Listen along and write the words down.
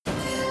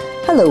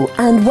Hello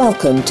and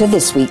welcome to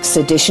this week's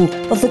edition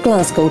of the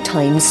Glasgow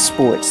Times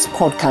Sports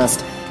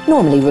Podcast,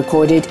 normally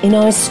recorded in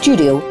our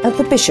studio at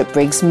the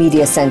Bishopbriggs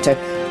Media Centre,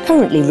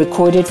 currently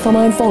recorded from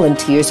our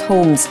volunteers'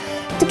 homes.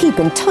 To keep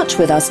in touch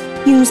with us,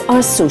 use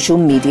our social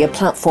media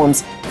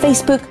platforms,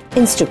 Facebook,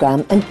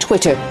 Instagram and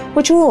Twitter,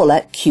 which are all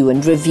at Q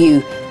and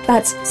Review.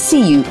 That's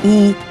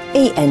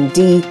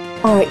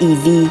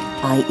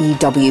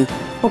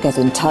CUEANDREVIEW. Or get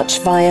in touch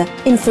via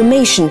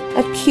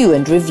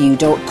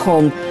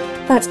information@qandreview.com.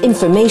 That's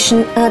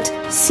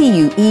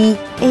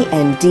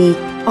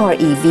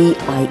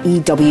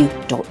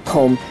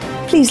information@CUEANDREVIEW.com.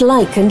 Please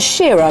like and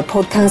share our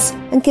podcast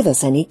and give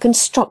us any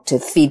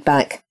constructive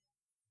feedback.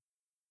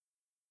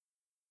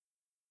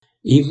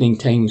 Evening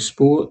Time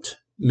Sport,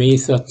 May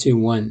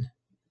 31.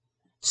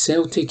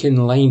 Celtic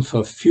in line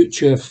for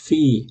future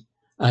fee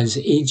as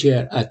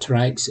Ajer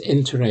attracts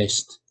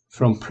interest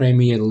from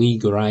Premier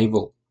League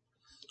rival.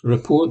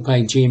 Report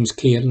by James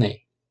Kearney.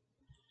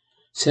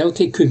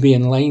 Celtic could be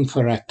in line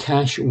for a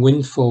cash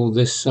windfall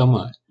this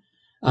summer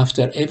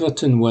after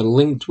Everton were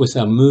linked with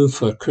a move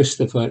for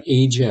Christopher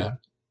Ajer.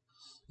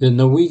 The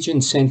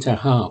Norwegian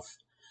centre-half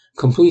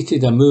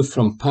completed a move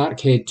from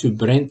Parkhead to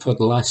Brentford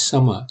last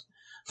summer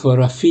for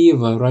a fee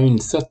of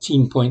around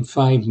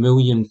 £13.5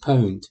 million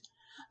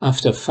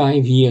after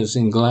 5 years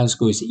in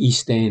Glasgow's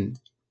East End.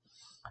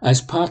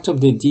 As part of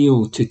the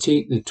deal to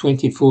take the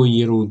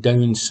 24-year-old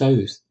down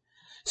south,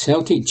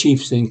 Celtic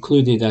chiefs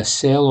included a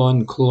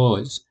sell-on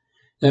clause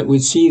that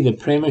would see the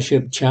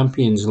Premiership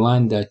champions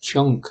land a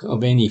chunk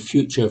of any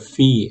future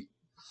fee,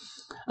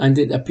 and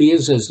it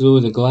appears as though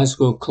the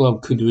Glasgow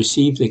club could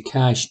receive the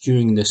cash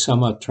during the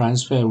summer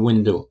transfer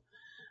window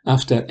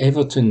after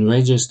Everton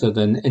registered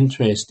an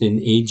interest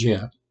in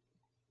Ajer.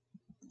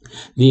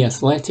 The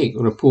Athletic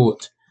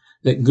report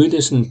that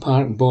Goodison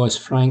Park boss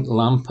Frank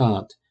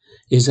Lampard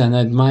is an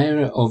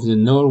admirer of the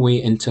Norway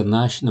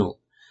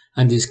international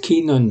and is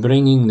keen on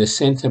bringing the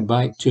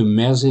centre-back to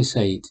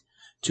Merseyside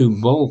to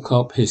bulk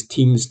up his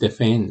team's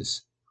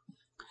defence.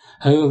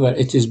 However,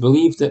 it is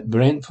believed that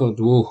Brentford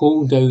will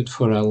hold out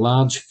for a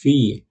large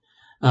fee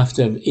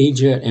after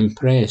Ajer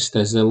impressed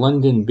as the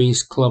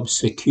London-based club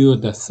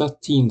secured a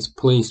 13th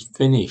place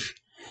finish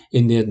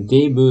in their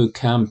debut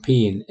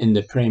campaign in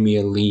the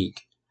Premier League.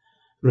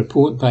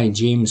 Report by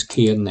James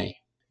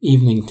Kearney.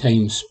 Evening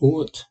Time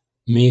Sport,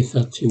 May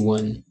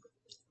 31.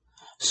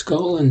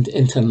 Scotland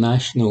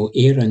international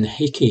Aaron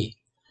Hickey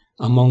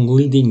among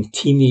leading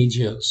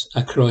teenagers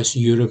across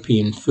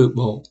European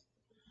football.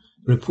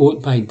 Report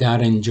by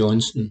Darren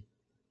Johnson.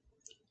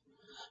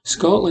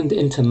 Scotland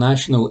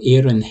international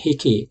Aaron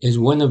Hickey is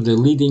one of the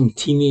leading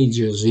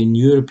teenagers in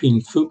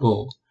European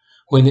football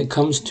when it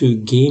comes to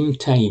game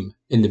time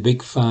in the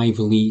Big Five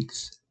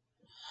leagues.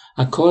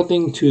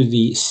 According to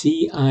the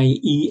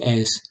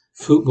CIES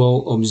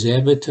Football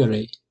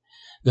Observatory,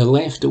 the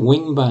left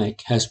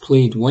wing-back has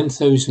played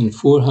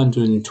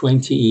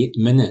 1,428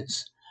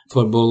 minutes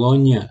for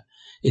Bologna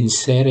in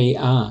Serie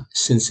A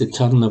since the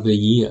turn of the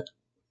year.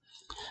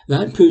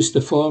 That puts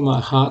the former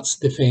Hearts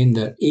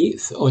defender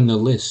 8th on the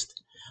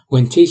list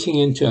when taking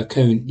into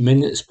account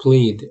minutes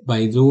played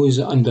by those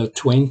under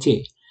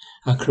 20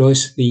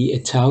 across the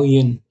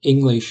Italian,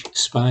 English,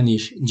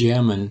 Spanish,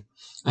 German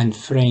and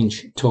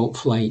French top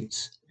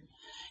flights.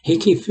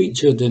 Hickey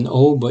featured in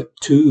all but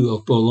 2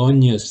 of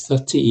Bologna's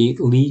 38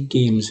 league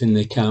games in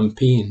the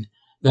campaign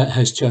that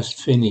has just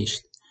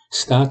finished,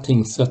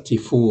 starting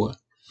 34.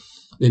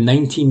 The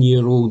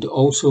 19-year-old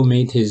also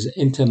made his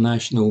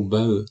international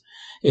bow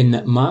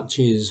in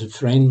March's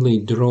friendly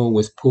draw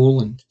with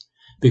Poland,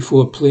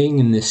 before playing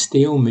in the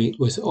stalemate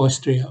with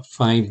Austria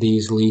 5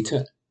 days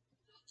later.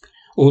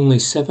 Only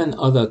 7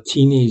 other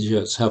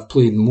teenagers have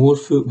played more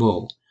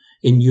football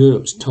in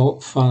Europe's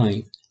top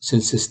 5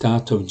 since the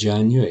start of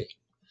January.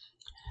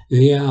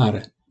 They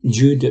are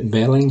Jude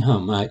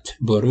Bellingham at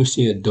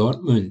Borussia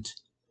Dortmund,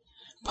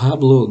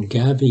 Pablo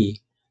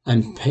Gavi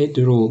and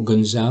Pedro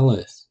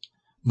Gonzalez,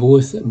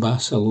 both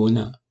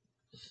Barcelona,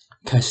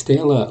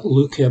 Castella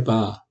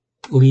Lucaba,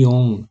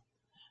 Lyon,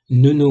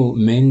 Nuno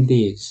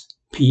Mendes,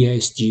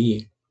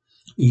 PSG,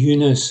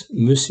 Yunus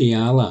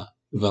Musiala,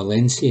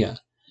 Valencia,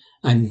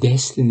 and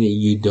Destiny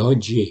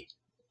Udogie,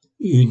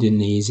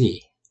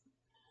 Udinese.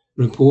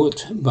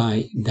 Report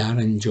by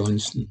Darren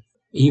Johnson.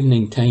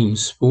 Evening Time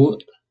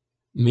Sport,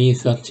 May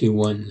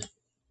 31.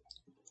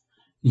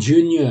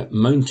 Junior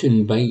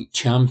mountain bike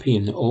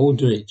champion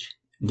Aldridge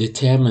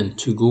determined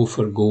to go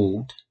for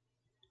gold.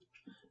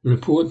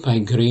 Report by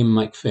Graham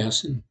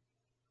McPherson.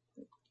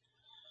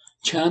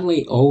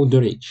 Charlie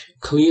Aldridge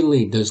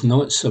clearly does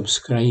not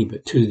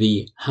subscribe to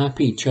the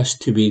happy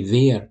just to be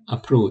there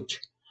approach,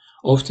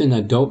 often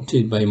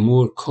adopted by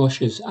more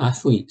cautious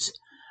athletes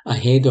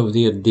ahead of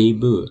their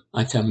debut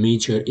at a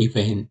major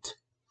event.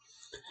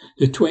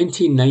 The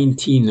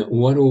 2019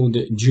 World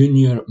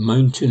Junior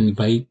Mountain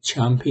Bike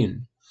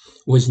Champion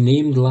was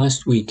named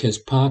last week as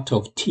part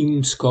of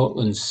Team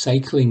Scotland's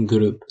cycling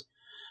group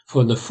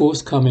for the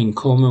forthcoming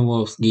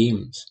Commonwealth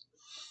Games,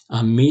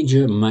 a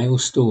major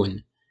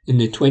milestone in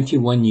the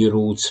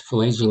 21-year-old's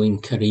fledgling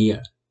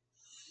career.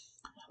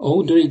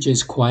 Aldridge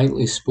is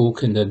quietly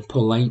spoken and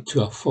polite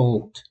to a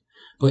fault,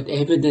 but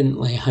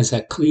evidently has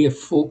a clear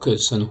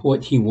focus on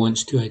what he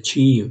wants to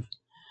achieve,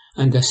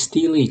 and a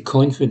steely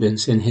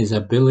confidence in his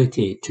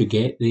ability to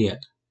get there.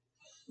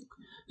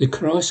 The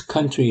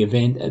cross-country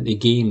event at the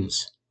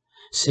Games,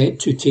 set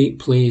to take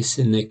place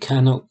in the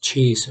Cannock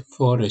Chase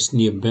Forest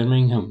near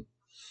Birmingham,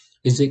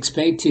 is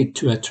expected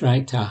to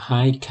attract a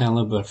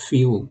high-caliber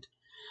field,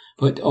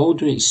 but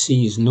Aldridge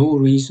sees no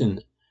reason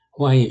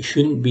why it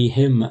shouldn't be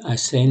him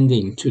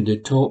ascending to the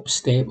top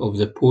step of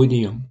the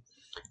podium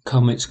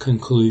come its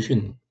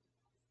conclusion.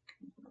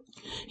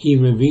 He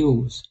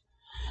reveals,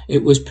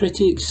 "It was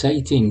pretty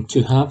exciting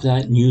to have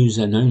that news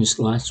announced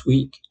last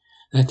week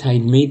that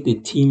I'd made the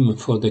team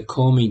for the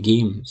Commie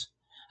Games,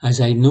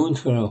 as I'd known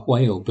for a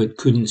while but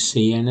couldn't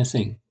say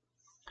anything.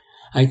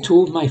 I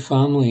told my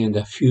family and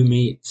a few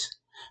mates,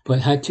 but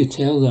had to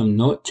tell them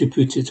not to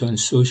put it on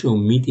social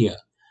media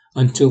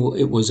until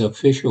it was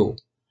official,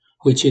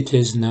 which it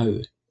is now.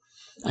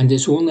 And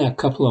it's only a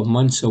couple of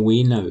months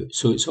away now,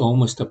 so it's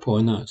almost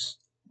upon us.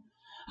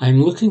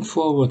 I'm looking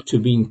forward to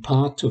being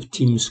part of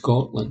Team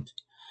Scotland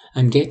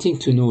and getting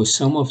to know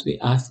some of the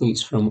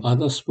athletes from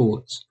other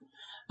sports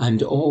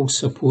and all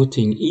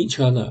supporting each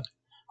other,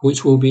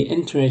 which will be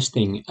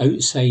interesting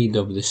outside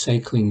of the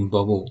cycling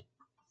bubble.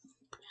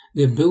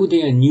 They're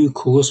building a new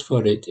course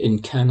for it in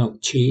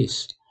Cannock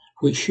Chase,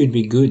 which should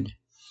be good,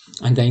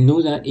 and I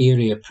know that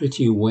area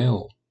pretty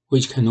well,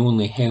 which can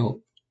only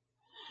help.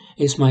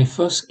 It's my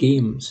first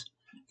Games,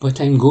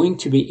 but I'm going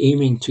to be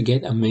aiming to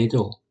get a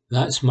medal.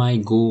 That's my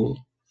goal.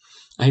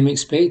 I'm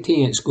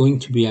expecting it's going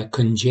to be a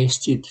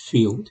congested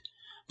field,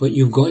 but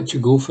you've got to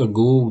go for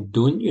gold,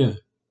 don't you?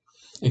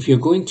 If you're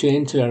going to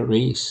enter a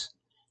race,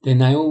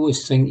 then I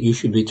always think you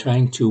should be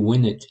trying to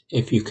win it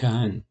if you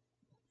can.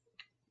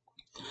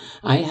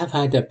 I have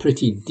had a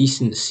pretty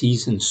decent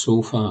season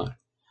so far.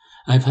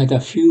 I've had a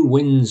few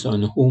wins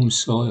on home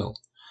soil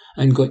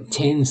and got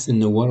 10th in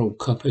the World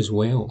Cup as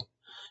well,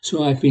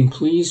 so I've been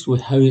pleased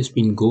with how it's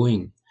been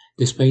going,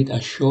 despite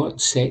a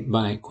short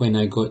setback when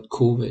I got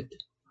COVID.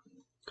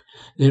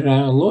 There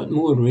are a lot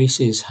more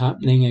races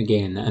happening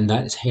again, and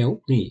that's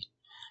helped me.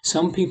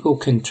 Some people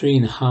can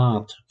train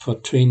hard for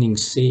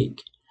training's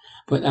sake,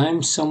 but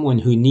I'm someone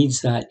who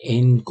needs that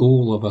end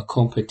goal of a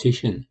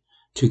competition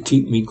to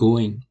keep me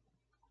going.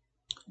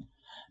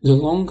 The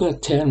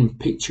longer-term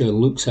picture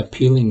looks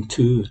appealing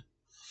too.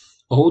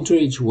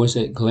 Aldridge was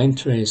at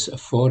Glentress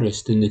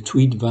Forest in the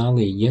Tweed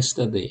Valley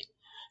yesterday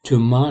to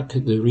mark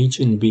the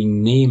region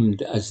being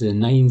named as the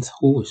 9th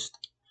host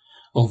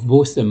of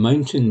both the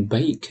mountain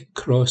bike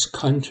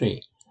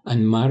cross-country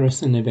and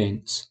marathon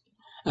events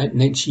at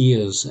next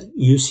year's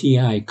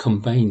UCI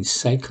Combined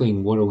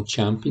Cycling World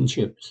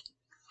Championships.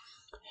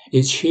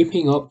 It's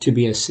shaping up to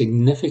be a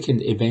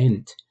significant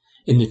event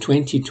in the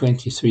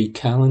 2023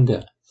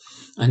 calendar,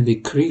 and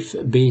the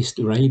Crieff-based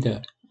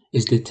rider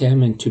is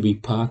determined to be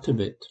part of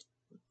it.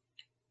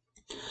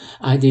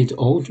 Added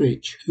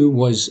Aldridge, who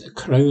was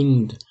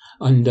crowned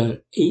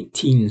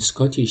under-18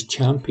 Scottish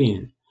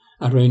champion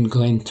around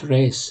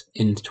Glentress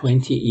in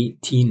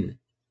 2018.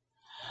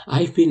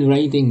 I've been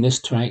riding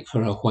this track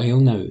for a while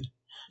now,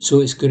 so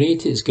it's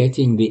great it's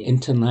getting the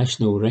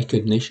international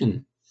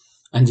recognition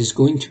and is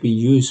going to be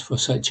used for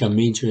such a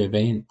major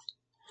event.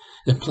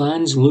 The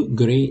plans look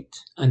great,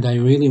 and I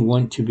really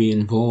want to be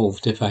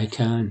involved if I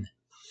can.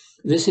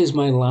 This is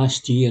my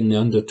last year in the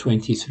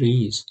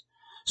under-23s,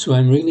 so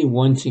I'm really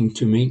wanting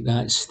to make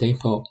that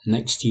step up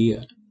next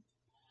year.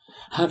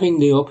 Having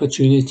the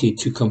opportunity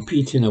to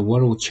compete in a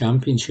World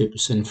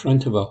Championships in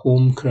front of a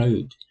home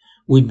crowd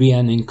would be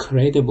an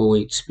incredible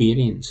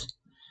experience,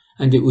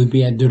 and it would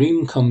be a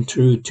dream come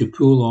true to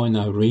pull on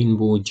a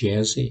rainbow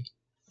jersey.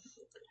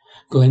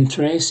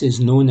 Glentress is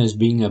known as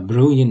being a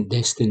brilliant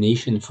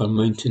destination for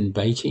mountain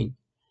biking,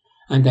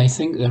 and I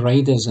think the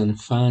riders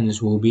and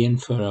fans will be in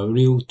for a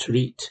real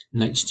treat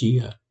next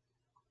year.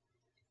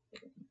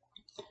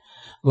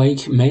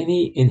 Like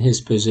many in his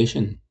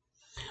position,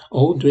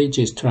 Aldridge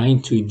is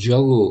trying to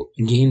juggle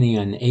gaining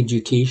an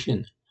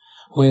education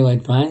while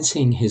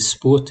advancing his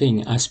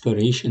sporting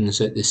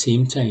aspirations at the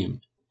same time.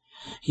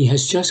 He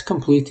has just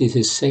completed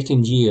his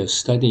second year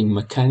studying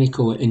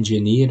mechanical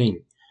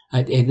engineering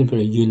at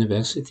Edinburgh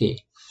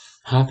University,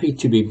 happy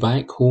to be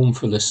back home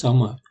for the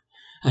summer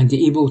and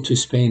able to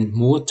spend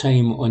more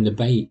time on the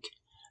bike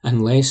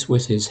and less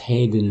with his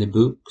head in the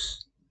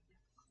books.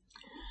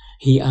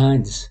 He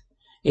adds,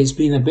 "It's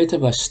been a bit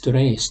of a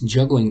stress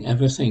juggling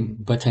everything,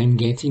 but I'm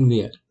getting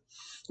there.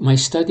 My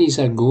studies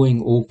are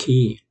going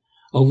okay,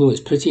 although it's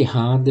pretty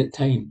hard at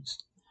times.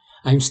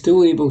 I'm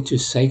still able to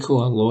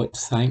cycle a lot,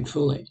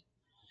 thankfully.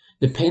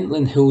 The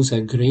Pentland Hills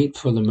are great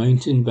for the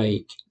mountain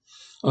bike,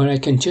 or I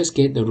can just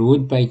get the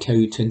road bike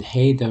out and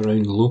head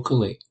around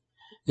locally.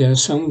 There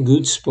are some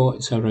good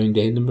spots around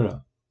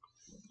Edinburgh.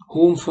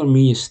 Home for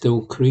me is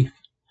still Crieff,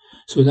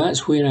 so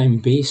that's where I'm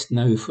based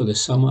now for the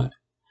summer,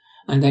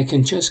 and I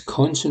can just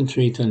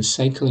concentrate on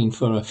cycling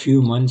for a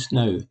few months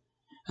now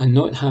and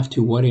not have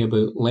to worry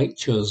about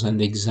lectures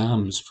and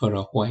exams for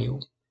a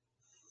while."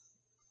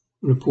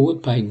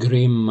 Report by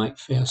Graham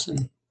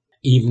Macpherson.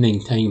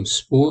 Evening Times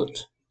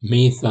Sport,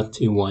 May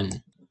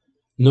 31.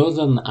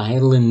 Northern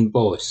Ireland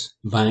boss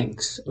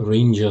backs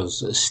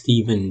Rangers'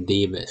 Stephen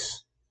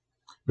Davis.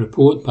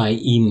 Report by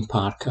Ian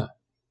Parker.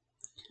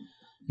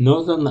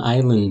 Northern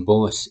Ireland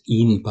boss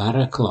Ian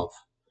Barraclough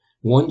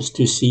wants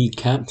to see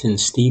captain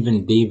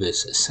Stephen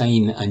Davis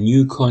sign a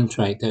new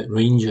contract at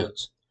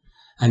Rangers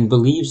and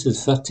believes the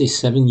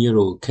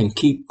 37-year-old can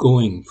keep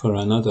going for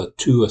another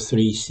 2 or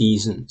 3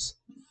 seasons.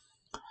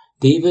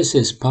 Davis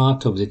is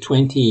part of the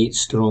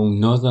 28-strong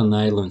Northern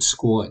Ireland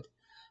squad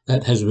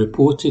that has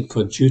reported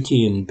for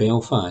duty in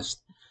Belfast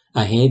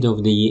ahead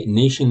of the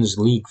Nations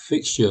League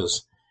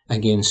fixtures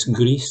against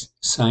Greece,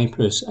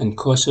 Cyprus and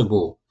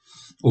Kosovo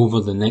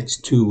over the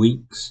next 2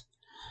 weeks.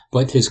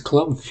 But his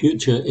club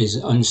future is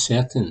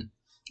uncertain,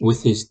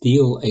 with his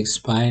deal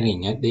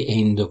expiring at the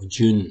end of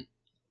June.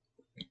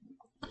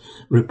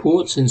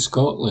 Reports in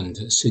Scotland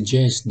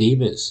suggest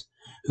Davis,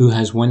 who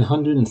has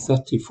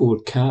 134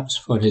 caps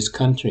for his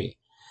country,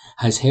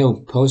 has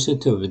held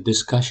positive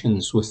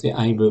discussions with the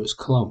Ibrox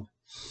club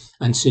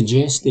and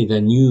suggested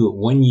a new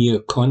 1-year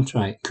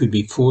contract could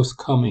be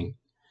forthcoming,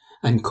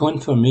 and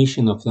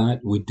confirmation of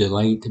that would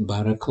delight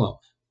Barraclough.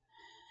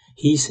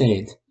 He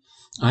said,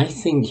 "I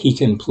think he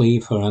can play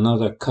for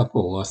another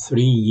couple or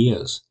 3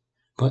 years,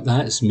 but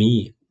that's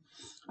me.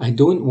 I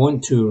don't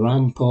want to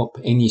ramp up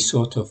any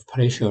sort of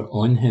pressure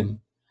on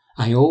him.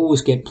 I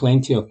always get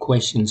plenty of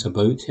questions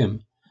about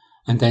him,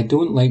 and I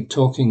don't like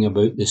talking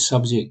about the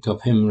subject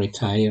of him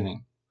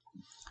retiring.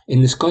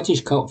 In the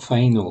Scottish Cup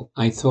final,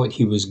 I thought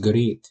he was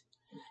great.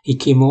 He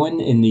came on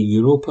in the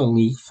Europa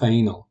League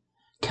final,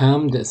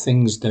 calmed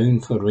things down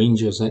for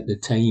Rangers at the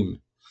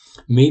time,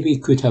 maybe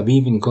could have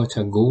even got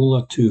a goal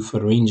or 2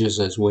 for Rangers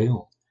as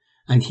well,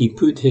 and he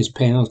put his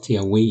penalty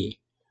away,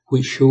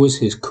 which shows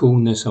his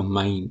coolness of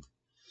mind.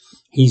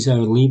 He's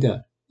our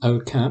leader, our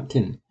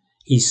captain.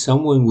 He's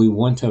someone we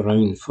want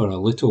around for a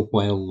little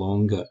while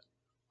longer."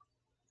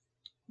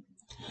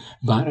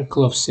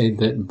 Barraclough said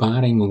that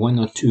barring 1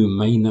 or 2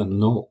 minor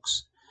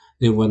knocks,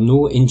 there were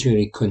no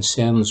injury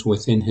concerns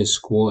within his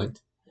squad,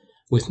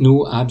 with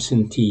no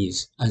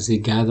absentees as they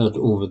gathered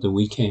over the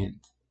weekend.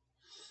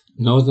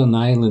 Northern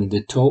Ireland,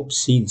 the top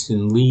seeds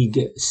in League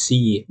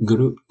C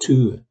Group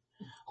 2,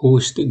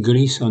 host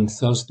Greece on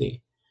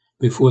Thursday,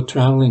 before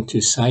travelling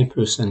to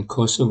Cyprus and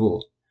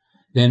Kosovo,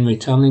 then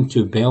returning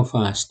to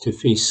Belfast to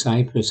face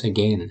Cyprus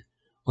again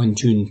on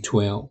June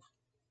 12.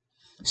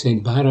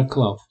 Said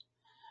Barraclough,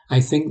 "I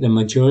think the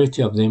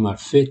majority of them are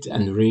fit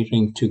and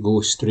raring to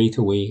go straight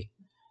away.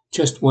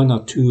 Just 1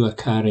 or 2 are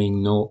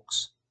carrying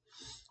knocks.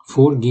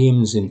 4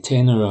 games in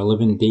 10 or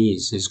 11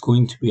 days is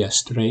going to be a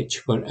stretch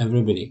for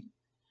everybody.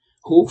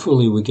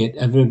 Hopefully we get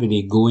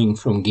everybody going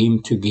from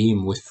game to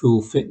game with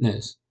full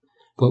fitness,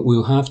 but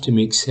we'll have to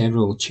make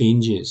several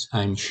changes,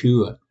 I'm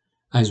sure,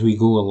 as we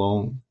go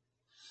along.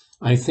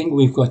 I think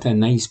we've got a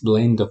nice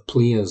blend of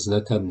players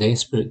that are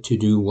desperate to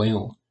do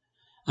well,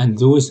 and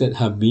those that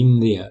have been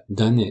there,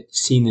 done it,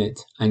 seen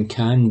it, and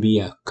can be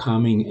a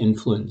calming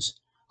influence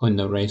on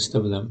the rest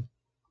of them."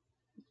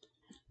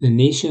 The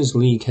Nations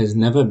League has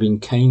never been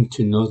kind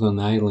to Northern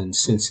Ireland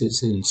since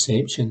its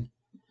inception,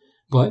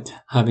 but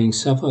having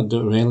suffered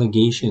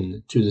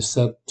relegation to the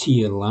 3rd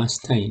tier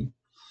last time,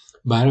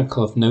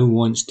 Barraclough now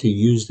wants to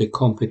use the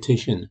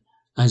competition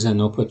as an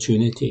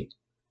opportunity.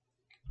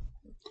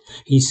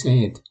 He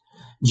said,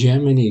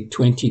 "Germany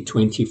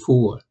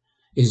 2024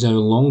 is our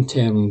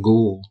long-term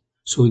goal,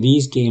 so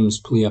these games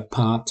play a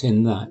part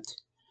in that.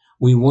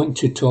 We want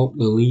to top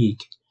the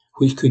league,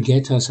 which could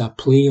get us a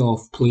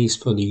play-off place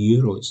for the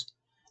Euros,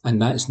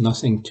 and that's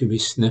nothing to be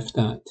sniffed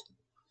at.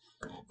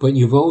 But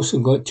you've also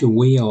got to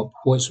weigh up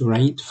what's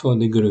right for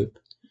the group,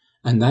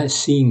 and that's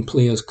seeing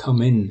players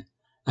come in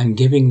and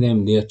giving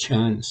them their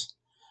chance,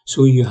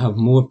 so you have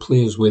more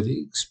players with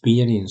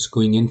experience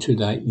going into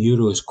that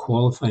Euros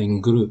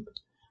qualifying group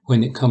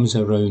when it comes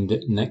around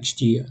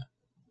next year."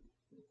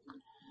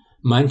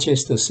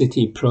 Manchester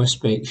City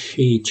prospect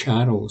Shea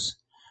Charles,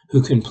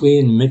 who can play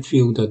in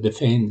midfield or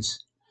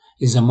defence,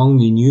 is among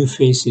the new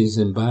faces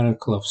in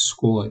Barraclough's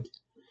squad,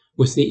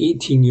 with the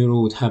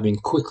 18-year-old having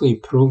quickly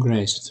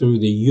progressed through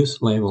the youth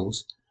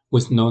levels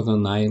with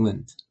Northern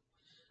Ireland.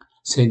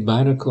 Said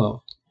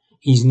Barraclough,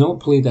 "He's not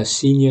played a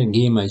senior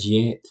game as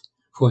yet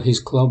for his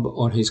club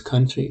or his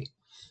country,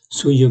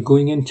 so you're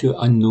going into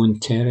unknown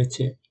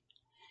territory.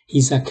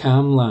 He's a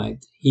calm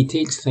lad, he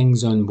takes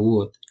things on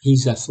board,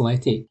 he's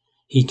athletic,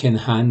 he can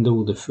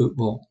handle the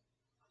football."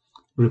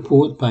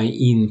 Report by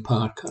Ian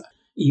Parker.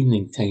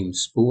 Evening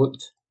Times Sport,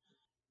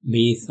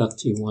 May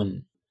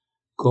 31.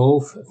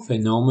 Golf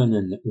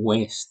phenomenon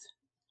West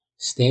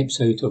steps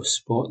out of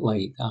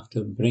spotlight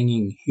after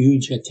bringing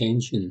huge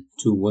attention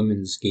to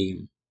women's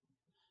game,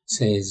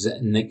 says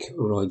Nick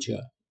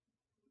Rodger.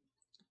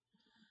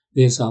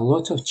 There's a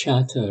lot of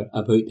chatter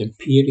about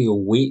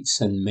imperial weights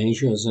and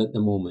measures at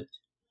the moment,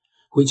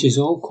 which is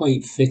all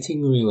quite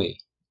fitting really.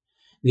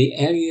 The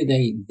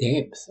erudite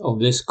depth of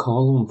this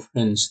column, for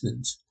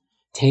instance,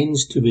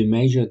 tends to be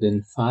measured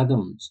in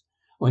fathoms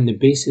on the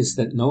basis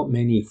that not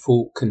many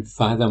folk can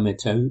fathom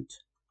it out.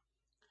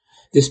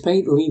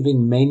 Despite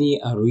leaving many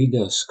a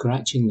reader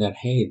scratching their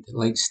head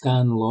like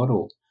Stan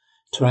Laurel,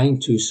 trying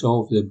to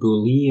solve the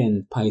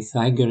Boolean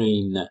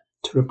Pythagorean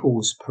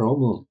triples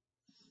problem,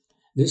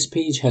 this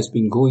page has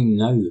been going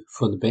now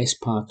for the best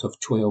part of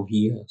 12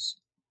 years.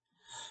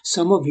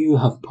 Some of you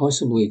have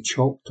possibly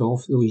chalked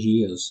off those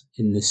years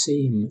in the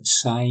same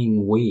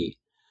sighing way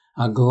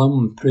a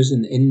glum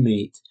prison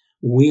inmate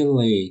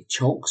wearily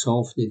chalks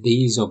off the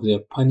days of their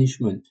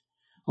punishment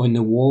on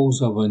the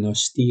walls of an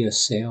austere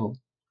cell.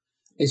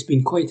 It's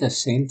been quite a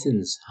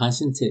sentence,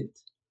 hasn't it?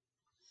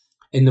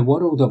 In the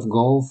world of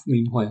golf,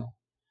 meanwhile,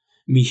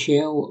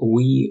 Michelle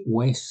Wee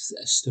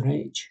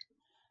Weststretch,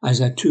 as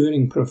a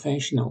touring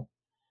professional,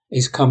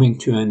 is coming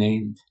to an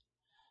end.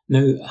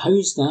 Now,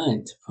 how's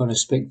that for a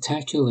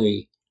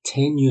spectacularly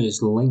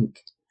tenuous link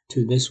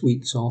to this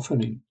week's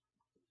offering?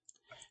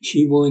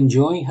 She will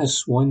enjoy her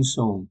swan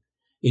song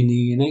in the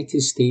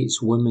United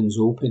States Women's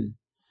Open,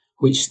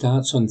 which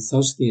starts on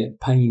Thursday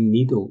at Pine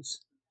Needles,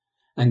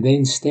 and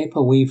then step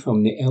away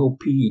from the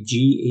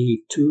LPGA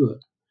Tour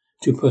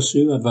to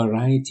pursue a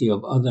variety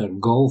of other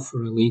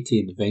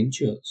golf-related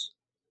ventures.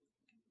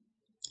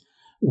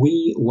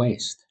 Wee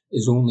West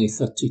is only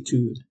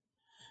 32,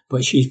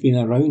 but she's been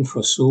around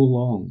for so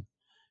long,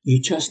 you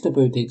just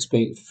about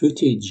expect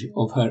footage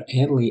of her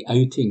early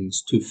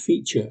outings to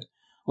feature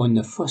on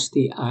the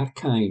fusty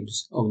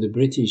archives of the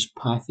British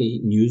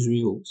Pathy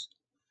newsreels.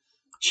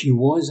 She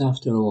was,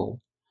 after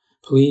all,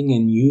 playing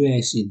in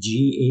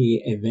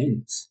USGA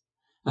events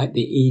at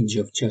the age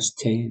of just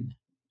 10.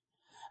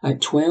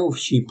 At 12,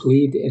 she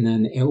played in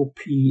an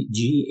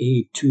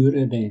LPGA Tour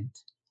event,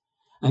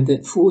 and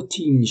at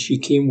 14, she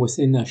came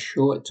within a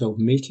shot of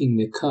making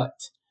the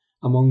cut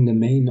among the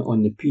men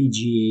on the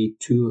PGA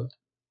Tour.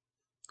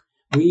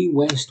 Wee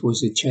West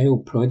was a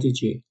child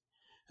prodigy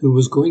who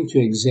was going to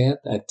exert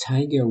a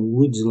Tiger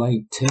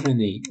Woods-like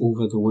tyranny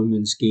over the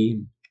women's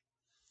game.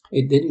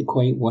 It didn't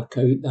quite work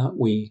out that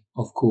way,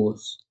 of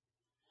course.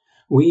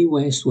 Wee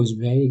West was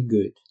very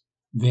good,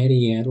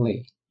 very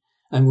early,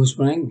 and was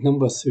ranked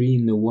number 3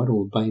 in the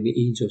world by the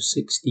age of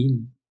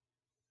 16.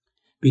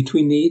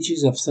 Between the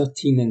ages of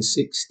 13 and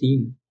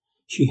 16,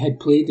 she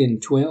had played in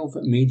 12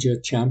 major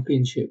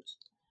championships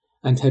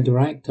and had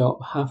racked up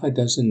half a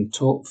dozen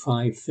top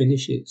 5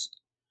 finishes,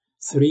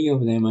 3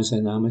 of them as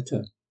an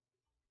amateur.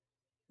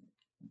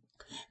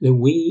 The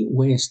Wee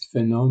West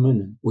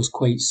phenomenon was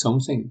quite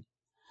something,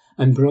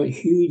 and brought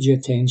huge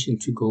attention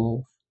to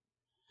golf.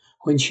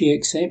 When she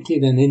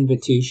accepted an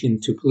invitation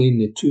to play in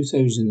the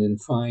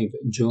 2005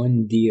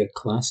 John Deere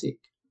Classic,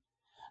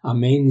 a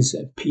men's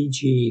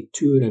PGA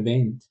Tour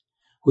event,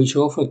 which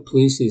offered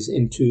places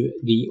into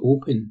the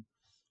Open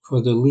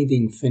for the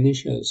leading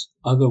finishers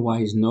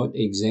otherwise not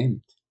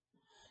exempt,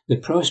 the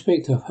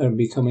prospect of her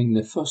becoming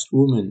the first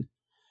woman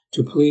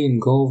to play in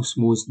golf's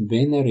most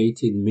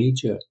venerated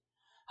major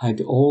had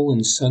all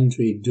and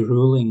sundry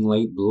drooling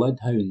like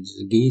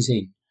bloodhounds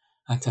gazing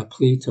at a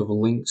plate of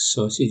lynx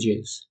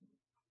sausages.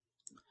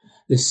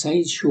 The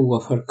sideshow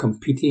of her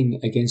competing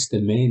against the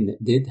men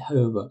did,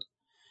 however,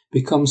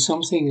 become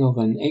something of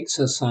an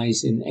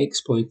exercise in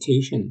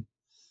exploitation,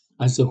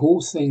 as the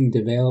whole thing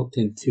developed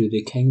into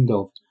the kind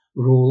of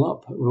roll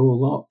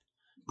up,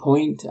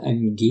 point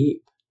and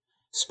gape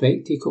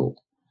spectacle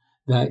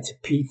that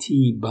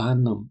P.T.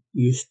 Barnum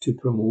used to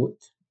promote.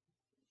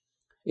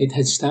 It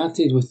had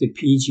started with the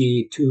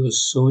PGA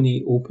Tour's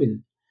Sony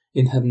Open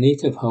in her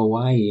native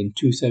Hawaii in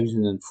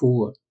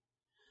 2004,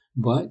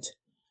 but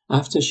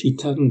after she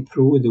turned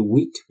pro the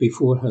week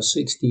before her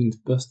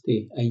 16th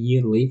birthday a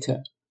year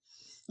later,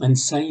 and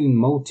signed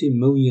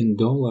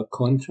multi-million-dollar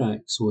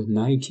contracts with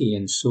Nike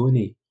and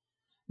Sony,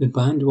 the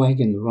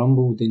bandwagon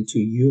rumbled into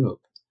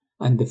Europe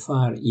and the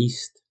Far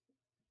East.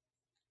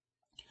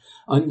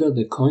 Under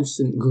the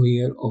constant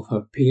glare of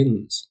her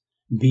parents,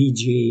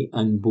 BJ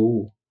and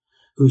Bo,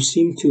 who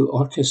seemed to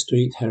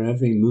orchestrate her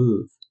every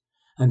move,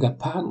 and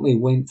apparently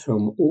went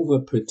from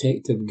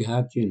overprotective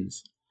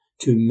guardians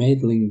to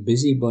meddling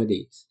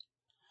busybodies,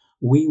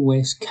 Wee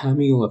West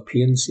cameo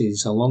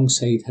appearances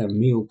alongside her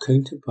male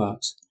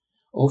counterparts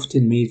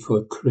often made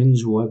for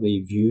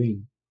cringe-worthy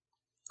viewing.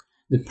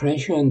 The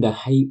pressure and the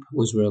hype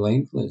was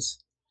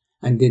relentless,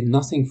 and did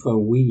nothing for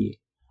Wee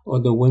or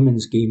the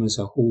women's game as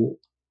a whole.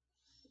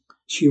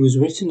 She was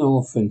written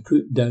off and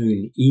put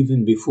down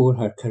even before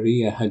her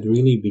career had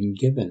really been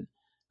given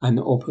an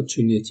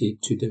opportunity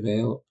to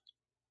develop.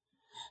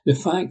 The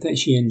fact that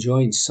she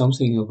enjoyed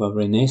something of a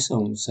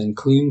renaissance and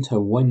claimed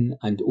her one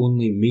and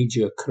only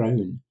major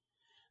crown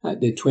at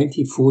the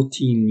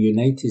 2014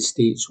 United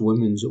States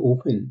Women's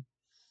Open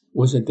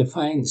was a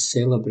defiant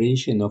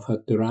celebration of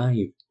her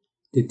drive,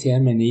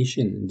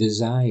 determination,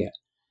 desire,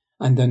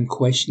 and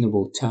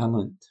unquestionable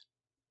talent.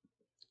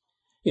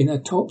 In a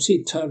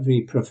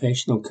topsy-turvy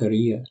professional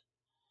career,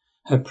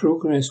 her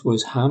progress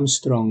was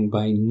hamstrung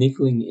by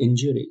niggling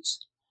injuries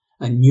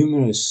and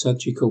numerous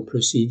surgical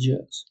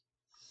procedures.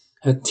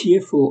 Her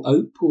tearful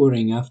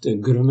outpouring after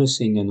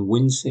grimacing and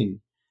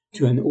wincing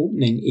to an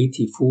opening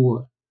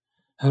 84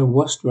 her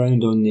worst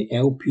round on the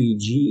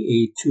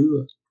LPGA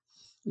Tour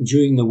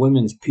during the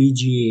Women's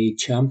PGA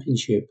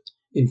Championship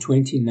in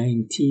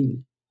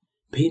 2019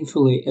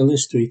 painfully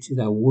illustrated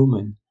a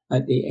woman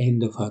at the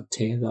end of her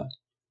tether.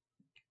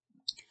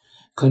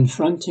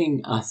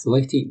 Confronting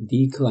athletic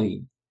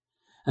decline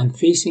and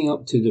facing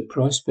up to the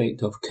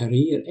prospect of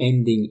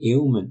career-ending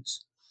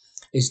ailments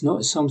is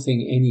not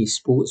something any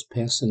sports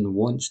person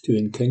wants to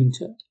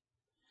encounter.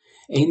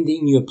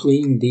 Ending your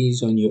playing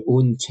days on your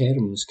own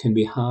terms can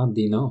be hard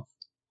enough.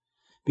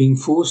 Being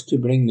forced to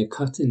bring the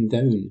curtain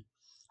down,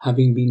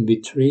 having been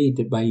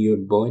betrayed by your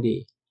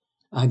body,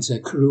 adds a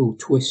cruel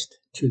twist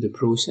to the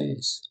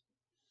process.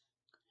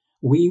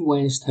 Wee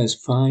West has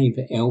 5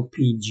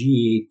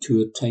 LPGA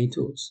Tour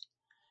titles,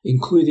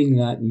 including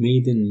that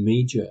maiden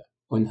major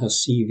on her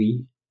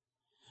CV.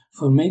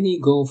 For many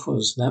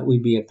golfers, that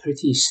would be a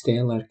pretty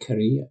stellar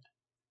career.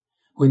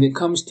 When it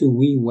comes to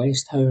Wee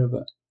West,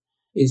 however,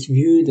 it's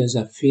viewed as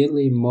a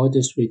fairly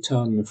modest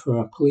return for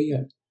a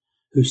player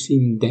who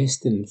seemed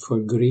destined for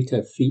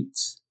greater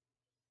feats.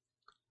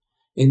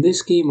 In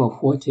this game of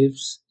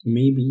what-ifs,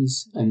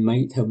 maybes, and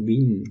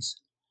might-have-beens,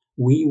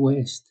 Wee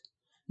West,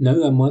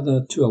 now a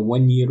mother to a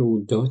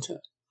 1-year-old daughter,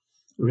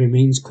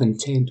 remains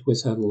content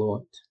with her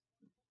lot.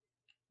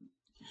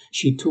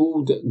 She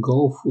told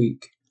Golf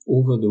Week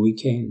over the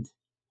weekend,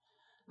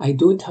 "I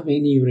don't have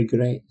any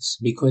regrets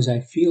because I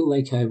feel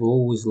like I've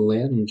always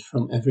learned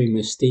from every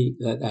mistake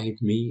that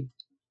I've made.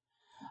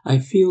 I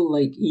feel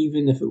like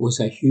even if it was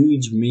a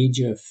huge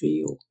major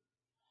fail,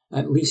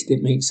 at least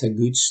it makes a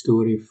good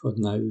story for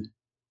now."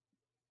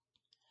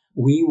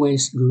 Wee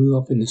West grew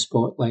up in the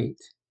spotlight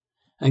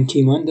and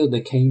came under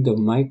the kind of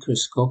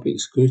microscopic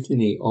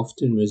scrutiny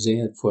often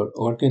reserved for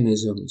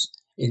organisms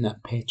in a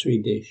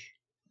petri dish.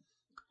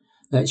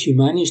 That she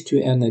managed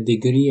to earn a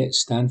degree at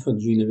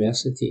Stanford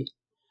University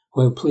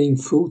while playing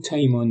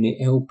full-time on the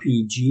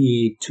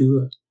LPGA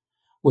Tour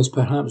was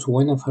perhaps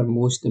one of her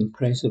most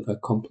impressive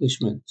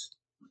accomplishments.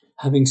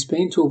 Having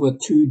spent over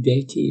 2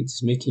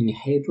 decades making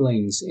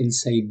headlines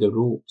inside the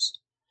ropes,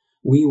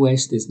 Wee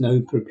West is now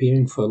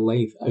preparing for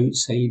life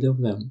outside of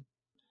them.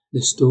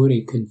 The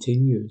story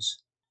continues.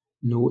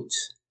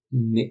 Notes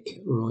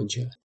Nick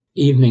Rodger.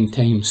 Evening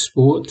Time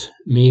Sport,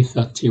 May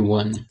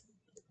 31.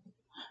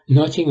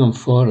 Nottingham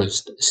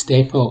Forest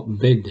step up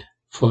bid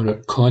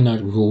for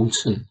Connor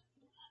Goldson.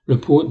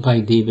 Report by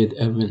David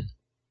Irvin.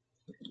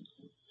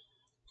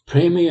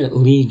 Premier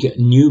League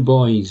new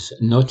boys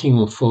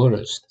Nottingham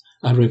Forest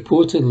are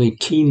reportedly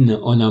keen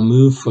on a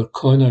move for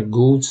Connor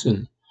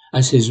Goldson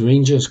as his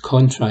Rangers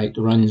contract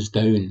runs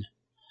down.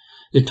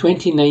 The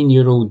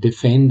 29-year-old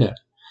defender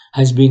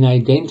has been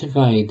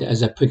identified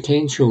as a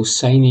potential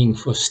signing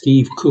for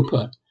Steve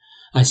Cooper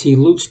as he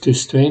looks to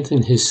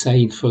strengthen his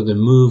side for the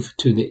move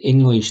to the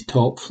English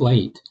top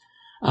flight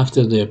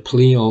after their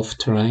playoff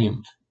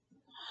triumph.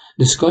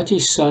 The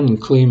Scottish Sun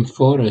claim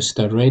Forest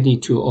are ready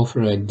to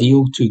offer a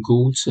deal to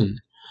Goldson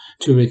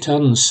to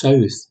return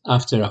south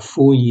after a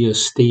 4-year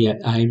stay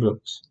at Ibrox.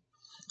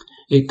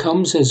 It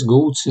comes as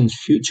Goldson's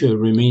future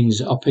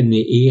remains up in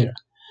the air,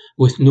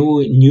 with no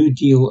new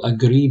deal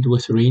agreed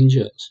with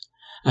Rangers,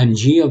 and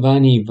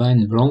Giovanni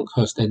van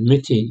Bronckhorst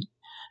admitting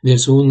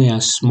there's only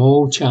a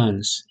small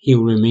chance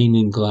he'll remain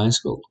in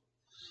Glasgow.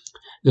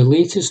 The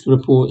latest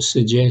reports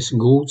suggest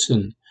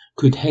Goldson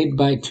could head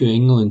back to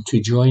England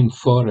to join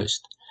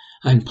Forest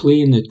and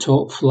play in the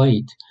top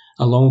flight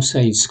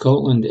alongside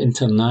Scotland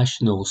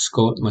international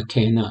Scott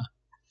McKenna.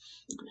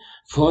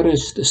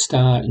 Forest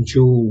star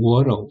Joe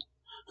Worrall,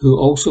 who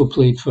also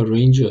played for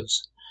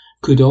Rangers,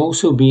 could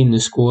also be in the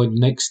squad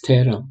next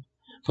term,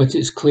 but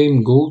it's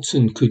claimed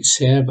Goldson could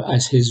serve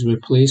as his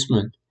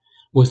replacement,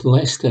 with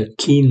Leicester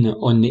keen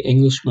on the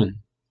Englishman.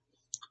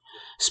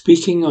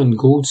 Speaking on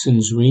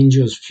Goldson's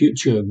Rangers'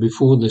 future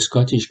before the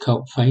Scottish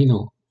Cup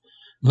final,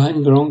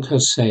 Van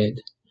Bronckhorst said,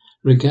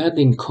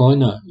 "Regarding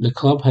Connor, the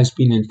club has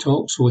been in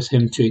talks with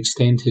him to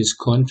extend his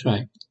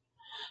contract.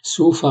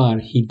 So far,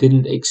 he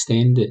didn't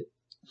extend it.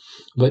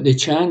 But the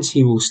chance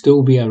he will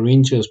still be a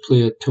Rangers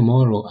player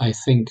tomorrow, I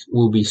think,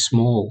 will be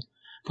small.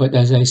 But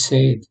as I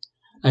said,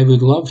 I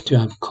would love to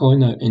have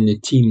Connor in the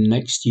team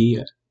next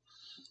year.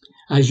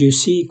 As you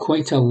see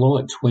quite a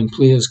lot when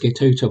players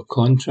get out of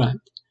contract,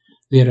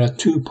 there are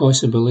 2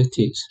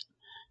 possibilities: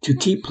 to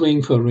keep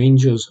playing for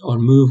Rangers or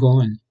move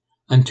on,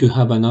 and to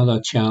have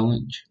another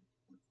challenge.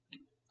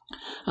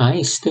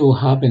 I still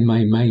have in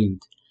my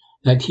mind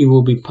that he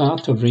will be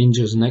part of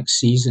Rangers next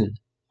season.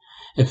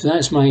 If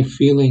that's my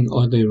feeling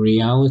or the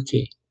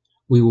reality,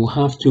 we will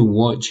have to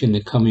watch in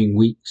the coming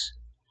weeks.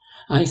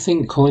 I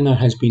think Connor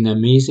has been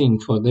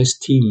amazing for this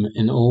team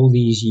in all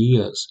these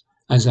years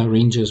as a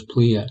Rangers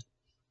player."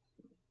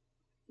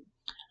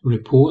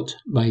 Report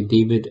by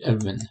David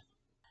Irvin.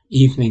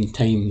 Evening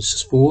Times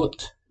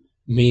Sport,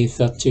 May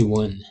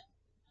 31.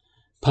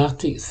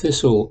 Partick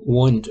Thistle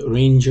want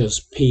Rangers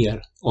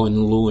pair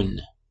on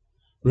loan.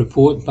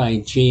 Report by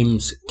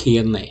James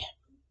Kearney.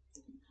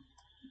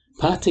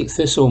 Partick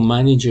Thistle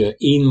manager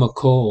Ian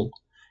McCall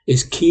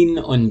is keen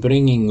on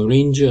bringing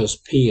Rangers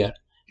pair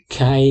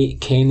Kai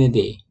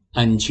Kennedy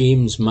and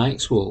James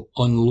Maxwell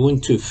on loan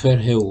to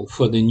Firhill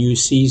for the new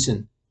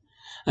season,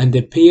 and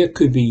the pair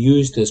could be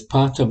used as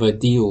part of a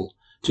deal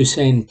to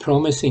send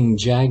promising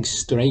Jags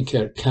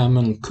striker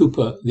Cameron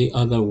Cooper the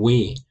other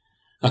way,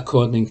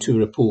 according to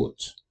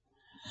reports.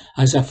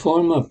 As a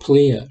former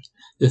player,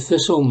 the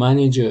Thistle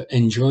manager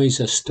enjoys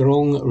a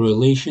strong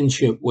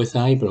relationship with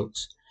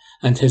Ibrox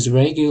and has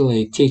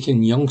regularly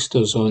taken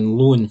youngsters on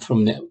loan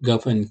from the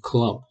Govan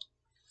club.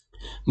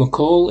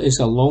 McCall is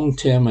a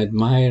long-term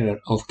admirer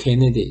of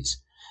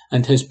Kennedy's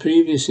and has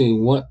previously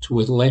worked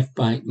with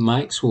left-back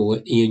Maxwell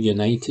at Ayr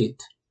United.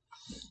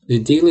 The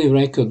Daily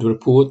Record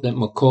report that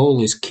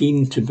McCall is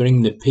keen to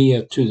bring the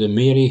pair to the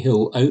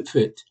Maryhill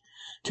outfit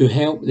to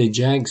help the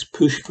Jags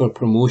push for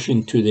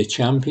promotion to the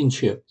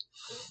Championship,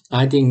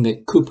 adding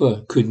that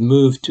Cooper could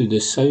move to the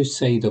south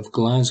side of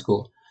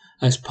Glasgow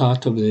as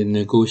part of the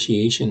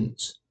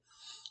negotiations.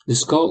 The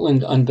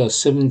Scotland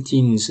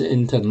under-17s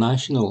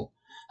international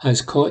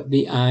has caught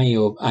the eye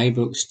of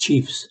Ibrox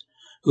chiefs,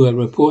 who are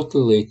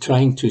reportedly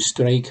trying to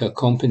strike a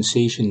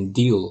compensation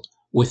deal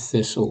with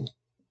Thistle.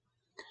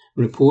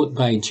 Report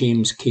by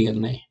James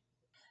Kearney.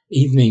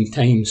 Evening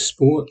Times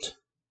Sport,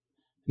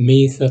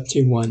 May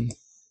 31.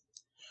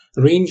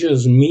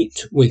 Rangers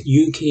meet with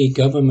UK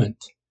government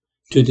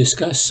to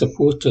discuss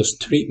supporters'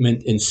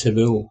 treatment in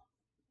Seville.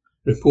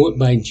 Report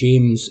by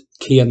James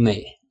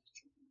Kearney.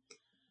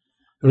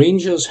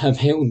 Rangers have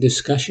held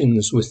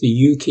discussions with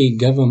the UK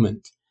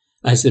government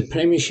as the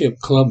Premiership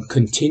club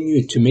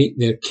continued to make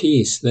their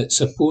case that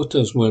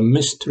supporters were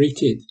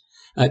mistreated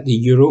at the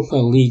Europa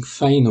League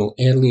final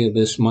earlier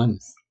this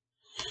month.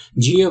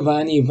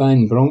 Giovanni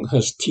Van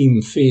Bronckhorst's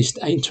team faced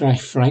Eintracht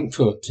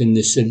Frankfurt in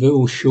the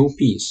Seville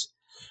showpiece,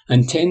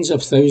 and tens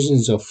of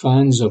thousands of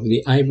fans of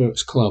the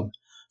Ibrox club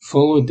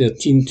followed their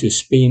team to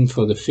Spain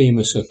for the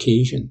famous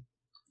occasion.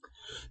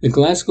 The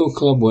Glasgow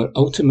club were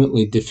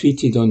ultimately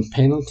defeated on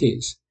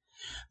penalties,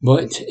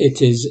 but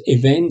it is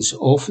events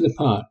off the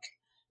park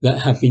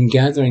that have been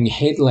gathering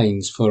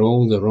headlines for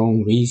all the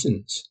wrong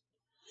reasons.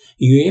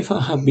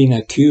 UEFA have been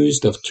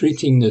accused of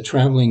treating the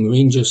travelling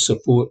Rangers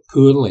support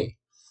poorly,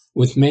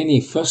 with many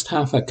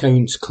first-half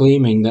accounts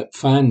claiming that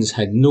fans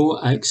had no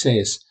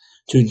access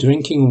to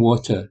drinking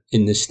water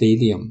in the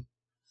stadium.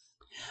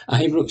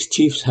 Ibrox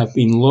chiefs have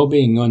been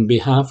lobbying on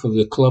behalf of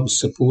the club's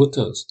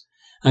supporters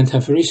and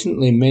have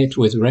recently met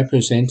with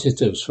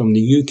representatives from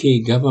the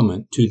UK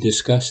government to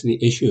discuss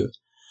the issue,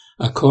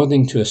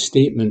 according to a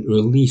statement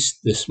released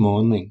this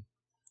morning.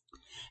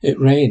 It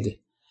read,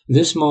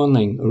 "This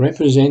morning, a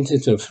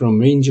representative from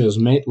Rangers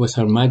met with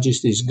Her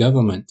Majesty's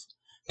government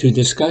to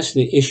discuss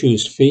the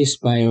issues faced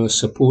by our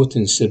support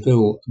in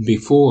Seville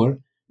before,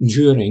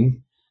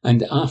 during,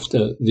 and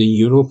after the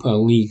Europa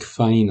League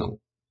final.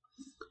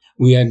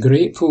 We are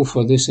grateful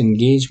for this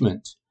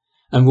engagement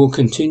and will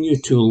continue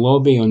to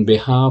lobby on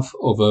behalf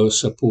of our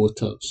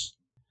supporters."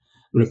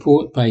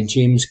 Report by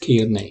James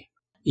Kearney.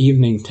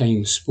 Evening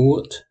Times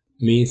Sport,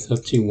 May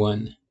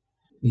 31.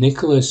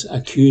 Nicholas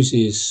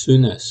accuses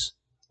Souness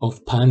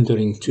of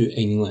pandering to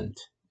England.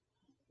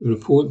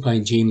 Report by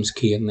James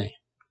Kearney.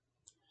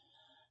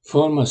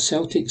 Former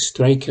Celtic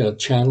striker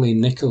Charlie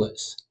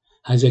Nicholas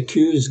has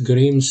accused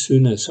Graham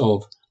Souness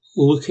of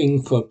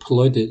looking for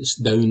plaudits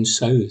down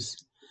south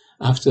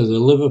after the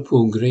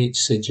Liverpool great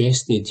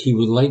suggested he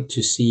would like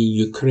to see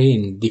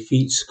Ukraine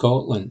defeat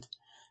Scotland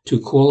to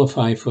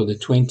qualify for the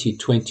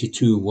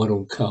 2022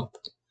 World Cup.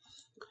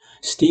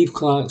 Steve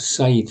Clarke's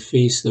side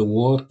face the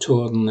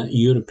war-torn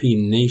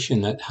European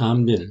nation at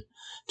Hampden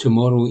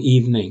tomorrow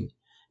evening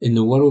in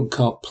the World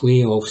Cup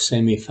playoff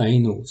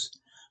semi-finals,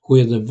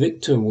 where the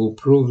victor will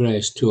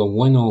progress to a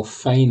one-off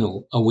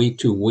final away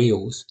to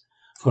Wales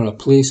for a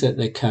place at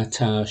the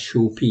Qatar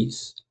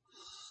showpiece.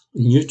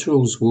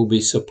 Neutrals will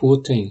be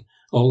supporting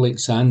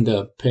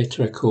Alexander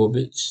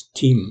Petrakovic's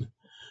team,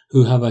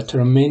 who have a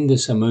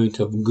tremendous amount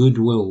of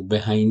goodwill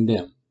behind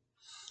them.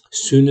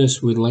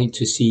 Souness would like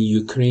to see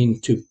Ukraine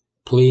to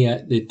play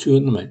at the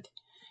tournament,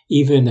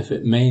 even if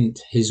it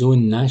meant his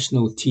own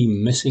national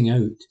team missing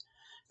out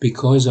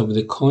because of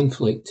the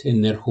conflict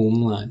in their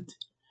homeland.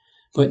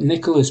 But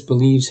Nicholas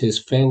believes his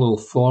fellow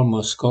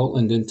former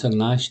Scotland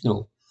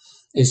international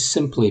is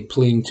simply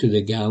playing to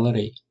the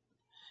gallery.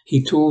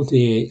 He told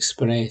the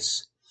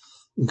Express,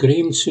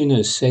 "Graham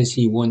Souness says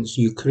he wants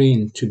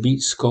Ukraine to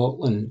beat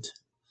Scotland.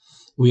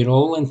 We're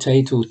all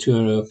entitled to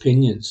our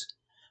opinions,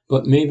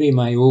 but maybe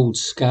my old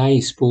Sky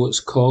Sports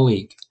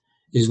colleague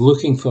is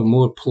looking for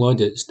more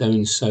plaudits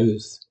down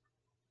south.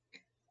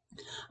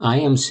 I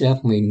am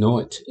certainly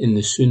not in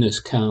the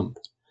Souness camp.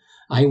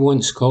 I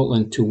want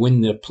Scotland to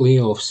win their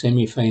playoff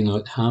semi-final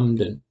at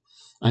Hampden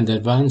and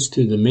advance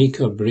to the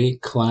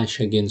make-or-break clash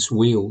against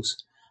Wales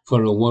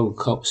for a World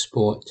Cup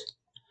spot.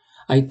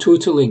 I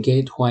totally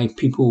get why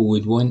people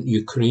would want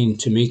Ukraine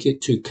to make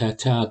it to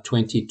Qatar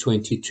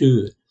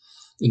 2022,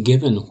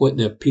 given what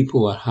their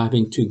people are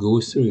having to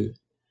go through.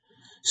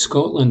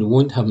 Scotland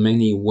won't have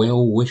many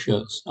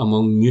well-wishers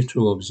among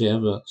neutral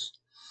observers,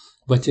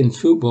 but in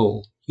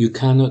football you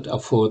cannot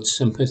afford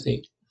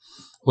sympathy.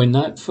 When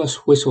that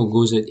first whistle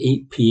goes at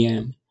 8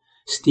 p.m,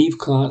 Steve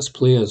Clarke's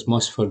players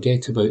must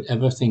forget about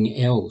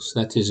everything else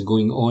that is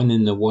going on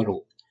in the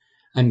world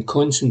and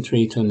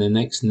concentrate on the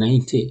next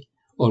 90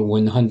 or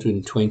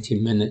 120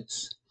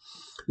 minutes.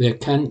 There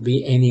can't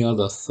be any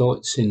other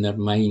thoughts in their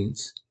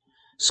minds.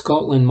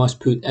 Scotland must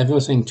put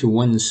everything to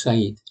one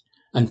side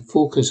and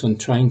focus on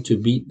trying to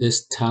beat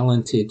this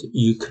talented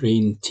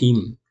Ukraine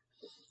team.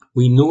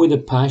 We know the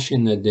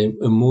passion and the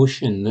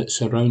emotion that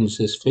surrounds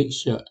this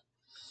fixture,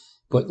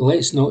 but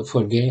let's not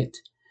forget,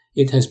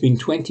 it has been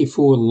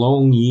 24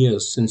 long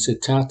years since the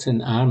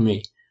Tartan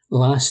Army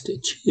last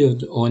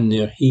cheered on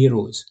their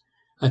heroes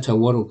at a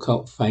World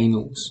Cup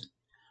finals.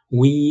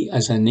 We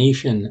as a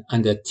nation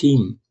and a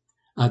team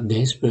are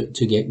desperate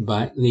to get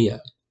back there.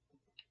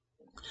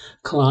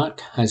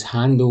 Clarke has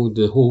handled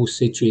the whole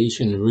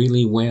situation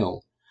really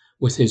well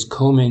with his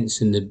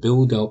comments in the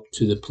build-up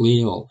to the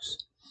playoffs.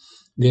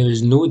 There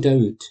is no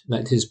doubt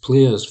that his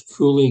players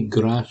fully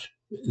grasp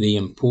the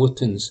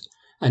importance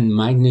and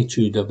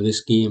magnitude of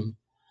this game,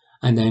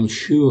 and I am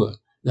sure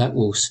that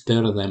will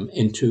stir them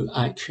into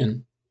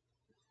action.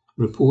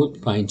 Report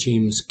by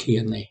James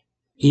Kearney.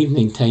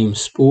 Evening Time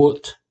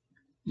Sport,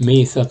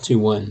 May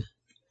 31.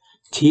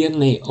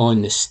 Tierney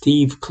on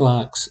Steve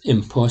Clarke's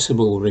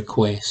impossible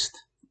request.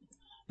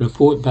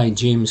 Report by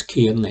James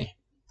Kearney.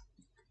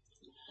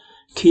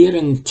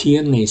 Kieran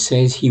Tierney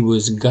says he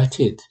was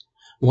gutted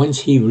once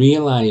he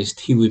realised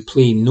he would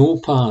play no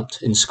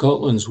part in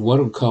Scotland's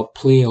World Cup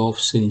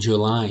playoffs in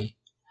July.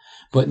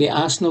 But the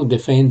Arsenal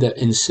defender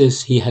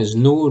insists he has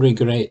no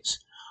regrets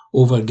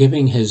over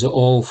giving his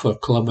all for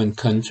club and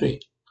country.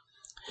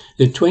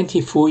 The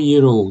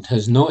 24-year-old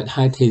has not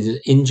had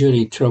his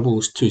injury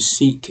troubles to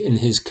seek in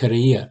his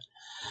career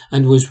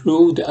and was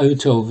ruled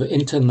out of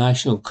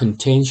international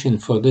contention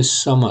for this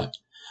summer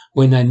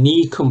when a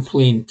knee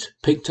complaint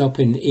picked up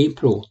in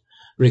April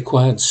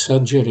required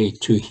surgery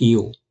to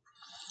heal.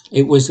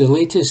 It was the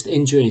latest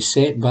injury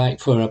setback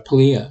for a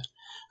player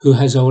who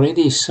has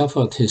already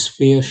suffered his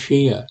fair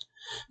share,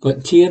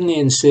 but Tierney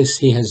insists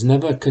he has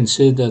never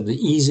considered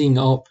easing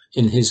up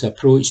in his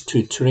approach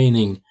to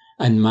training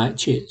and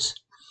matches.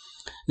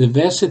 The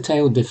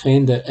versatile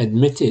defender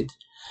admitted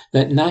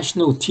that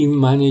national team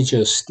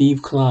manager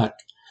Steve Clarke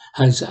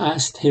has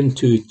asked him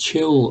to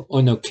chill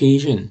on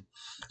occasion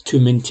to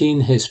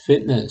maintain his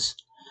fitness,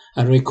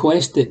 a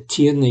request that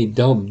Tierney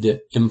dubbed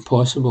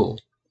impossible.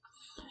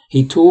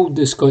 He told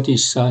the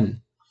Scottish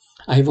Sun,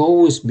 "I've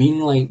always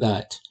been like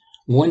that,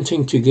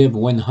 wanting to give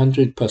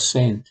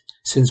 100%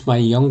 since my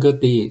younger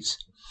days.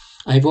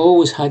 I've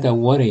always had a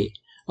worry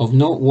of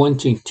not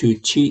wanting to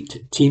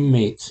cheat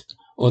teammates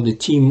or the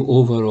team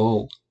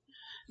overall.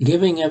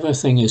 Giving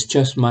everything is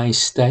just my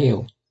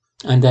style,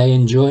 and I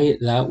enjoy it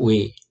that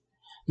way.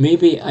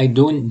 Maybe I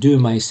don't do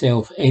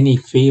myself any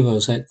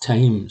favours at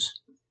times."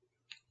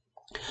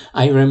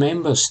 I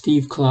remember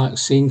Steve Clarke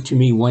saying to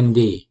me one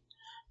day,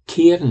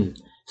 "Kieran,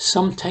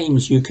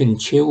 sometimes you can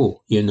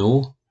chill, you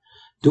know.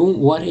 Don't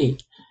worry,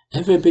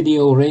 everybody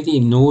already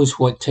knows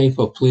what type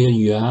of player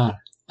you are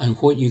and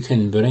what you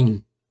can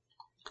bring."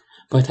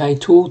 But I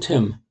told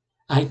him,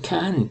 I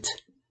can't.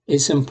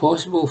 It's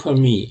impossible for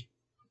me.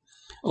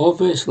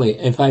 Obviously,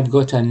 if I've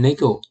got a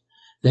niggle,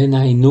 then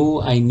I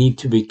know I need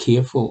to be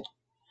careful.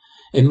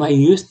 In my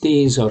youth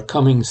days or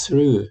coming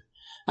through,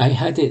 I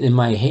had it in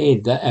my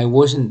head that I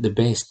wasn't the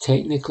best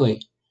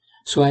technically,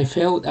 so I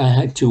felt I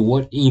had to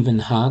work even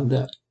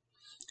harder.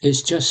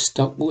 It's just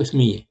stuck with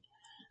me,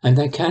 and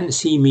I can't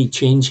see me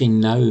changing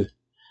now.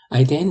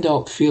 I'd end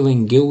up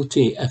feeling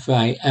guilty if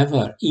I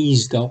ever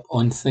eased up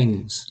on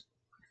things.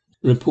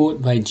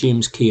 Report by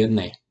James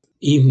Kearney.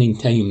 Evening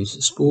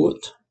Times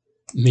Sport,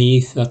 May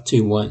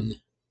 31.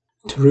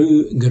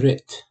 True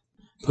Grit.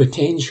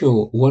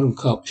 Potential World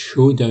Cup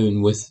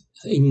showdown with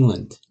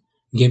England,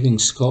 giving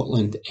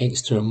Scotland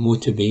extra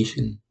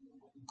motivation.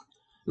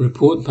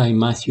 Report by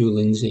Matthew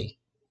Lindsay.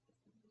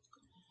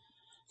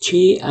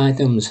 Che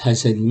Adams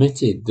has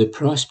admitted the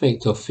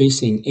prospect of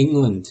facing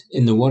England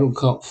in the World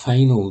Cup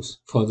finals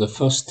for the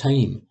first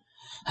time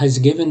has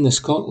given the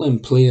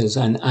Scotland players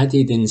an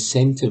added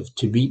incentive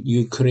to beat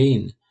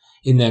Ukraine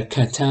in their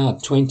Qatar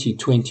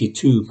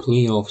 2022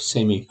 playoff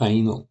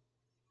semi-final.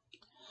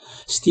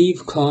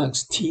 Steve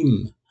Clarke's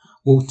team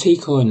will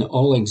take on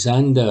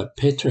Alexander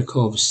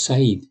Petrikov's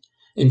side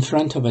in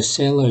front of a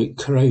sellout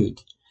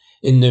crowd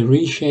in the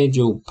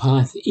rescheduled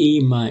Path A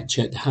match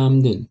at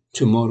Hampden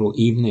tomorrow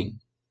evening.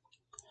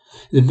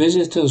 The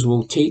visitors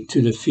will take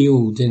to the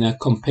field in a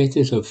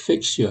competitive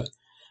fixture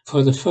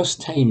for the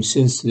first time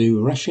since the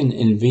Russian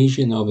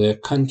invasion of their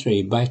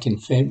country back in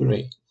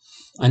February,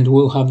 and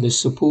will have the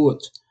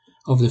support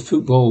of the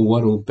football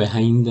world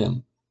behind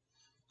them.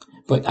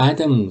 But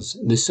Adams,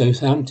 the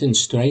Southampton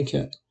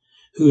striker,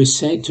 who is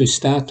set to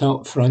start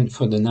up front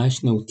for the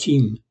national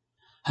team,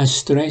 has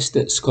stressed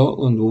that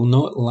Scotland will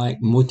not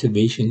lack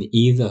motivation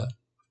either.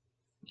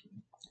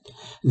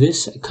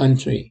 This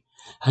country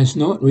has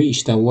not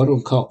reached a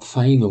World Cup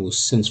finals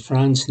since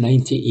France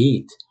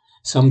 '98,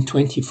 some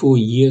 24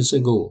 years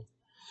ago,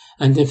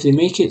 and if they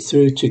make it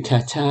through to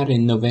Qatar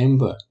in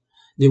November,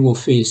 they will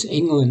face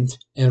England,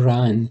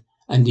 Iran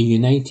and the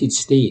United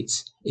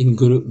States in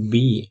Group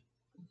B.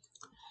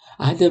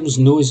 Adams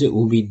knows it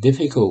will be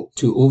difficult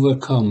to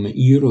overcome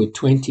Euro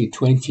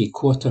 2020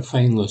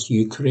 quarter-finalist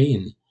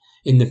Ukraine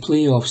in the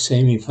playoff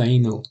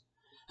semi-final,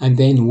 and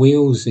then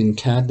Wales and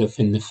Cardiff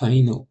in the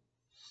final.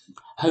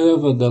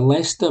 However, the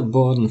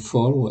Leicester-born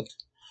forward,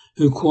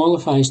 who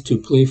qualifies to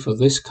play for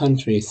this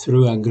country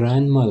through a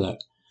grandmother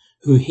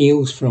who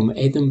hails from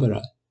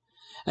Edinburgh,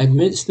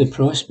 admits the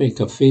prospect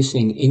of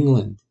facing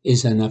England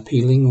is an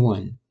appealing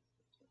one.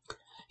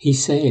 He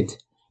said,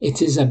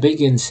 "It is a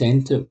big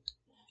incentive.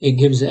 It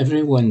gives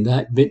everyone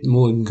that bit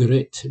more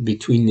grit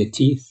between the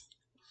teeth.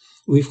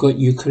 We've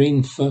got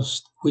Ukraine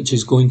first, which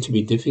is going to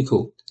be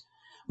difficult.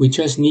 We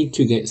just need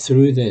to get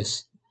through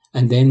this,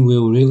 and then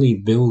we'll really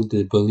build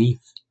the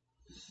belief.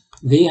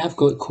 They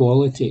have got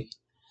quality.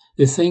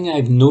 The thing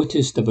I've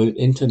noticed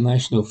about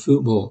international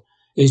football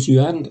is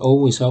you aren't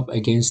always up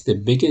against the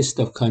biggest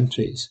of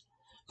countries,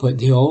 but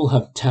they all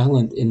have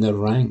talent in their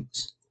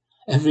ranks.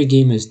 Every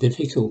game is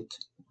difficult.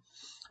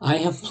 I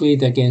have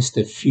played against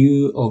a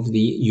few of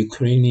the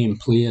Ukrainian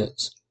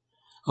players.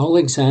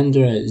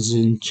 Alexander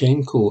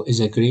Zinchenko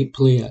is a great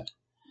player.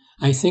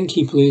 I think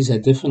he plays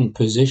a different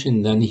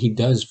position than he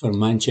does for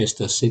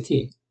Manchester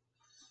City.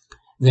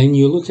 Then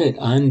you look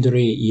at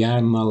Andrei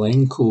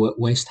Yarmolenko at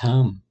West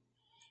Ham.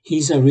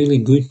 He's a really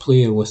good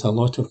player with a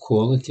lot of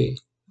quality,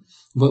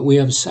 but we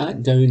have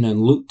sat down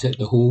and looked at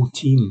the whole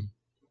team.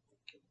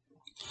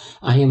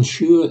 I am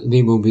sure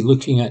they will be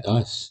looking at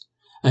us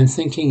and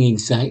thinking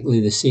exactly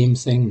the same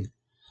thing,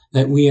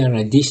 that we are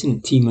a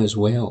decent team as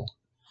well.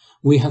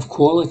 We have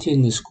quality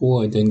in the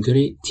squad and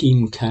great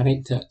team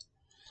character.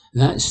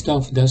 That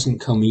stuff doesn't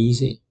come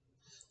easy.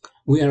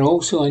 We are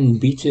also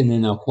unbeaten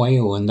in a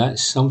while, and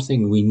that's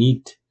something we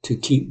need to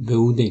keep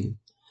building.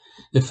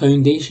 The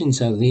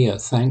foundations are there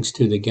thanks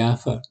to the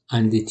gaffer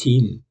and the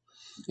team.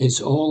 It's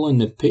all on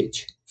the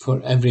pitch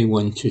for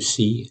everyone to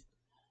see."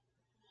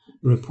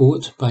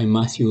 Report by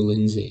Matthew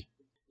Lindsay.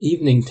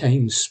 Evening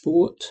Times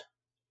Sport,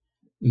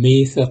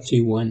 May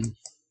 31.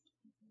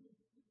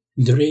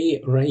 Drey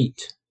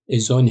Wright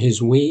is on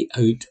his way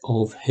out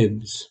of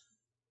Hibs.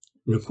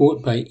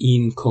 Report by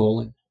Ian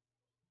Collin.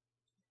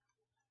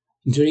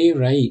 Drey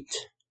Wright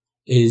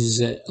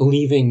is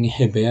leaving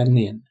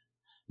Hibernian.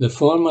 The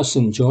former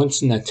St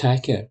Johnstone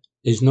attacker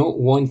is not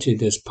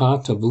wanted as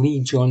part of Lee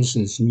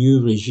Johnson's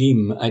new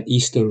regime at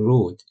Easter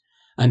Road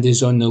and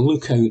is on the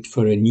lookout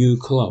for a new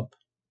club.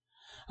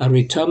 A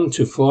return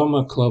to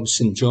former club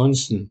St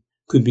Johnstone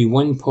could be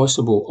one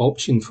possible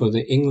option for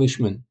the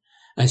Englishman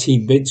as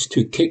he bids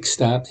to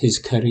kickstart his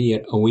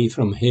career away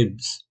from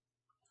Hibs.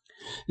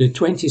 The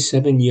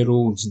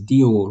 27-year-old's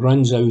deal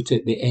runs out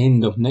at the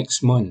end of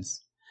next month,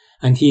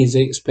 and he is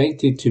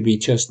expected to be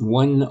just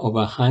one of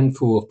a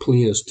handful of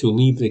players to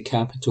leave the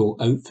capital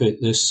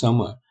outfit this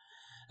summer,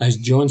 as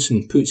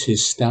Johnson puts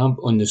his stamp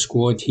on the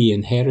squad he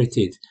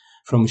inherited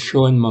from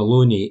Sean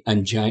Maloney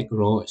and Jack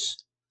Ross.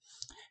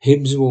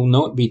 Hibs will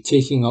not be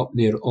taking up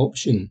their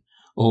option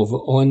of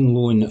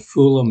on-loan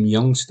Fulham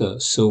youngster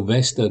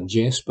Sylvester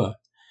Jesper,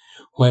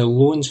 while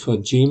loans for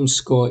James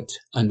Scott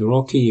and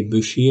Rocky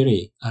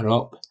Bushiri are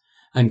up,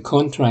 and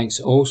contracts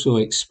also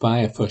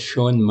expire for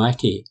Sean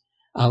Mackey,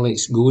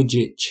 Alex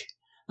Gojic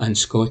and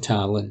Scott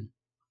Allen.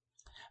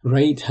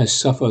 Wright has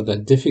suffered a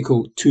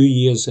difficult 2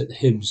 years at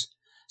Hibs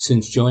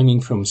since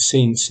joining from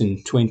Saints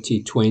in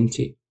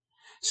 2020.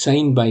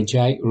 Signed by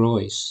Jack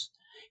Royce,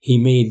 he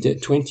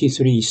made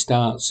 23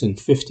 starts and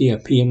 50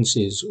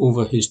 appearances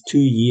over his 2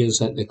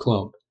 years at the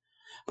club,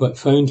 but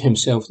found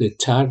himself the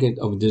target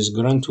of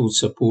disgruntled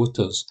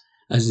supporters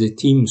as the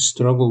team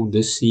struggled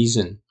this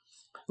season,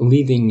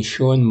 leading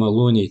Sean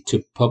Maloney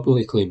to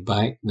publicly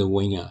back the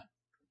winger.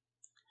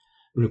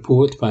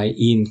 Report by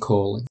Ian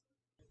Collin.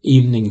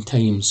 Evening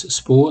Times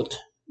Sport,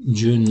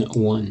 June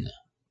 1.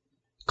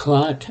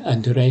 Clark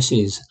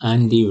addresses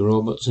Andy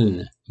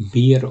Robertson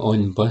beer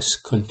on bus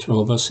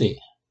controversy.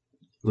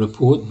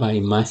 Report by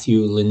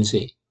Matthew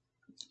Lindsay.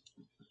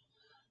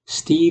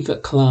 Steve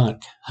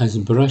Clark has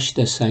brushed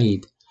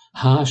aside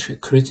harsh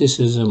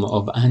criticism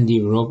of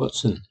Andy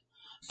Robertson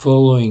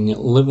following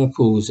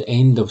Liverpool's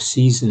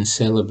end-of-season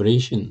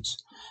celebrations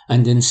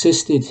and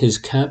insisted his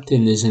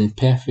captain is in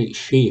perfect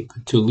shape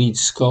to lead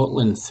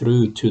Scotland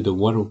through to the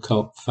World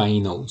Cup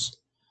finals.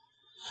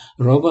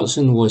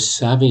 Robertson was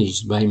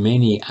savaged by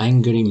many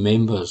angry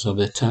members of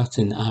the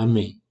Tartan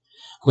Army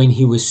when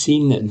he was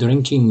seen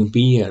drinking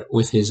beer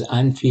with his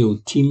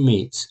Anfield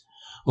teammates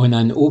on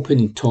an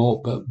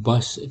open-top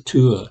bus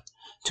tour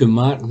to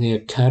mark their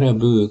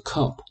Carabao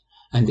Cup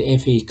and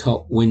FA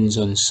Cup wins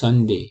on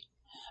Sunday,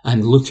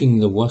 and looking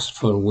the worse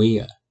for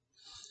wear.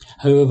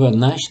 However,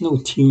 national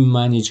team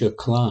manager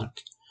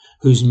Clark,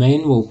 whose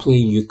men will play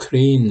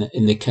Ukraine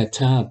in the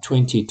Qatar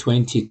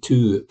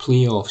 2022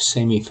 playoff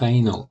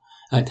semi-final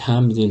at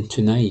Hampden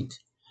tonight,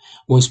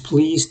 was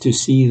pleased to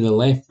see the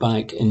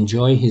left-back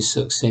enjoy his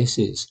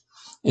successes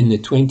in the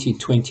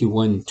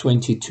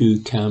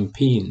 2021-22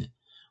 campaign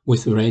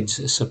with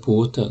Reds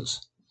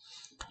supporters.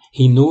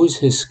 He knows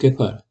his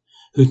skipper,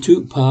 who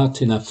took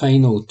part in a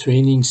final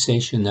training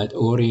session at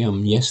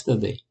Oriam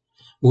yesterday,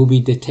 will be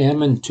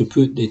determined to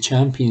put the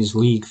Champions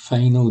League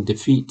final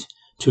defeat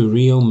to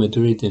Real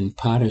Madrid in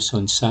Paris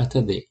on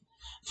Saturday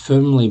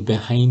firmly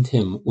behind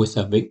him with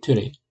a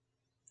victory.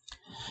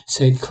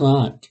 Said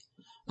Clark,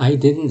 "I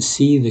didn't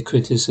see the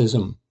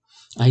criticism.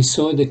 I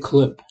saw the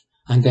clip,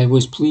 and I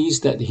was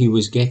pleased that he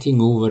was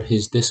getting over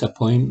his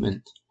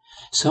disappointment.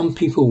 Some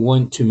people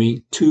want to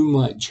make too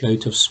much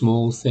out of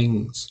small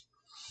things.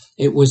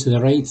 It was the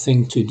right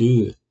thing to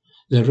do,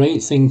 the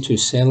right thing to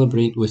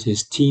celebrate with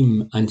his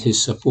team and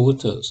his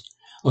supporters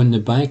on the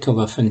back of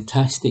a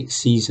fantastic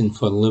season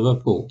for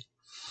Liverpool.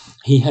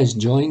 He has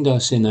joined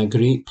us in a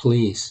great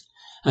place,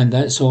 and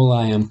that's all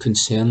I am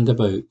concerned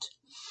about.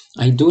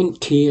 I don't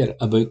care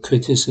about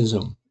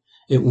criticism.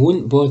 It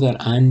won't bother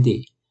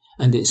Andy,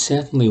 and it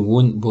certainly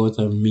won't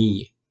bother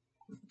me."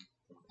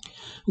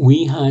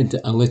 We had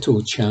a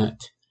little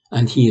chat,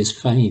 and he is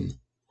fine.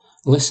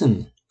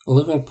 Listen,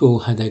 Liverpool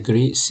had a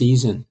great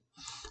season.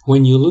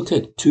 When you look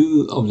at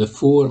 2 of the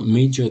 4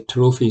 major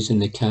trophies in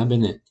the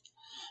cabinet,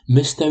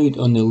 missed out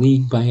on the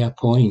league by a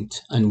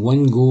point, and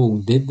 1 goal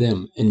did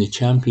them in the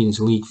Champions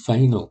League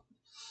final.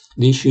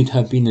 They should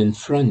have been in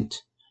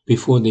front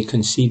before they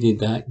conceded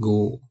that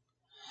goal.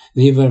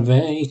 They were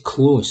very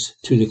close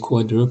to the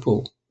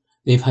quadruple.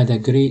 They've had a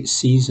great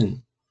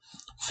season.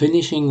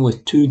 Finishing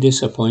with 2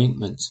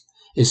 disappointments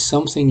is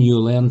something you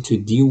learn to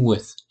deal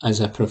with as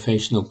a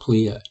professional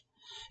player.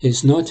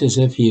 It's not as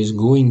if he is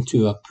going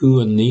to a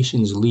poor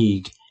Nations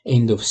League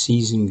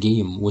end-of-season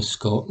game with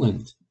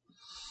Scotland.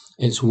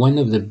 It's one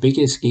of the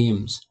biggest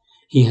games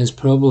he has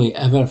probably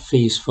ever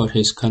faced for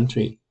his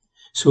country,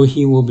 so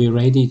he will be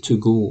ready to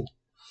go.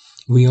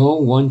 We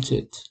all want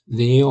it.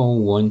 They all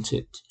want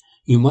it.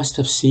 You must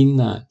have seen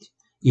that.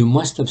 You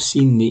must have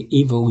seen the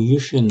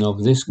evolution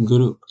of this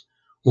group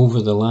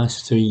over the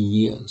last 3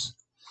 years.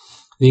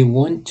 They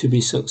want to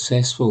be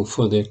successful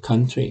for their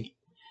country.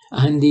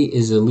 Andy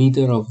is the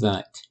leader of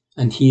that,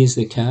 and he is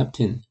the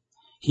captain.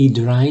 He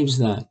drives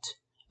that,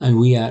 and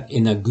we are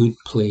in a good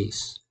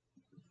place.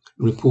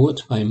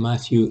 Report by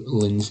Matthew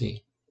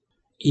Lindsay.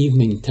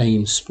 Evening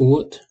Times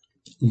Sport,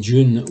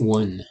 June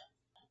 1.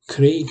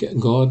 Craig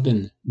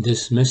Gordon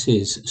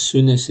dismisses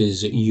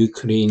Souness's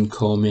Ukraine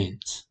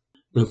comments.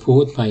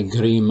 Report by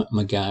Graham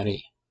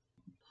McGarry.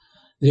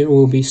 There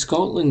will be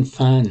Scotland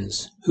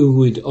fans who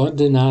would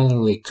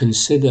ordinarily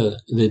consider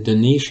the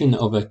donation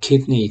of a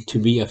kidney to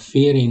be a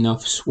fair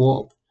enough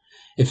swap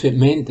if it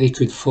meant they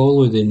could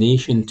follow the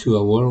nation to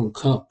a World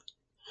Cup,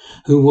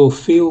 who will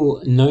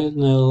feel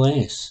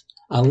nonetheless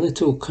a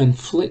little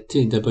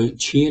conflicted about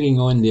cheering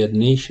on their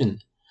nation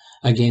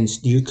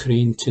against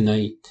Ukraine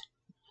tonight.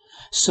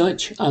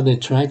 Such are the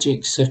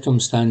tragic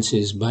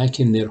circumstances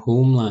back in their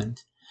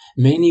homeland.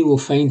 Many will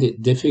find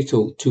it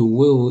difficult to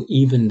will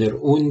even their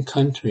own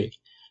country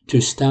to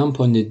stamp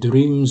on the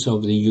dreams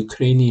of the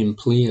Ukrainian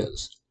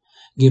players,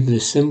 give the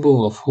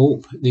symbol of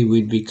hope they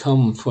would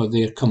become for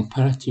their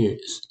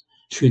compatriots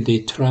should they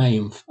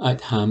triumph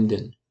at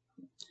Hampden.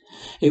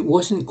 It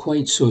wasn't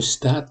quite so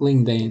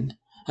startling then,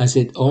 as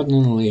it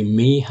ordinarily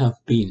may have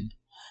been,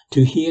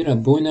 to hear a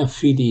bona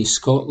fide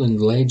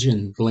Scotland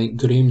legend like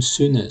Graham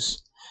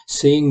Souness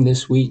saying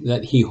this week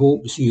that he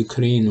hopes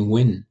Ukraine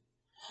win.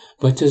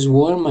 But as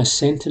warm a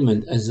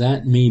sentiment as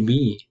that may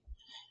be,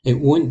 it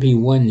won't be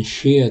one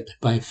shared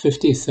by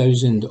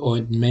 50,000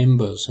 odd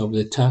members of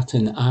the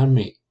Tartan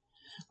Army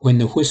when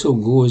the whistle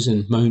goes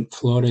in Mount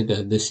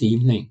Florida this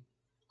evening.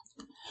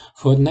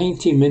 For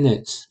 90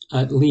 minutes,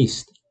 at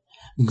least,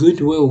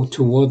 goodwill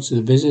towards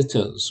the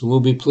visitors will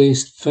be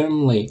placed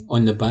firmly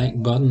on the back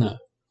burner,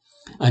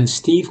 and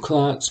Steve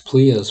Clarke's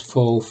players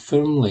fall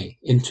firmly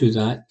into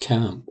that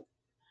camp.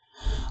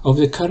 Of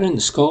the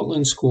current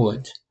Scotland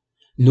squad,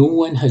 no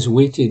one has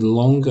waited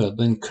longer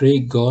than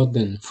Craig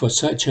Gordon for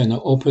such an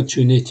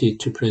opportunity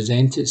to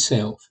present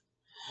itself,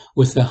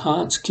 with the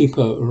Hearts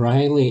keeper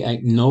Riley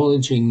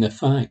acknowledging the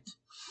fact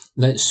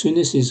that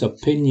Souness's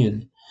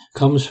opinion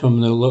comes from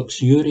the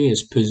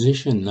luxurious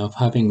position of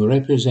having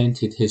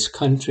represented his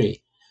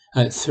country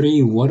at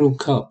 3 World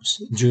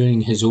Cups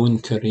during his own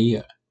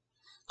career.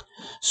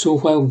 So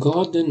while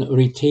Gordon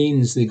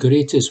retains the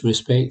greatest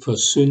respect for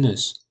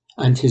Souness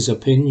and his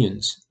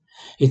opinions,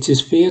 it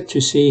is fair to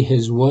say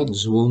his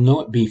words will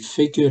not be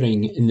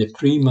figuring in the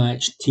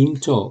pre-match team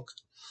talk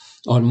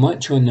or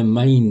much on the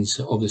minds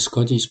of the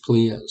Scottish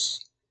players.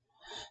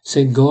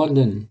 Said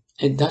Gordon,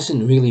 "It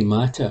doesn't really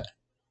matter.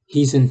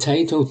 He's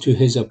entitled to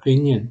his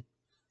opinion.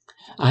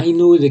 I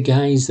know the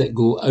guys that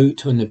go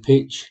out on the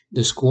pitch,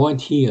 the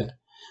squad here,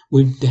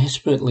 would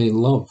desperately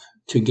love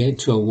to get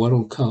to a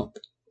World Cup.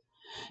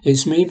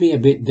 It's maybe a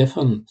bit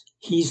different.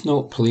 He's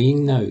not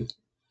playing now.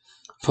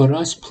 For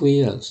us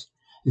players,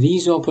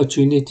 these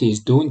opportunities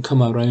don't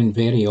come around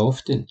very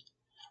often.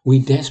 We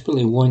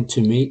desperately want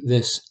to make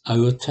this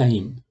our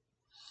time.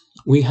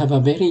 We have a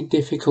very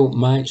difficult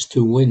match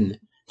to win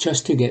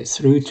just to get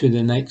through to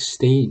the next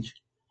stage.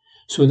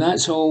 So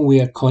that's all we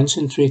are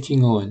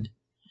concentrating on.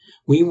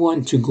 We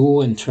want to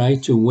go and try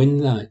to win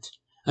that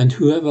and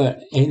whoever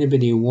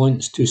anybody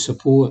wants to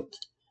support,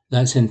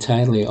 that's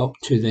entirely up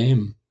to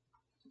them.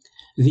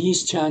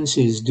 These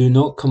chances do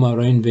not come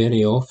around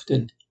very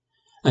often,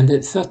 and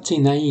at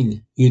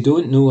 39, you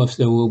don't know if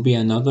there will be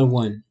another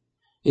one.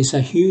 It's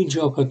a huge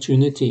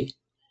opportunity,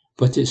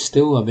 but it's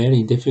still a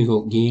very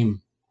difficult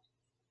game.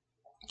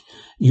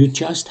 You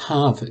just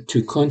have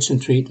to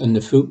concentrate on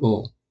the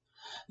football.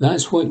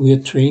 That's what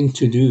we're trained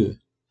to do.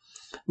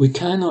 We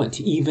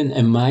cannot even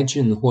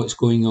imagine what's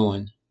going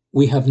on.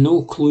 We have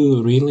no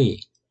clue,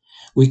 really.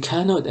 We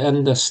cannot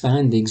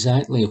understand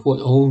exactly what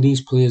all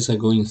these players are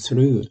going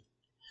through,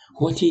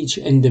 what each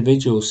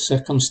individual's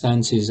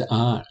circumstances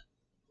are.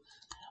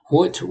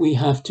 What we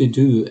have to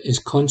do is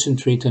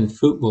concentrate on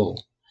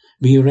football,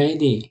 be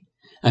ready,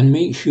 and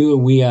make sure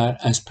we are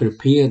as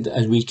prepared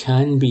as we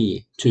can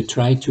be to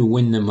try to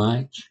win the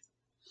match.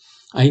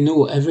 I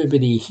know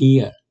everybody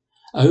here,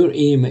 our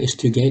aim is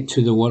to get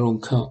to the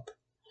World Cup.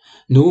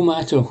 No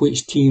matter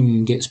which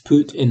team gets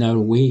put in our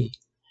way,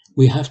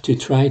 we have to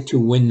try to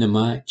win the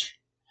match.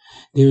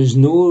 There is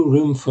no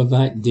room for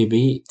that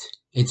debate.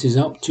 It is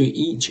up to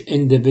each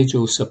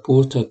individual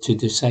supporter to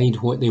decide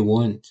what they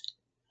want.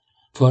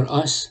 For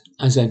us,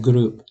 as a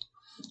group,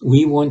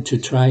 we want to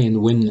try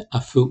and win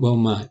a football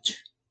match.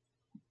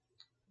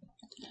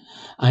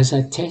 As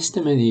a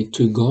testimony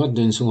to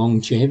Gordon's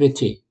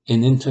longevity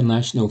in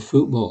international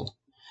football,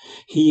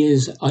 he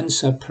is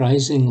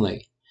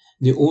unsurprisingly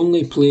the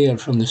only player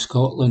from the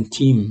Scotland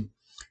team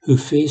who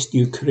faced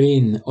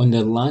Ukraine on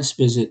their last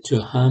visit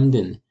to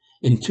Hampden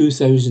in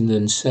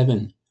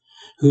 2007,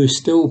 who is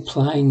still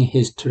plying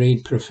his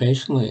trade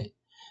professionally,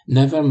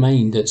 never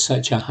mind at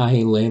such a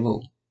high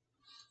level.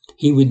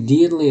 He would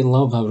dearly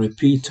love a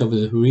repeat of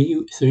the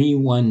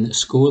 3-1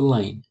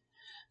 scoreline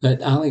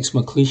that Alex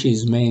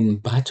McLeish's men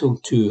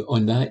battled to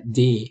on that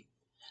day,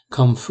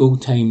 come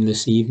full-time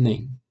this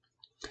evening.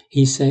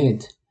 He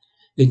said,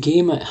 "The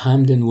game at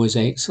Hampden was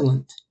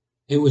excellent.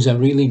 It was a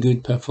really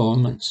good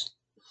performance.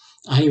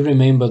 I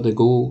remember the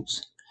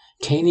goals.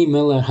 Kenny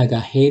Miller had a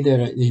header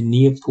at the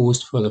near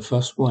post for the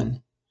first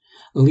one.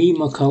 Lee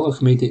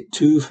McCulloch made it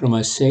 2 from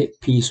a set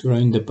piece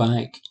round the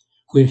back,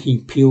 where he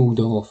peeled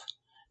off,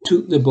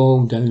 took the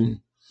ball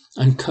down,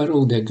 and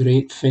curled a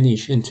great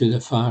finish into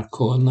the far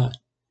corner.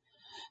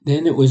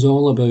 Then it was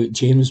all about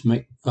James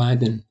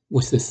McFadden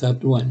with the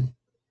third one.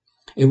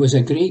 It was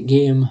a great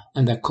game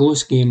and a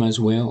close game as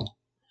well.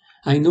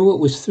 I know it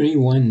was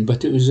 3-1,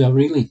 but it was a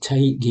really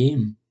tight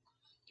game.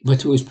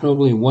 But it was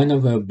probably one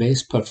of our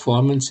best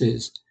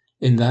performances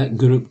in that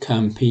group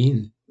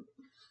campaign.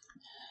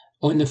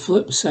 On the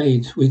flip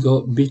side, we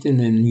got beaten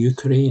in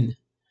Ukraine,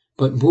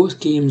 but both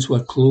games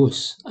were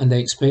close, and I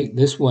expect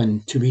this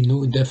one to be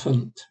no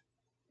different."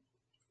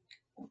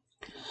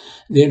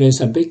 There is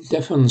a big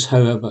difference,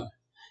 however,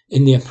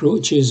 in the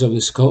approaches of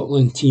the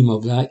Scotland team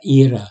of that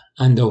era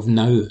and of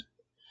now,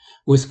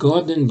 with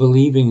Gordon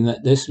believing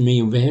that this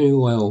may very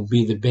well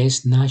be the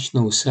best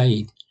national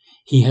side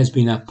he has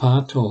been a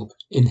part of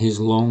in his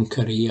long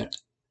career.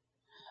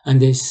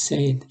 And as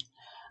said,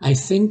 I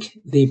think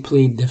they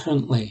played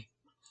differently.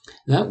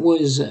 That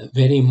was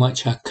very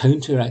much a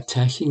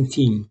counter-attacking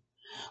team,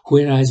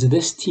 whereas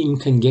this team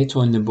can get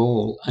on the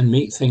ball and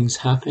make things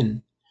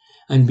happen,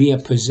 and be a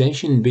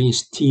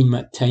possession-based team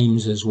at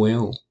times as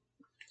well.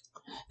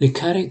 The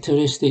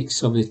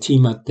characteristics of the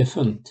team are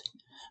different,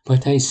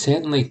 but I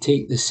certainly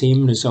take the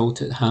same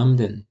result at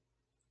Hampden.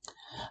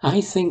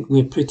 I think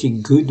we're pretty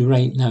good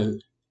right now.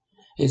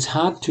 It's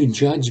hard to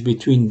judge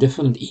between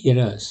different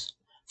eras.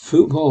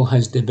 Football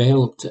has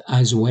developed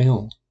as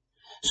well,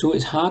 so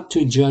it's hard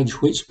to judge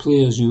which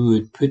players you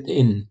would put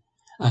in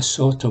a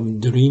sort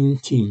of dream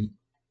team.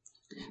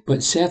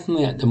 But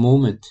certainly at the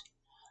moment,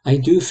 I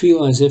do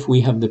feel as if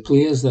we have the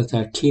players that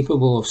are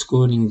capable of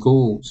scoring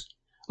goals,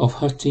 of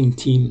hurting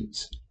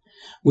teams.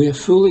 We are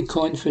fully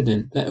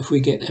confident that if we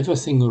get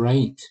everything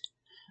right,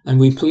 and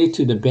we play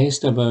to the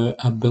best of our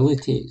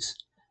abilities,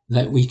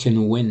 that we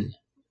can win.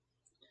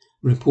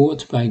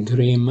 Report by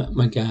Graham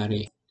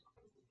McGarry.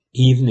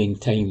 Evening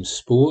Time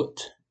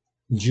Sport,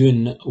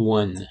 June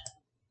 1.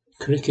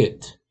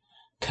 Cricket.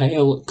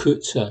 Kyle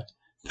Coetzer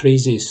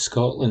praises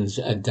Scotland's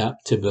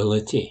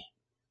adaptability.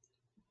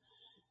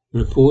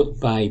 Report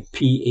by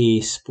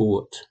PA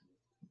Sport.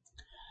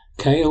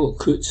 Kyle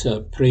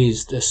Coetzer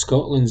praised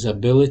Scotland's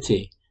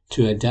ability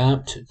to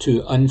adapt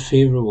to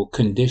unfavourable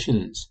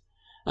conditions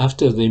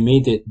after they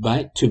made it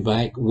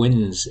back-to-back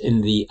wins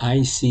in the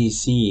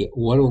ICC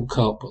World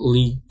Cup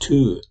League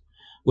 2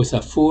 with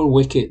a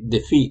 4-wicket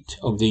defeat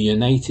of the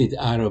United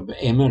Arab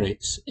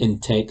Emirates in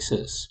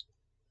Texas.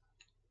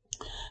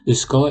 The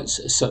Scots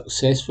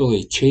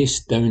successfully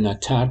chased down a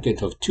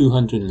target of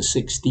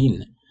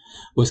 216,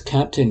 with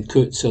Captain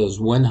Coetzer's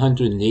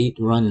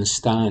 108-run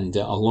stand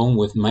along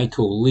with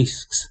Michael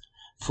Leask's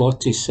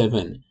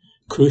 47,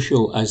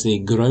 crucial as they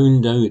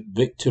ground out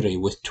victory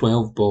with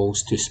 12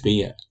 balls to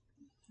spare.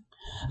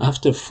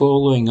 After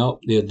following up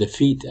their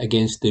defeat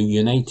against the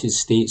United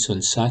States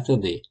on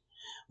Saturday,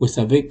 with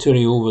a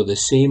victory over the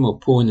same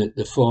opponent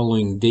the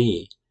following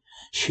day,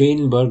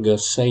 Shane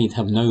Burger's side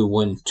have now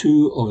won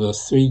 2 of their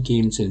 3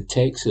 games in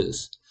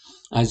Texas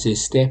as they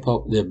step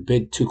up their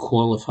bid to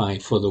qualify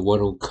for the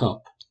World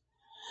Cup.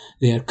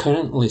 They are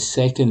currently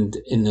second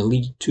in the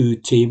League 2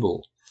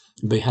 table,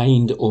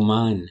 behind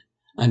Oman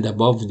and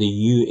above the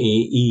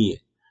UAE,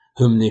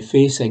 whom they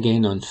face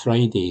again on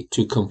Friday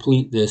to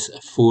complete this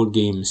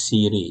 4-game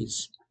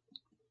series.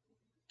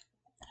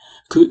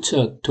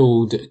 Coetzer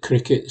told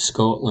Cricket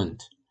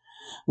Scotland,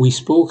 "We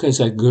spoke as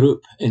a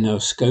group in our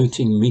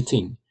scouting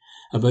meeting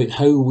about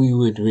how we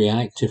would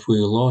react if we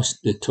lost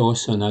the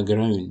toss on a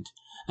ground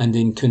and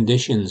in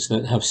conditions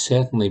that have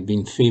certainly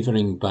been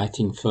favouring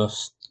batting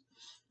first.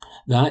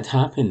 That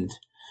happened,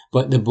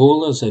 but the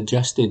bowlers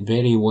adjusted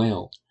very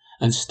well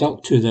and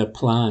stuck to their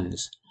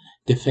plans,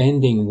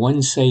 defending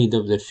one side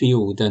of the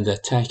field and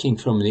attacking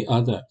from the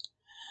other,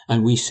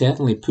 and we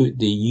certainly put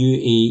the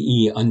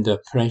UAE under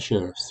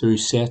pressure through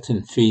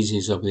certain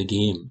phases of the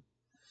game.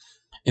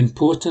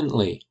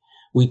 Importantly,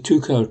 we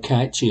took our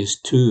catches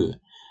too,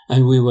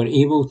 and we were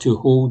able to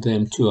hold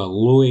them to a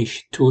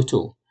lowish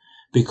total,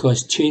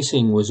 because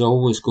chasing was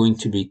always going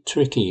to be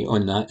tricky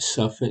on that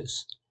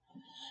surface.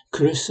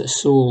 Chris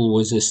Soule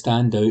was a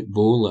standout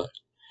bowler.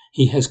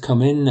 He has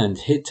come in and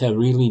hit a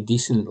really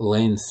decent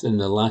length in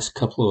the last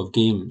couple of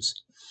games,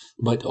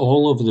 but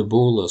all of the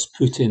bowlers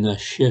put in a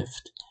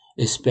shift,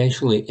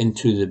 especially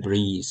into the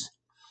breeze.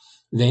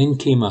 Then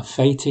came a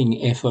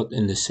fighting effort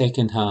in the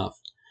second half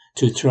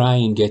to try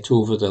and get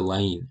over the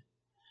line.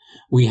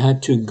 We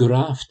had to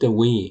graft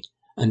away,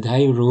 and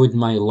I rode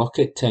my luck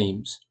at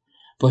times,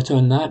 but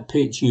on that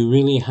pitch you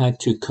really had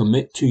to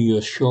commit to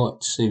your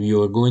shots if you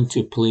were going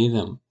to play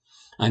them,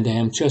 and I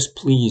am just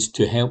pleased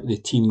to help the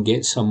team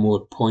get some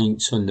more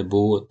points on the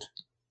board.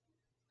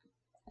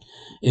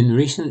 In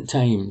recent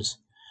times,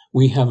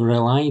 we have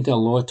relied a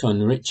lot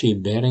on Richie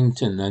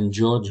Berrington and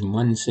George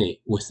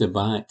Munsey with the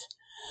bat,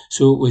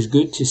 so it was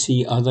good to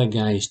see other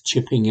guys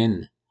chipping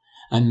in,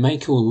 and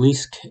Michael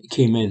Leask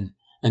came in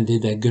and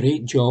did a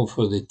great job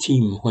for the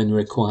team when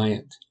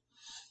required.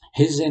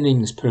 His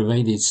innings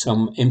provided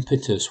some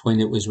impetus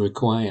when it was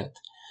required,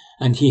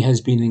 and he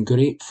has been in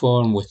great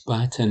form with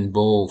bat and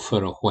ball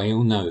for a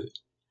while now.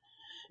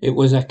 It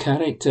was a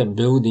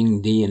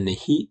character-building day in the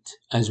heat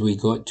as we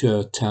got to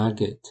our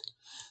target.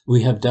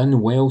 We have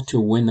done well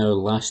to win our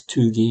last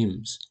 2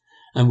 games,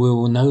 and we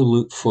will now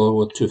look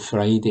forward to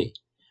Friday.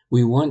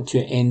 We want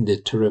to end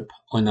the trip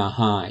on a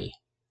high."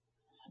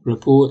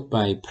 Report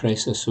by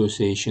Press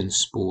Association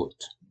Sport.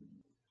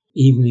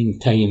 Evening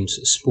Times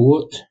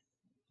Sport,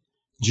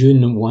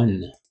 June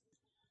 1.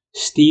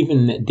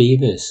 Stephen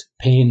Davis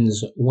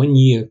pens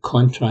 1-year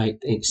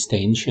contract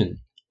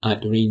extension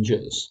at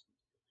Rangers.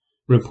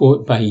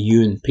 Report by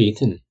Ewan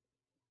Payton.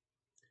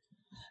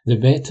 The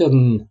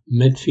veteran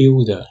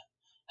midfielder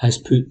has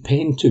put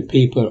pen to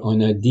paper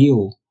on a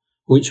deal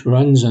which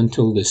runs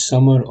until the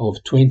summer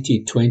of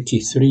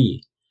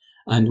 2023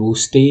 and will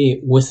stay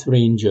with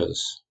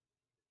Rangers.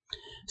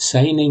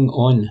 Signing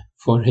on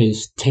for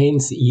his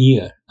 10th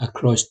year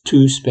across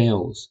 2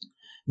 spells,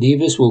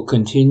 Davis will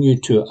continue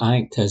to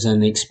act as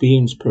an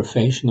experienced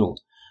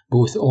professional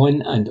both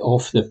on and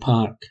off the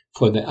park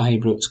for the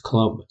Ibrox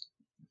club.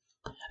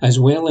 As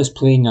well as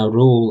playing a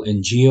role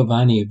in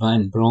Giovanni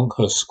Van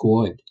Bronckhorst's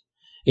squad,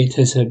 it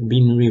has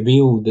been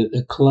revealed that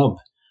the club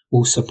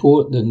will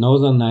support the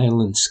Northern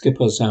Ireland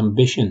skipper's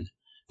ambition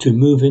to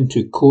move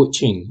into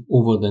coaching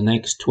over the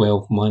next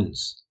 12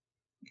 months.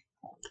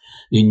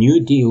 The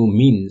new deal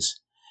means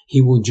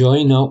he will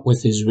join up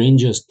with his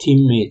Rangers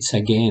teammates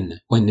again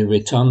when they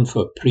return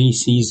for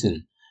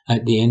pre-season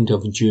at the end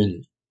of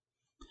June.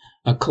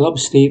 A club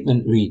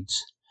statement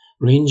reads,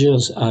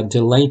 "Rangers are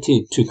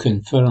delighted to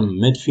confirm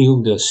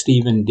midfielder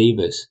Stephen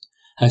Davis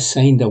has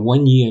signed a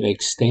 1-year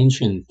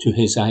extension to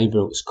his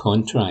Ibrox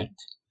contract.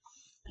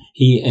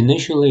 He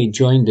initially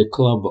joined the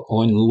club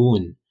on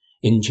loan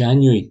in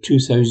January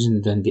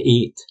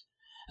 2008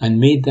 and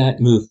made that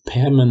move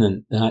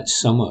permanent that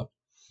summer,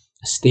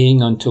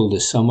 staying until the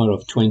summer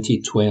of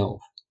 2012.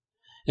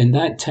 In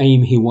that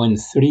time he won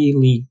 3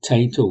 league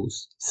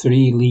titles,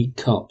 3 League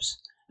Cups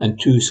and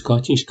 2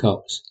 Scottish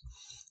Cups,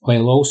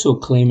 while also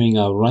claiming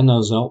a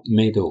runners-up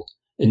medal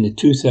in the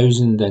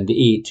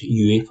 2008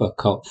 UEFA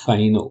Cup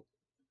final.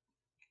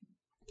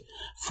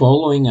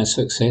 Following a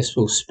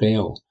successful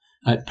spell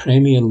at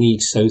Premier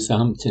League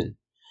Southampton,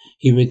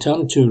 he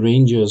returned to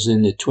Rangers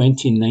in the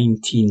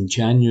 2019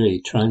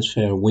 January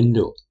transfer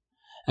window,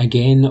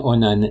 again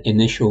on an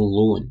initial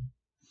loan.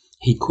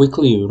 He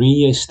quickly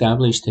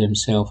re-established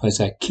himself as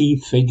a key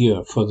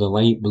figure for the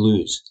Light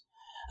Blues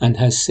and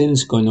has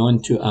since gone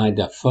on to add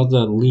a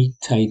further league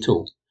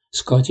title,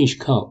 Scottish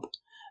Cup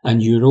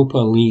and Europa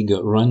League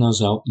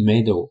runners-up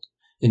medal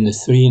in the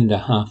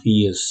 3.5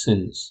 years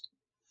since.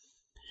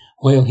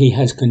 While he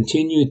has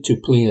continued to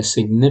play a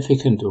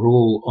significant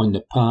role on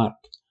the park,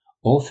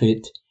 off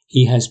it,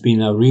 he has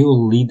been a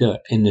real leader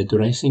in the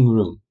dressing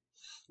room,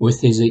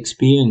 with his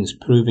experience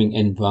proving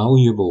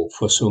invaluable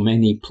for so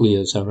many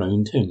players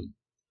around him.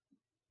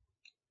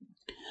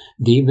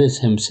 Davis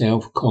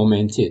himself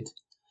commented,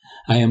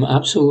 "I am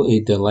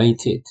absolutely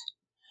delighted.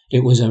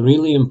 It was a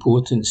really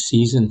important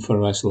season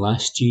for us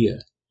last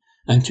year,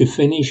 and to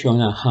finish on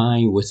a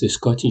high with the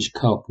Scottish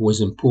Cup was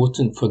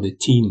important for the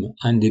team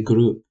and the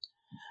group,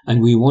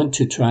 and we want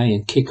to try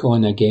and kick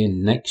on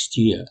again next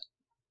year.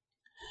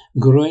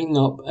 Growing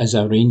up as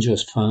a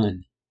Rangers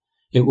fan,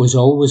 it was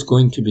always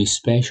going to be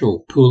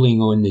special pulling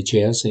on the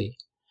jersey,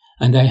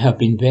 and I have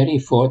been very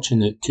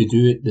fortunate to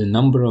do it the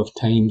number of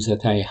times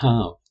that I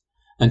have,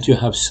 and to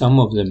have some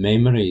of the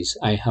memories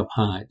I have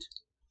had.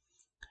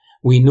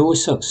 We know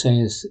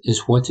success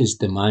is what is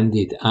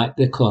demanded at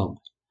the club,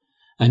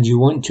 and you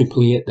want to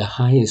play at the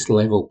highest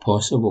level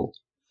possible,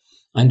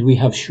 and we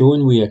have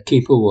shown we are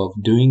capable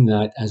of doing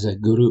that as a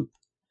group,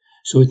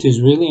 so it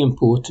is really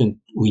important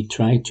we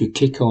try to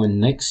kick on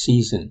next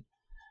season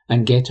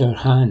and get our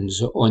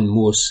hands on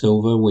more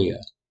silverware.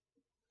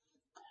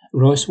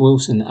 Ross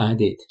Wilson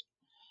added,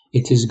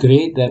 "It is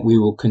great that we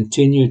will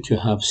continue to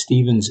have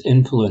Stephen's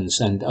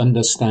influence and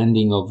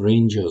understanding of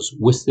Rangers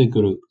with the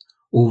group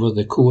over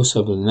the course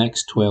of the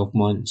next 12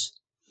 months.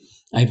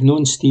 I've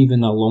known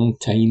Stephen a long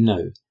time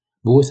now,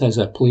 both as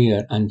a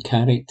player and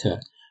character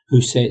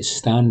who sets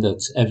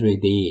standards every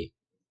day."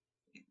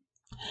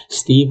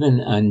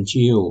 Stephen and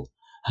Gio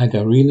had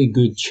a really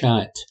good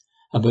chat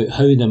about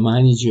how the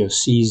manager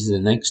sees the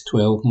next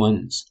 12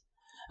 months,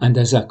 and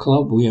as a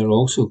club we are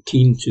also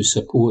keen to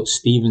support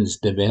Stephen's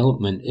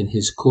development in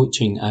his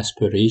coaching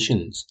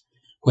aspirations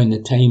when the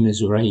time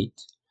is right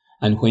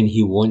and when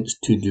he wants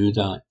to do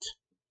that.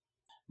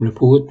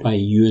 Report by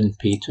Ewan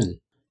Payton.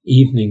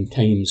 Evening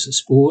Times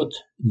Sport,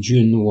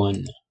 June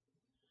 1.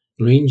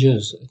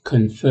 Rangers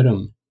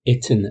confirm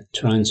Itten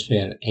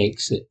transfer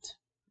exit.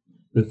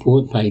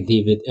 Report by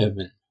David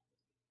Irvin.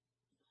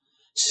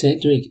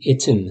 Cedric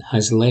Itten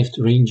has left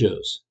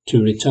Rangers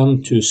to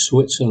return to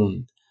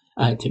Switzerland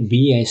at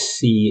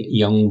BSC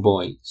Young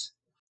Boys.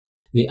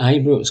 The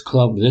Ibrox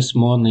club this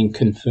morning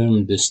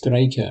confirmed the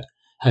striker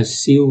has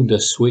sealed a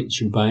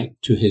switch back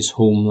to his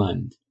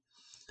homeland.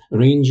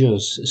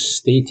 Rangers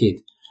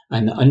stated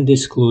an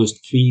undisclosed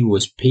fee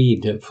was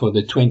paid for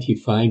the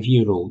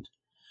 25-year-old,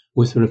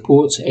 with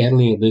reports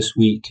earlier this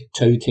week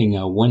touting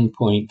a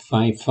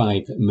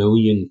 £1.55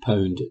 million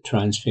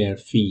transfer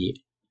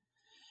fee.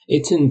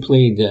 Itten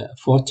played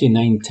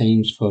 49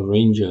 times for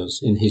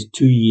Rangers in his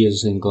 2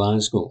 years in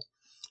Glasgow,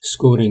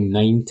 scoring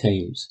 9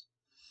 times.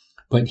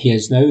 But he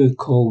has now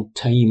called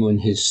time on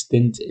his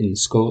stint in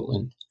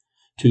Scotland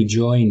to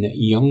join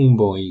Young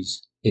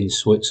Boys in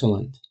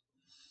Switzerland.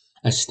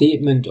 A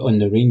statement on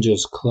the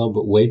Rangers club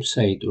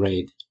website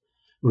read,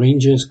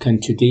 "Rangers can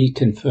today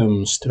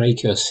confirm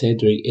striker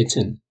Cedric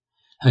Itten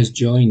has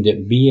joined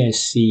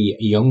BSC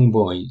Young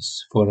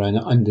Boys for an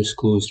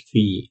undisclosed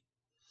fee."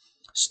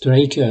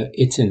 Striker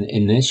Itten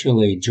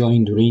initially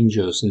joined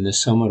Rangers in the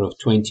summer of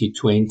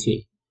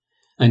 2020,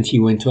 and he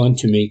went on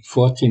to make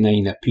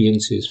 49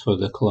 appearances for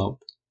the club.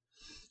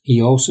 He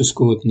also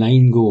scored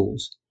 9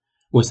 goals,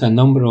 with a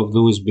number of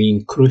those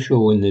being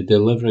crucial in the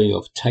delivery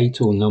of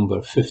title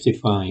number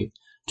 55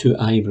 to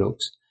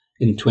Ibrox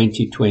in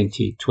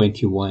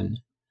 2020-21,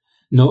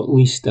 not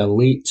least a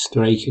late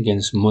strike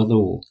against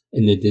Motherwell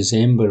in the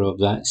December of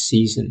that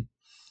season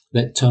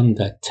that turned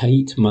a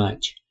tight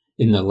match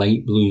in the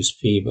Light Blues'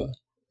 favour.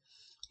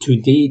 To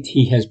date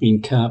he has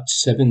been capped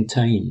 7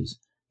 times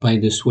by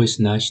the Swiss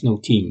national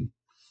team,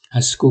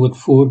 has scored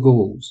 4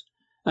 goals,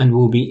 and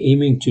will be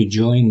aiming to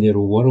join their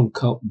World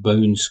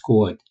Cup-bound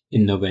squad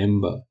in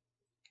November.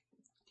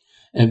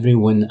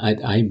 Everyone at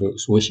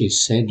Ibrox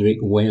wishes Cedric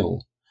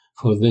well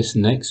for this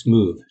next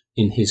move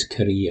in his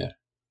career.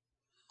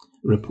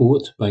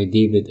 Report by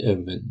David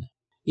Irvin.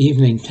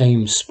 Evening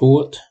Times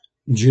Sport,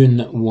 June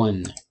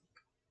 1.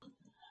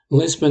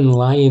 Lisbon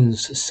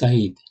Lions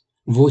side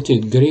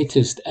voted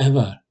greatest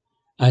ever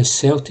as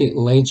Celtic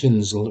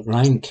legends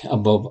rank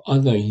above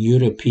other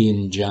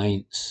European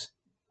giants.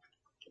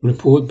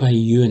 Report by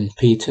Ewan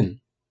Payton.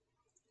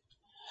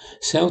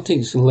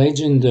 Celtic's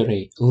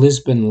legendary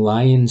Lisbon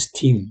Lions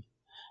team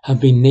have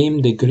been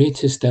named the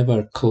greatest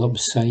ever club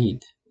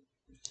side.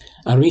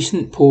 A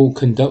recent poll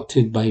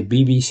conducted by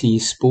BBC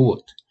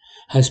Sport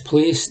has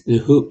placed the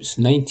Hoops'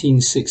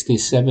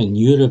 1967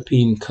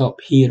 European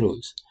Cup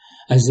heroes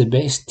as the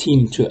best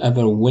team to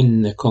ever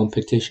win the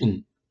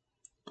competition.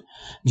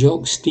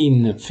 Jock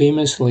Stein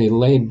famously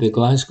led the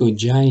Glasgow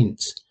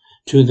Giants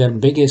to their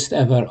biggest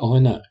ever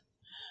honour,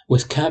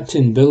 with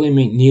captain Billy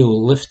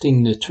McNeill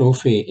lifting the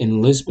trophy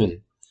in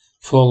Lisbon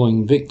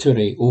following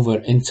victory over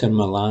Inter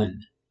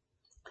Milan.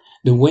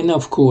 The win,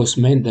 of course,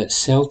 meant that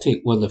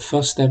Celtic were the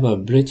first ever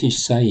British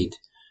side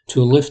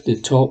to lift the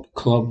top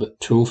club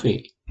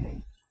trophy.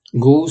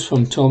 Goals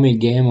from Tommy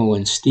Gemmell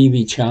and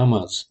Stevie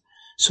Chalmers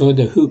saw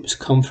the Hoops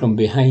come from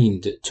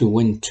behind to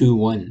win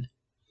 2-1.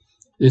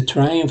 The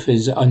triumph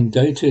is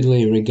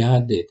undoubtedly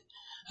regarded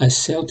as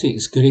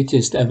Celtic's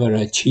greatest ever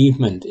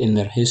achievement in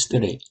their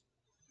history.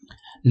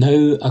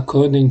 Now,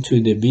 according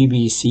to the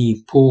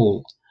BBC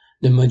poll,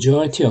 the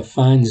majority of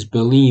fans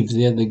believe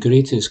they're the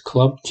greatest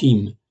club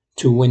team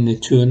to win the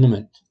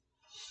tournament.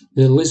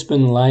 The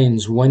Lisbon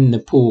Lions won the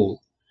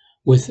poll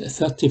with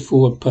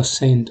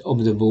 34%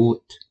 of the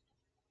vote.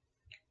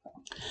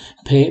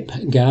 Pep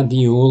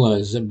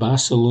Guardiola's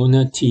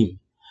Barcelona team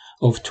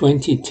of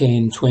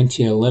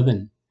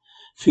 2010-2011,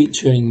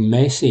 featuring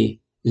Messi,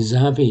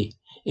 Xavi,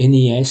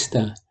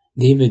 Iniesta,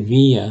 David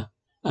Villa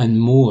and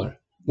more,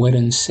 were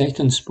in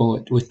second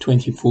spot with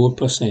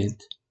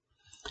 24%.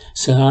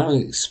 Sir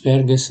Alex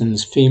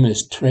Ferguson's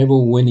famous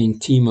treble-winning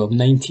team of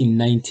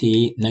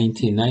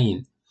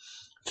 1998-99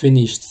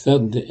 finished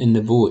third in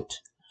the vote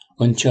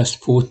on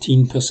just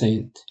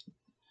 14%.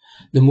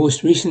 The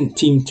most recent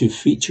team to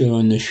feature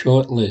on the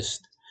shortlist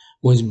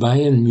was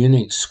Bayern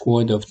Munich's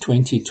squad of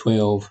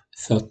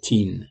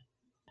 2012-13.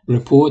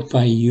 Report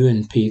by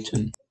Ewan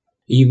Payton.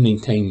 Evening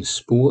Times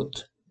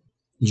Sport,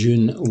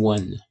 June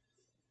 1.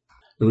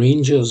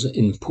 Rangers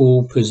in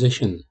pole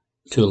position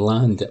to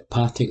land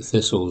Partick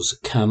Thistle's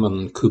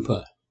Cameron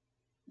Cooper.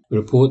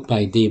 Report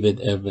by David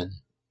Irvin.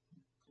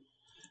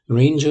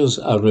 Rangers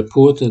are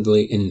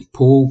reportedly in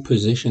pole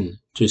position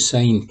to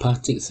sign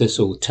Partick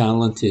Thistle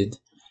talented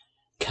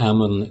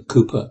Cameron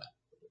Cooper.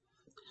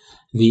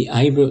 The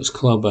Ibrox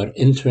club are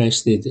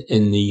interested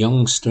in the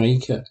young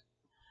striker,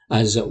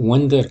 as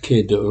wonder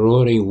kid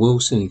Rory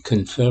Wilson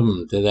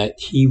confirmed that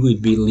he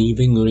would be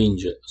leaving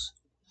Rangers.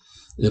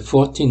 The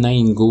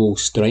 49-goal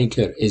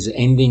striker is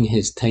ending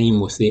his time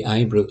with the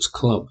Ibrox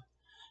club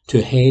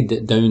to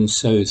head down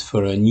south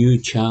for a new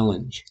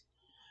challenge,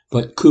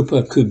 but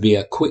Cooper could be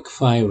a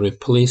quick-fire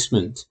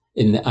replacement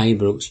in the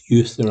Ibrox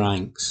youth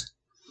ranks.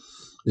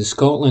 The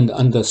Scotland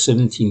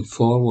under-17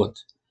 forward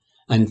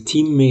and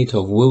teammate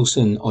of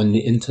Wilson on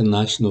the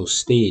international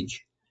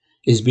stage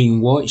is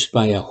being watched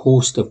by a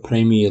host of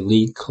Premier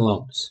League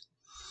clubs.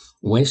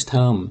 West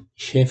Ham,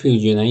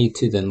 Sheffield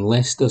United and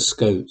Leicester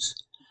scouts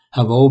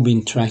have all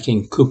been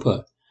tracking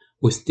Cooper,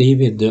 with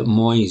David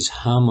Moyes'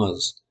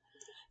 Hammers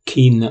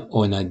keen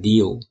on a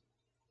deal.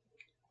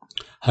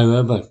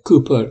 However,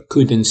 Cooper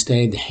could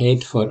instead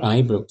head for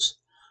Ibrox,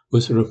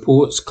 with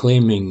reports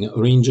claiming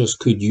Rangers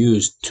could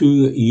use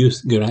 2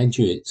 youth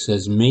graduates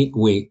as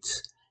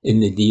makeweights in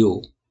the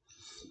deal.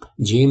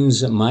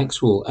 James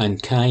Maxwell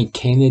and Kai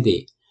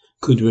Kennedy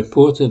could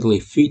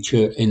reportedly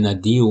feature in a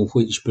deal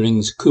which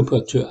brings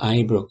Cooper to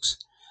Ibrox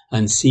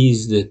and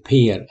sees the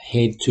pair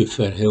head to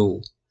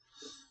Firhill.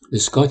 The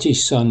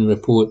Scottish Sun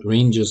report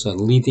Rangers are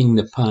leading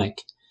the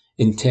pack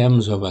in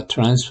terms of a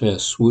transfer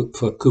swoop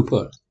for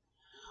Cooper.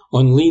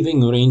 On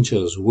leaving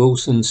Rangers,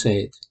 Wilson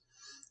said,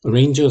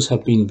 "Rangers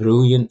have been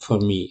brilliant for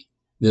me.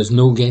 There's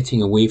no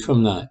getting away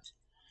from that.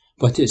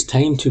 But it's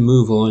time to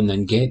move on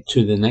and get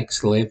to the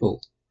next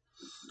level.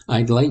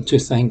 I'd like to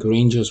thank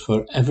Rangers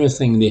for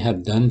everything they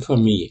have done for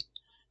me,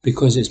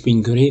 because it's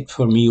been great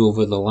for me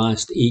over the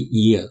last 8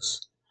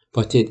 years.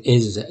 But it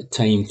is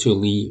time to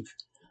leave.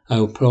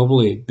 I'll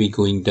probably be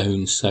going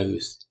down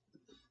south."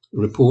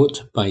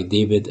 Report by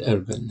David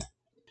Irvin.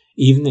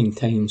 Evening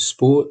Times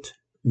Sport,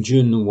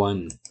 June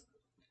 1.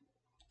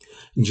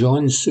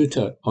 John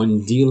Souttar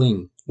on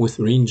dealing with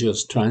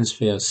Rangers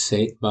transfer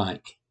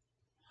setback.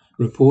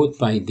 Report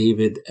by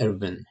David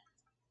Irvin.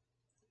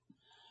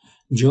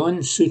 John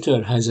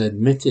Souttar has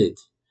admitted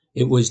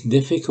it was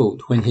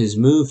difficult when his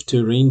move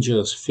to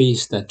Rangers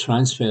faced a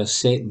transfer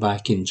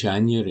setback in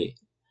January.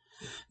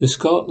 The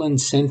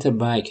Scotland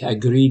centre-back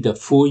agreed a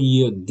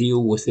 4-year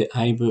deal with the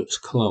Ibrox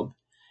club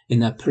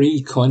in a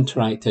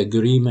pre-contract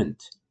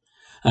agreement,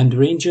 and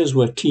Rangers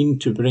were keen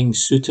to bring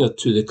Souttar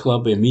to the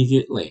club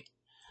immediately.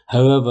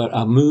 However,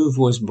 a move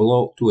was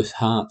blocked with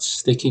Hearts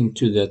sticking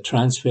to their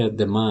transfer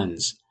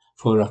demands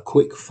for a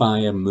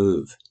quick-fire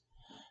move.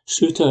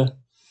 Souttar,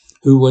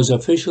 who was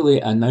officially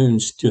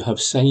announced to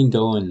have signed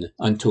on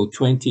until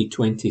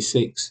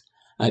 2026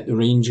 at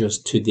Rangers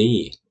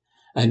today,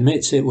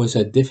 admits it was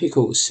a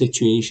difficult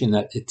situation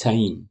at the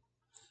time,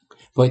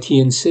 but he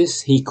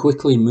insists he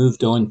quickly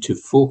moved on to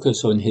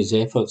focus on his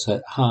efforts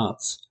at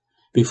Hearts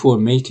before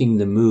making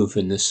the move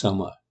in the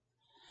summer.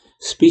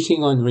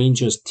 Speaking on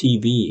Rangers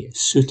TV,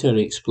 Souttar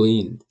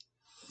explained,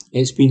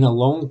 "It's been a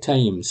long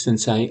time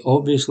since I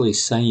obviously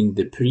signed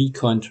the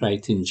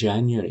pre-contract in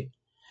January,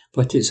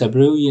 but it's a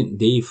brilliant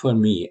day for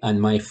me and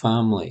my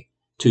family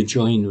to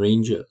join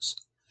Rangers.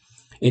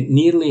 It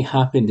nearly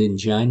happened in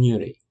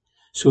January,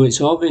 so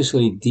it's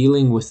obviously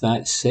dealing with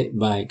that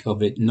setback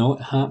of it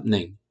not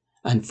happening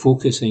and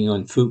focusing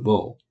on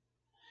football.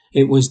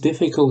 It was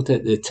difficult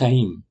at the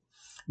time,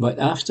 but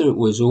after it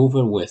was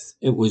over with,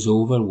 it was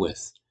over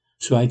with.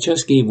 So I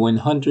just gave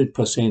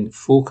 100%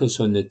 focus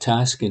on the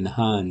task in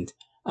hand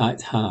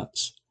at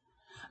Hearts.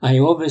 I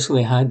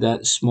obviously had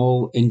that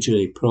small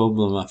injury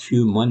problem a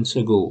few months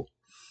ago,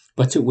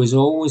 but it was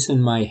always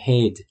in my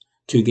head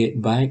to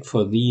get back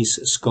for these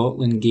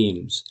Scotland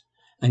games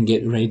and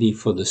get ready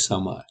for the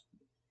summer."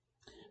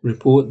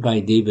 Report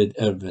by David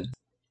Irvin.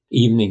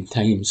 Evening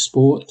Times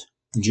Sport,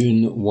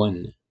 June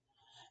 1.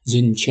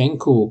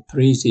 Zinchenko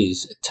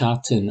praises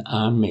Tartan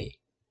Army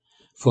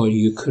for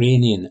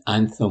Ukrainian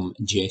anthem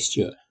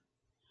gesture.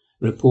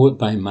 Report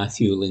by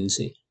Matthew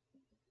Lindsay.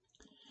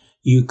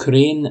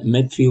 Ukraine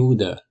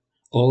midfielder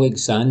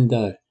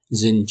Oleksandr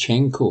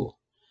Zinchenko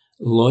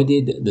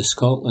lauded the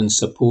Scotland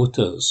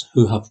supporters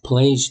who have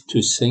pledged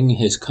to sing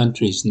his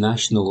country's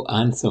national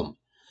anthem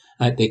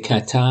at the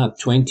Qatar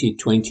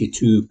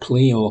 2022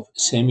 playoff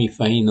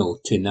semi-final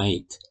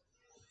tonight,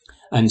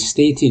 and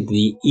stated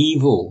the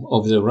evil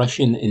of the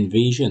Russian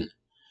invasion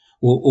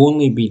will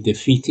only be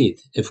defeated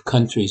if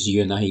countries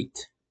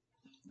unite.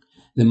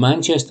 The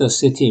Manchester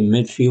City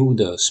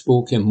midfielder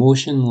spoke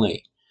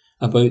emotionally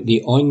about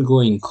the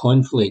ongoing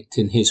conflict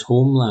in his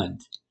homeland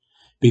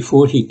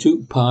before he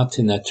took part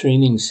in a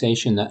training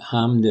session at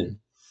Hampden,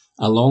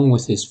 along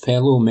with his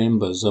fellow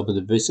members of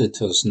the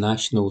visitors'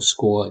 national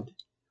squad.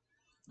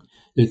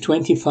 The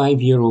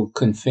 25-year-old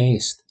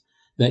confessed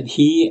that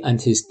he and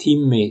his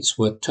teammates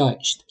were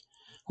touched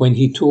when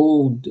he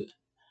told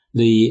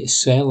the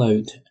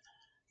sellout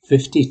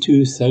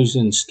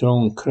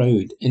 52,000-strong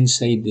crowd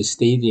inside the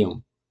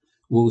stadium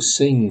will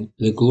sing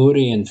 "The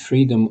Glory and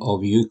Freedom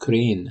of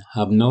Ukraine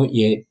have not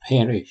yet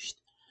perished"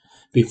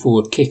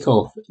 before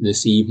kick-off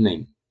this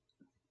evening.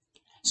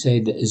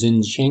 Said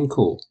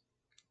Zinchenko,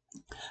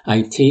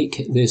 "I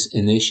take this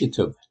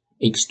initiative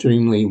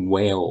extremely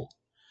well.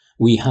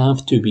 We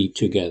have to be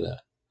together.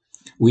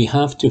 We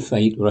have to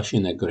fight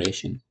Russian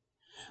aggression.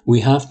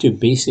 We have to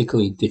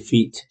basically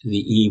defeat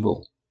the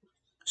evil.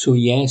 So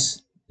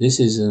yes, this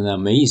is an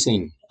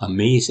amazing,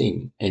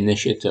 amazing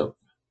initiative."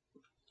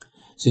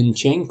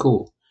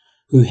 Zinchenko,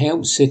 who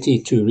helped City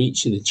to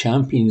reach the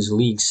Champions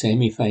League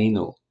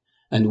semi-final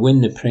and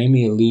win the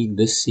Premier League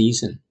this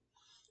season,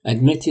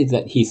 admitted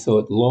that he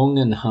thought long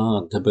and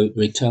hard about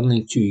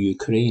returning to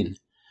Ukraine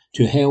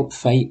to help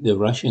fight the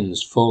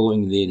Russians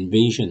following the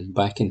invasion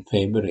back in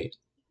February.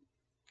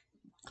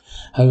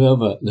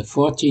 However, the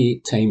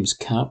 48 times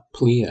capped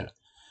player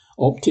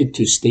opted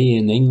to stay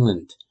in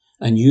England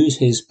and use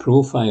his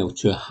profile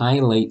to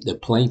highlight the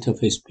plight of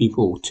his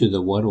people to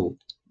the world.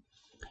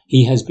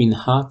 He has been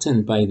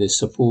heartened by the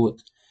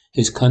support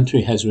his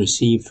country has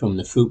received from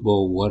the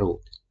football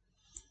world.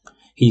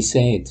 He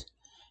said,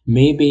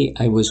 "Maybe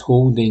I was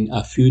holding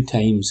a few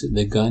times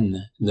the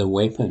gun, the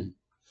weapon.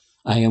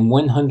 I am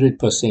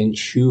 100%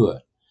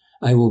 sure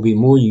I will be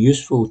more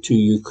useful to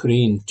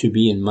Ukraine to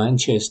be in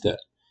Manchester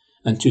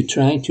and to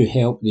try to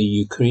help the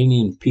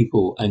Ukrainian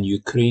people and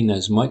Ukraine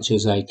as much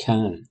as I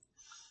can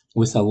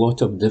with a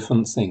lot of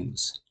different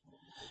things.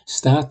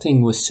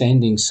 Starting with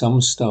sending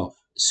some stuff,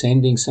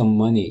 sending some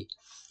money,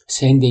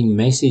 sending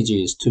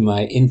messages to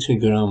my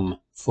Instagram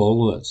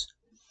followers.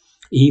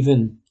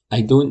 Even,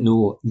 I don't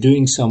know,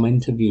 doing some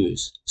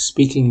interviews,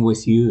 speaking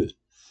with you.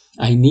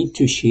 I need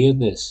to share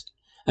this,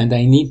 and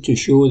I need to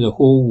show the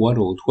whole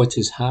world what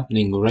is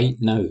happening right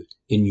now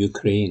in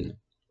Ukraine.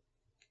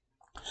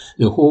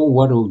 The whole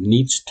world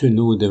needs to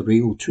know the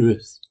real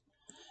truth.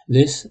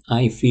 This,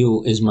 I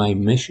feel, is my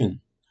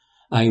mission.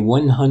 I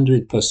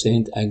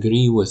 100%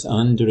 agree with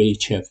Andrei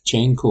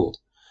Shevchenko,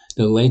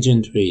 the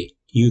legendary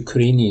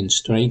Ukrainian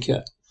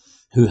striker,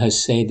 who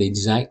has said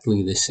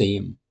exactly the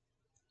same.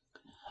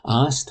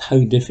 Asked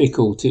how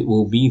difficult it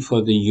will be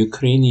for the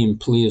Ukrainian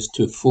players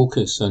to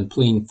focus on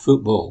playing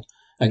football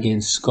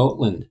against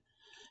Scotland,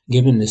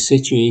 given the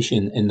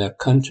situation in their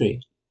country,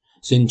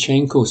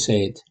 Zinchenko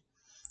said,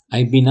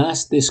 "I've been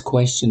asked this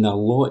question a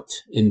lot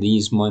in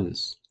these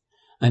months,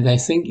 and I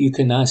think you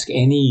can ask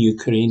any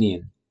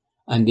Ukrainian,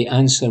 and the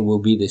answer will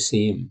be the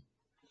same.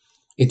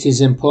 It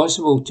is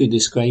impossible to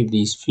describe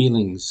these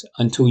feelings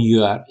until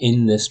you are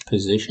in this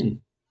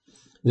position.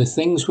 The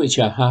things which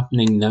are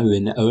happening now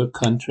in our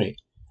country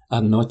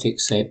are not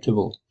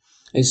acceptable.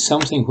 It's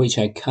something which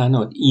I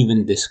cannot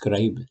even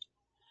describe.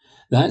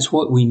 That's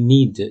what we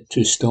need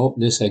to stop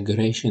this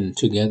aggression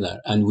together,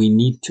 and we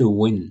need to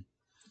win.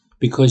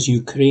 Because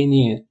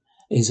Ukraine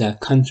is a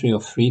country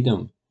of freedom.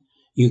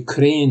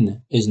 Ukraine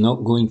is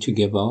not going to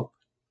give up.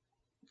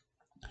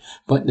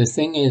 But the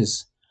thing is,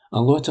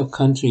 a lot of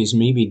countries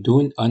maybe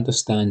don't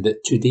understand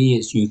that today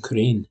it's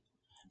Ukraine,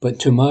 but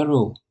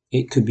tomorrow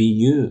it could be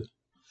you.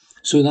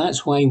 So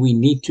that's why we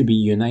need to be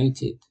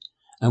united,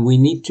 and we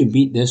need to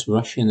beat this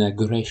Russian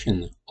aggression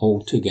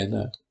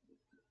altogether."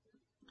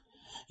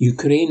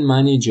 Ukraine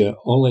manager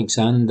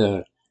Alexander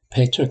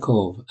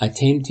Petrakov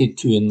attempted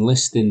to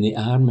enlist in the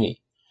army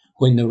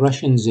when the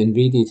Russians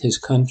invaded his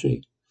country,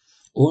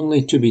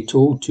 only to be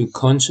told to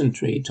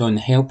concentrate on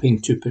helping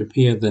to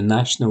prepare the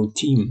national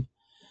team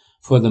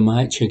for the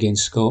match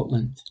against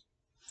Scotland.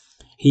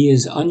 He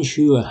is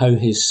unsure how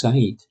his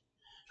side,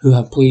 who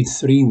have played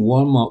 3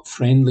 warm-up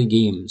friendly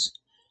games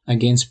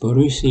against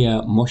Borussia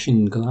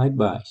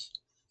Mönchengladbach,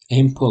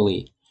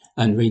 Empoli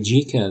and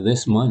Rijeka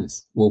this month,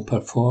 will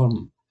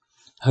perform.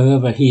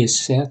 However, he is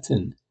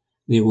certain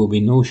there will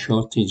be no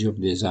shortage of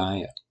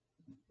desire.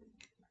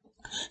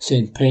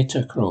 Said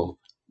Petrakov,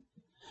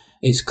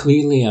 "It's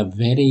clearly a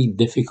very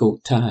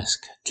difficult task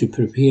to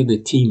prepare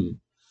the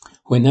team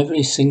when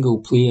every single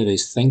player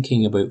is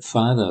thinking about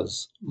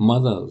fathers,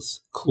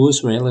 mothers, close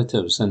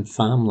relatives and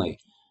family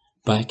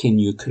back in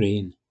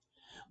Ukraine.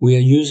 We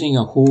are using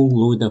a whole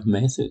load of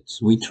methods.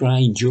 We try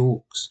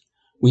jokes.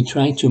 We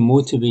try to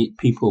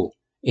motivate people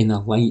in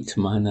a light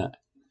manner.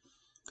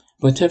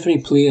 But every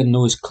player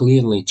knows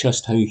clearly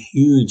just how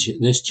huge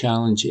this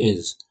challenge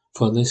is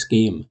for this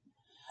game,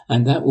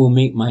 and that will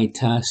make my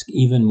task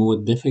even more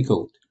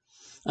difficult,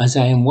 as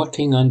I am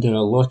working under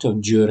a lot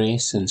of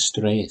duress and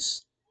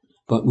stress,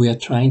 but we are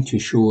trying to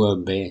show our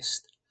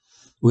best.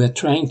 We are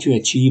trying to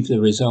achieve the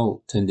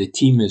result, and the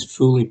team is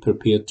fully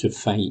prepared to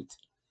fight.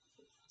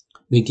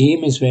 The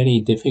game is very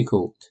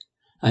difficult,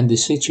 and the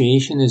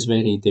situation is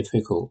very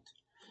difficult,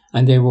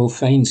 and I will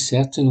find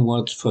certain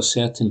words for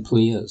certain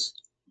players,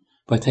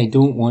 but I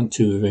don't want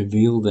to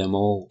reveal them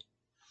all.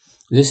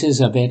 This is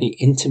a very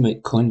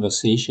intimate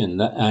conversation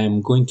that I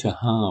am going to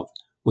have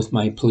with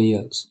my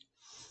players.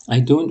 I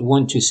don't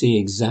want to say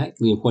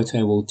exactly what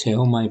I will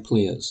tell my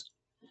players,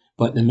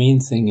 but the main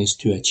thing is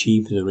to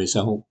achieve the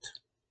result.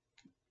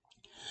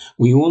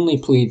 We only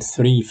played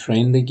 3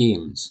 friendly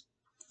games.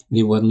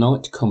 They were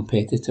not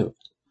competitive.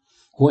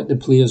 What the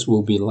players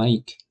will be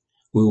like,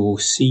 we will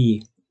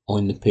see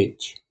on the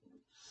pitch.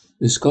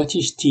 The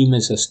Scottish team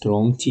is a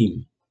strong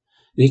team.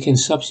 They can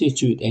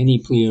substitute any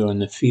player on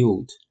the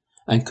field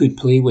and could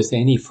play with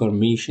any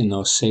formation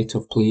or set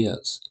of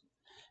players.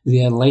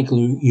 They are like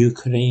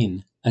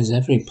Ukraine, as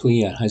every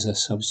player has a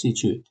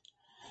substitute.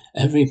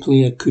 Every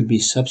player could be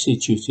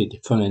substituted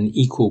for an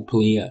equal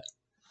player.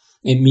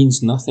 It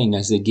means nothing,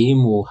 as the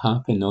game will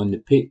happen on the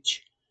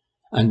pitch,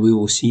 and we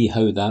will see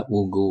how that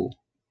will go.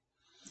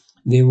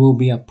 There will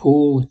be a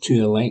poll to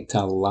elect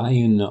a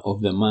Lion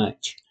of the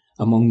match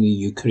among the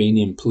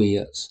Ukrainian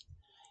players.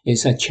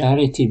 It's a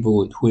charity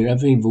vote where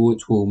every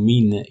vote will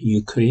mean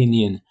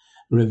Ukrainian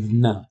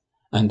hryvnia,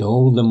 and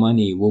all the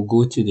money will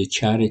go to the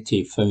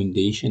charity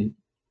foundation.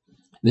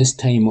 This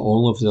time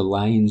all of the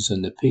lions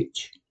on the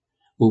pitch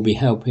will be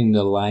helping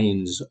the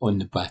lions on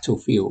the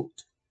battlefield.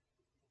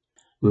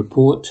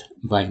 Report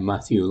by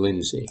Matthew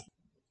Lindsay.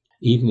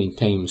 Evening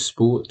Times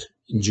Sport,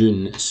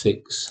 June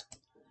 6.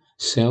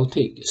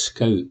 Celtic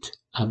scout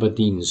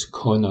Aberdeen's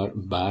Connor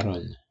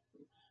Barron.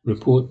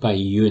 Report by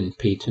Ewan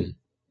Payton.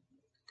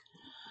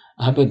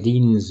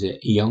 Aberdeen's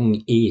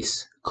young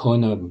ace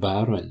Connor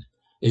Barron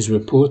is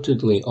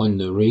reportedly on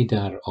the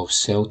radar of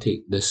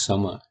Celtic this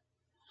summer.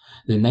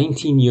 The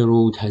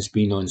 19-year-old has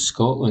been on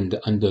Scotland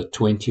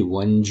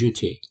under-21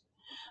 duty,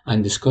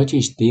 and the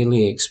Scottish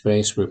Daily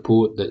Express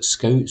report that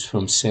scouts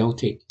from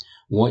Celtic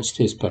watched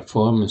his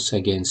performance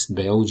against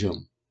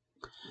Belgium.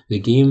 The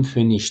game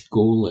finished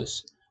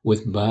goalless,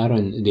 with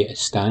Barron the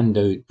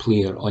standout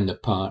player on the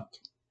park.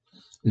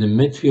 The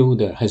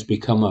midfielder has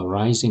become a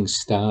rising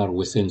star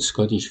within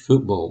Scottish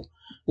football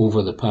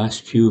over the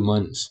past few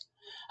months,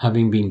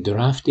 having been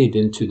drafted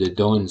into the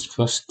Dons'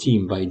 first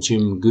team by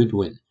Jim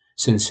Goodwin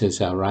since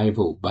his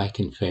arrival back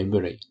in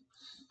February.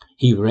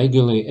 He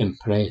regularly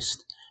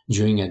impressed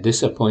during a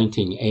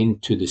disappointing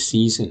end to the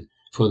season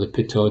for the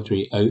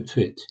Pittodrie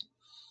outfit.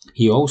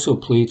 He also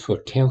played for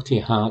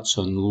Kelty Hearts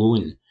on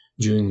loan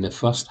during the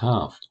first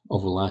half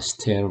of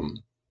last term.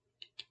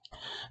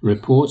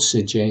 Reports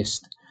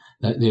suggest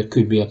that there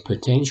could be a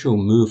potential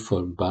move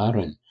for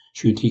Barron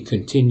should he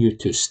continue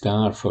to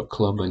star for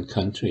club and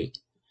country.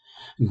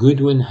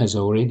 Goodwin has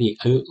already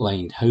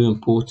outlined how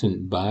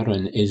important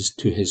Barron is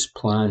to his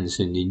plans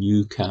in the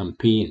new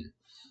campaign,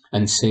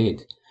 and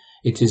said,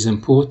 "It is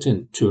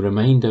important to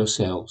remind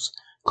ourselves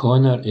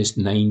Connor is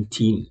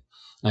 19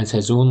 and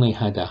has only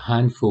had a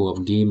handful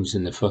of games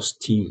in the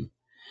first team.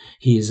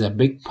 He is a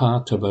big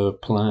part of our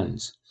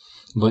plans,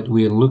 but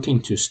we are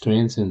looking to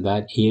strengthen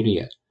that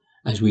area,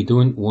 as we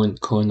don't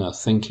want Connor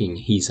thinking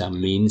he's a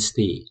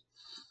mainstay.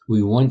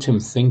 We want him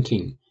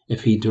thinking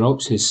if he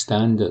drops his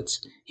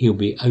standards, he'll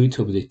be out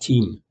of the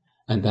team,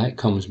 and that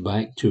comes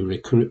back to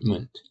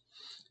recruitment.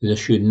 There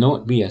should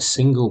not be a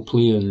single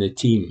player in the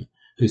team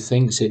who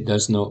thinks it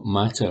does not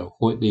matter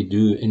what they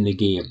do in the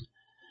game,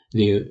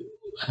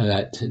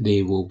 that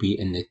they will be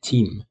in the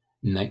team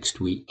next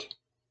week."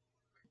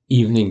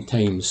 Evening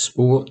Times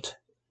Sport,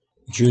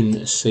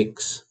 June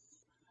 6.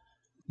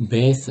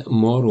 Beth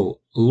Morrow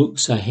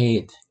looks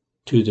ahead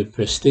to the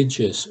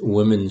prestigious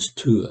Women's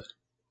Tour.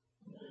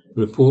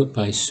 Report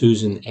by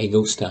Susan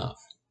Egglestaff.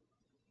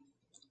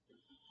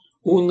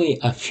 Only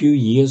a few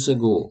years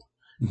ago,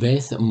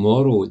 Beth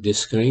Morrow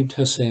described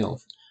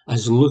herself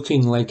as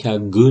looking like a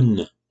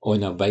goon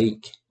on a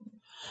bike.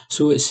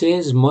 So it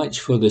says much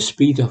for the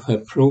speed of her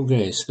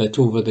progress that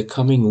over the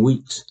coming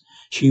weeks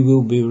she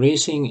will be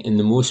racing in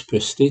the most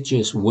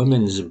prestigious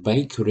women's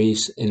bike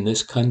race in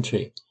this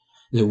country,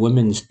 the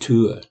Women's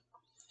Tour.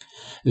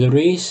 The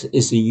race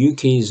is the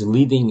UK's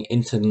leading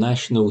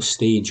international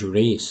stage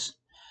race,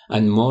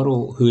 and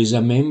Morrow, who is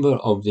a member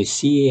of the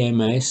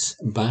CAMS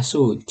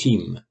Basso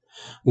team,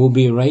 will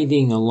be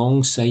riding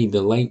alongside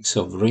the likes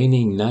of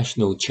reigning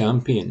national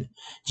champion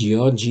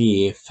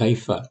Georgie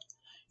Pfeiffer,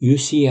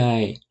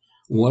 UCI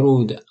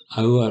World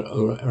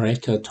Hour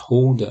Record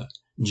holder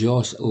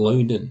Josh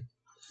Loudon,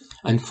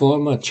 and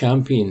former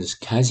champions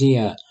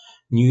Kasia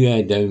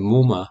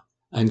Niewiadoma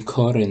and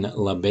Corinne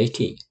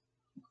Lebecki.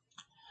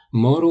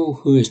 Morrow,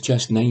 who is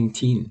just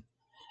 19,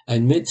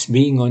 admits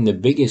being on the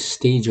biggest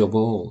stage of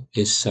all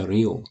is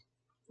surreal.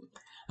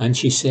 And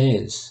she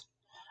says,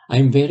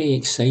 "I'm very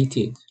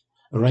excited.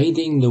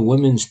 Riding the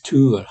Women's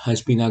Tour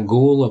has been a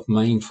goal of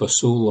mine for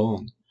so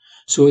long,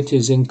 so it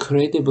is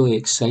incredibly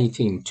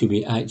exciting to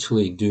be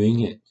actually doing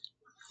it.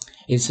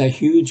 It's a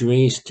huge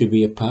race to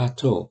be a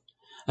part of,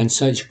 and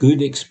such good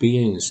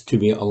experience to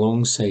be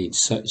alongside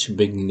such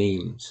big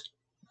names.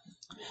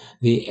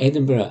 The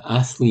Edinburgh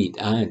Athlete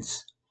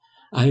adds,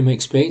 I'm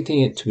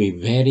expecting it to be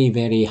very,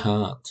 very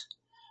hard,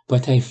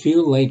 but I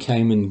feel like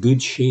I'm in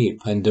good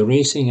shape and the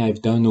racing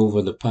I've done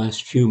over the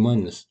past few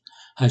months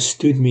has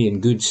stood me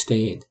in good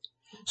stead,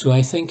 so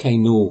I think I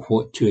know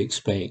what to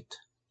expect.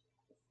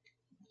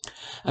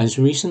 As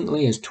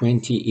recently as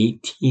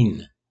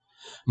 2018,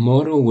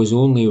 Morrow was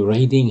only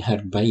riding her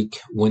bike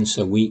once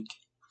a week.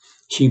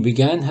 She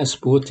began her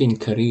sporting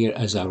career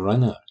as a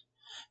runner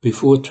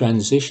before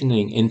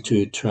transitioning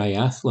into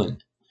triathlon,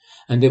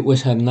 and it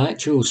was her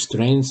natural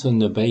strength on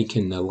the bike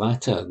in the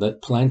latter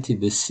that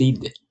planted the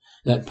seed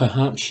that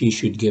perhaps she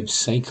should give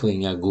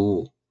cycling a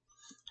go.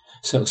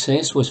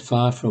 Success was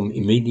far from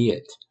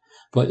immediate,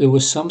 but there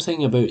was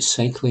something about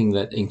cycling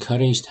that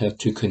encouraged her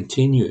to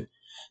continue,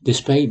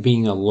 despite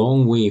being a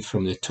long way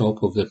from the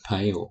top of the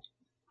pile.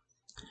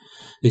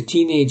 The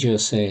teenager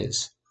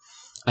says,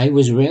 I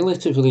was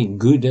relatively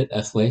good at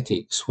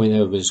athletics when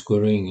I was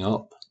growing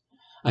up.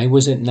 I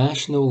was at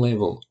national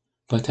level,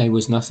 but I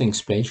was nothing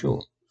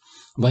special.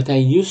 But I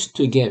used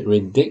to get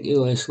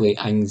ridiculously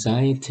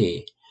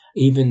anxiety,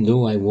 even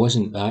though I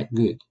wasn't that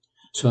good,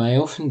 so I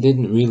often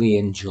didn't really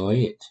enjoy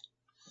it.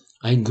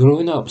 I'd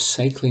grown up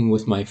cycling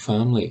with my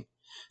family,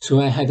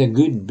 so I had a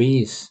good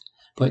base,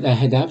 but I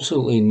had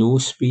absolutely no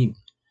speed.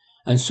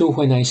 And so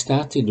when I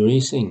started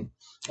racing,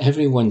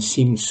 everyone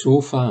seemed so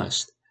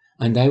fast,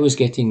 and I was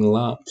getting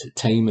lapped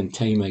time and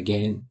time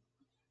again.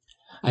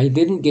 I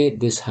didn't get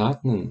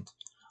disheartened,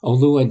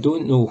 although I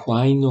don't know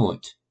why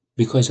not,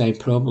 because I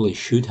probably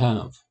should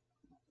have.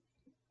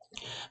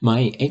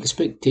 My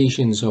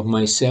expectations of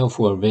myself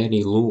were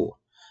very low,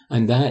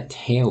 and that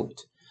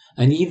helped.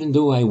 And even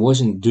though I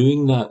wasn't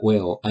doing that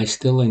well, I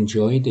still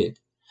enjoyed it.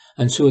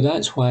 And so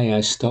that's why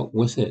I stuck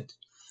with it.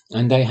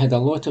 And I had a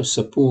lot of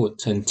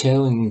support and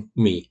telling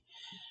me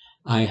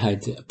I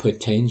had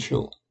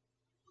potential.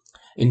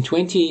 In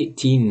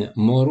 2018,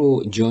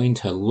 Morrow joined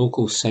her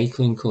local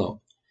cycling club,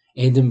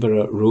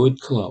 Edinburgh Road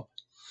Club,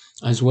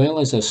 as well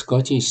as a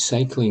Scottish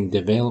cycling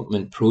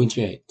development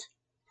project.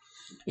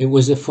 It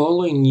was the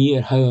following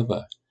year,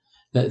 however,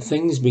 that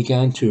things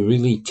began to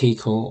really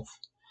take off.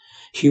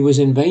 She was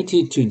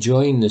invited to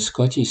join the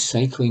Scottish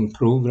cycling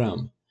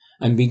programme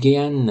and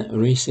began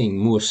racing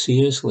more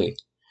seriously,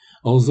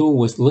 although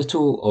with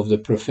little of the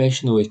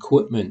professional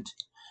equipment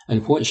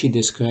and what she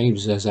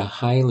describes as a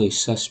highly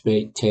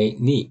suspect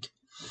technique.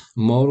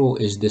 Morrow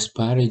is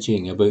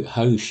disparaging about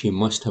how she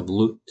must have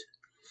looked.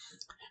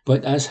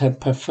 But as her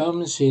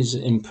performances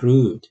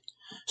improved,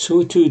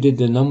 so too did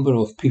the number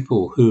of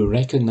people who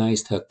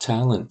recognised her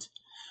talent,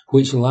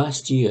 which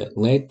last year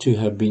led to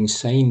her being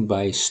signed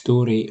by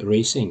Storey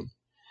Racing,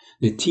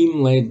 the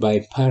team led by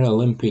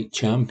Paralympic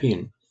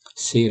champion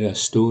Sarah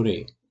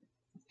Storey.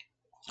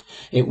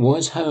 It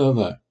was,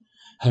 however,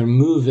 her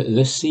move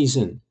this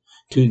season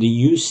to the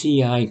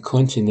UCI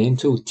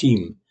Continental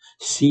team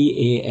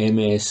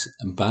CAMS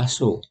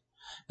Basel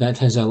that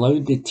has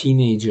allowed the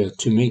teenager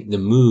to make the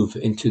move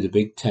into the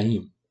big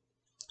time.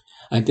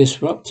 A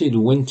disrupted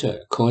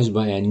winter caused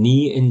by a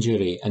knee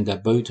injury and a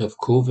bout of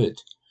COVID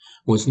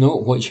was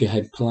not what she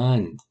had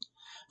planned,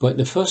 but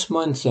the first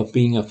month of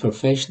being a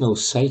professional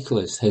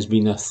cyclist has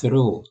been a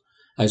thrill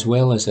as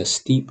well as a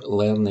steep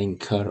learning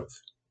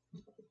curve.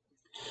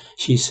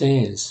 She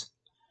says,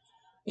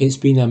 it's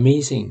been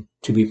amazing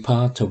to be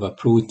part of a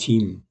pro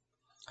team.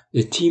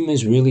 The team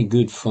is really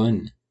good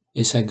fun.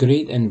 It's a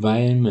great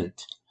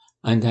environment,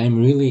 and I'm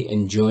really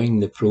enjoying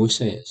the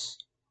process.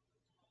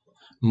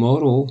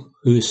 Morrow,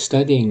 who's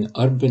studying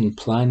urban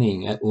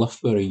planning at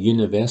Loughborough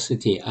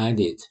University,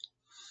 added,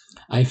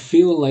 I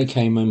feel like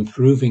I'm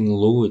improving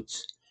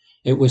loads.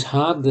 It was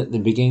hard at the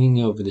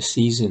beginning of the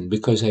season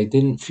because I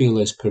didn't feel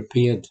as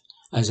prepared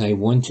as I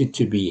wanted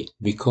to be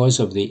because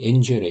of the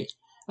injury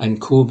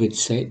and COVID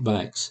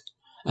setbacks,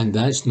 and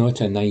that's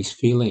not a nice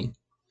feeling.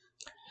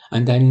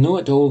 And I'm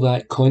not all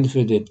that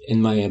confident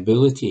in my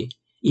ability,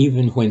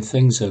 even when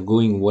things are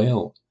going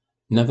well,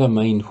 never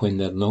mind when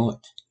they're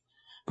not.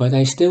 But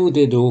I still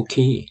did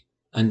okay,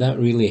 and that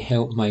really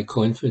helped my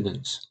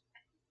confidence.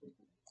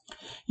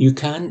 You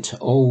can't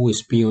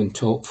always be on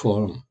top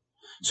form,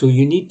 so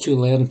you need to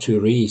learn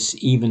to race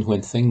even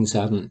when things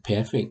aren't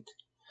perfect.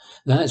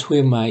 That's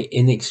where my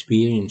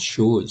inexperience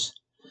shows.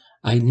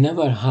 I'd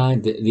never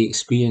had the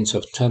experience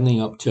of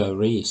turning up to a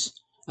race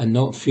and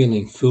not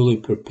feeling fully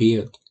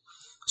prepared,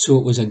 so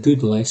it was a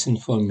good lesson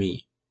for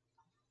me.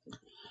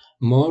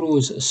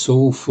 Morrow's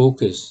sole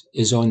focus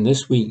is on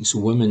this week's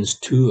women's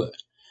tour,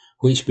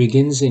 which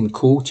begins in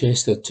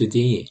Colchester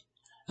today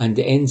and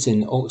ends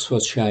in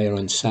Oxfordshire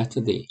on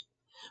Saturday.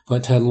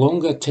 But her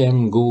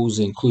longer-term goals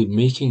include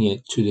making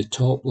it to the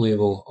top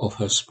level of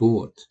her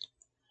sport.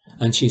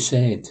 And she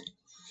said,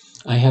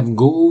 I have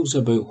goals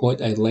about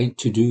what I'd like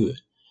to do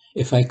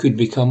if I could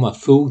become a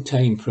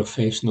full-time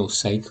professional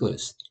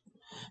cyclist.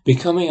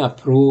 Becoming a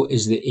pro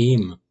is the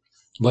aim,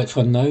 but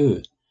for now,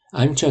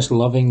 I'm just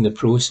loving the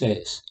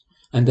process,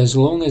 and as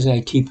long as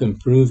I keep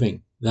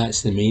improving,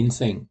 That's the main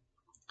thing.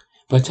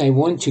 But I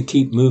want to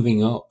keep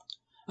moving up,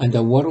 and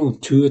a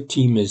World Tour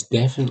team is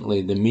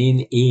definitely the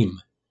main aim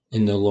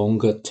in the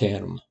longer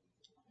term.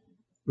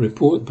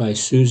 Report by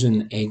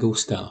Susan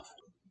Egglestaff.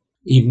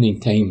 Evening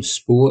Times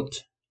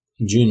Sport,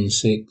 June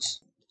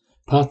 6.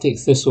 Partick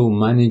Thistle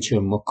manager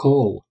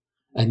McCall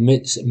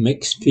admits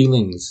mixed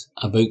feelings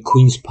about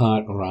Queen's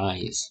Park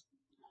rise.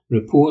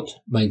 Report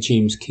by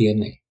James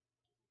Kearney.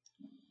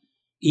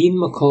 Ian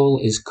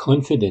McCall is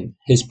confident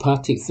his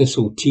Partick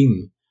Thistle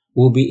team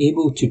will be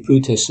able to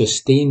put a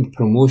sustained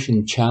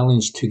promotion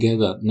challenge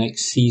together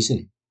next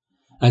season,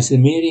 as the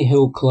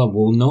Maryhill club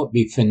will not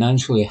be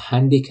financially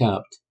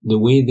handicapped the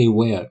way they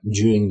were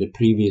during the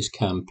previous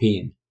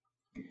campaign.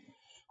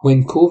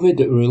 When COVID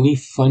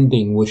relief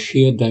funding was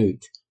shared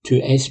out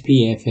to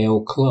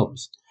SPFL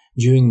clubs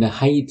during the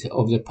height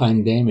of the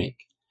pandemic,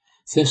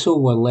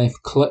 Thistle were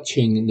left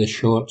clutching the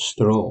short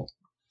straw.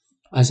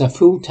 As a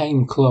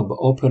full-time club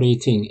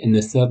operating in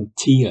the third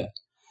tier,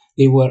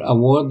 they were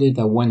awarded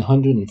a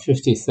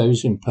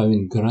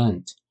 £150,000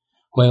 grant,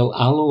 while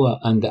Alloa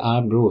and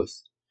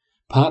Arbroath,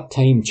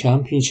 part-time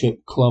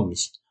championship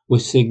clubs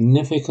with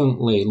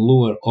significantly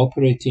lower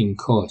operating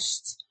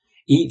costs,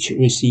 each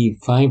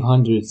received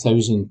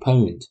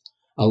 £500,000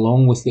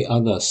 along with the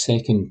other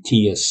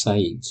second-tier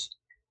sides.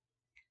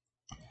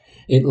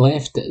 It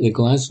left the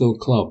Glasgow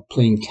club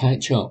playing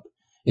catch-up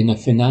in a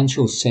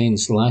financial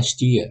sense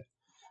last year,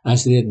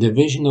 as their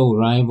divisional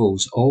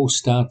rivals all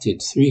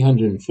started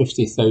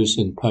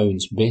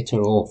 £350,000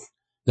 better off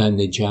than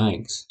the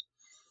Jags.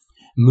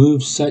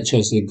 Moves such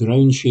as the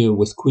ground share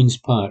with Queen's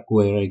Park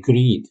were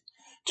agreed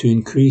to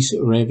increase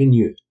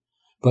revenue,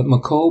 but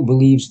McCall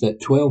believes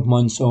that 12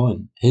 months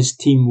on, his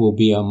team will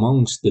be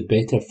amongst the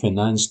better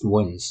financed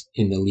ones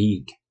in the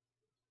league.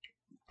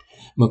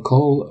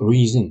 McCall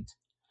reasoned,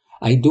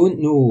 "I don't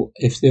know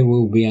if there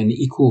will be an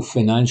equal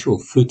financial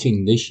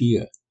footing this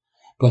year,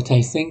 but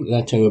I think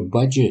that our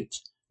budget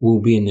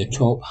will be in the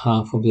top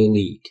half of the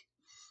league.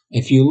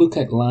 If you look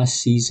at last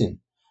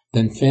season,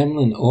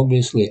 Dunfermline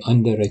obviously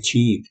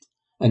underachieved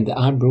and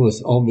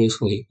Arbroath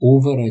obviously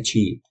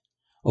overachieved,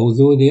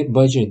 although their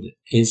budget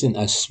isn't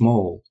as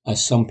small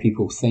as some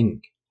people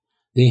think.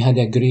 They had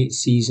a great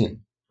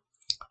season.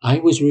 I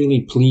was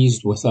really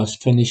pleased with us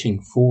finishing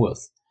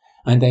fourth,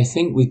 and I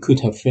think we could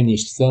have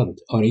finished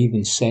third or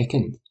even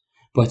second,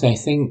 but I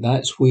think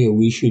that's where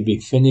we should be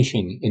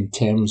finishing in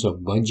terms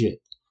of budget.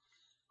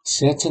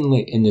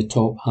 Certainly in the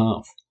top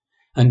half,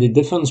 and the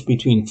difference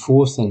between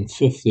fourth and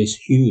fifth is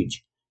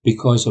huge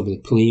because of the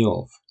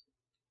playoff.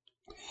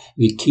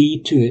 The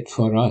key to it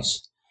for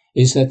us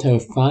is that our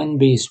fan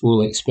base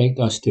will expect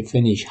us to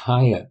finish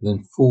higher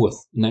than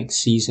fourth next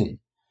season.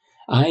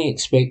 I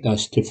expect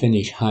us to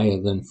finish higher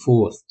than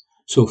fourth,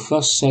 so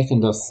first,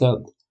 second or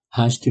third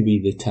has to be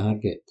the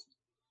target.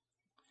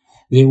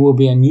 There will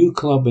be a new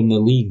club in the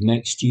league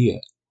next year,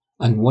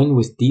 and one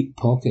with deep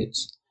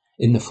pockets,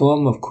 in the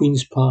form of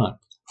Queen's Park,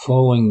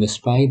 following the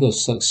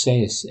Spiders'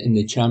 success in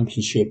the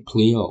Championship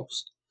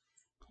playoffs.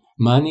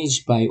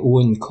 Managed by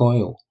Owen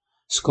Coyle,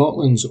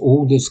 Scotland's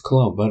oldest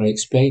club are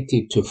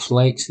expected to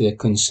flex their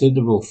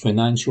considerable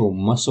financial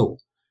muscle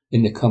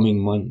in the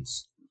coming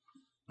months.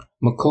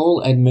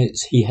 McCall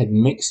admits he had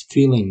mixed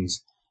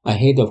feelings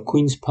ahead of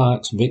Queen's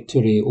Park's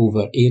victory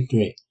over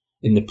Airdrie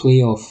in the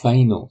playoff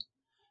final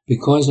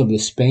because of the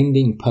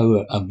spending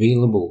power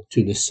available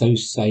to the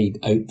Southside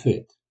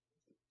outfit.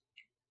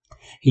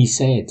 He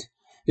said,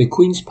 "The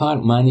Queen's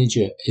Park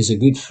manager is a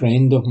good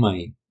friend of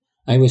mine.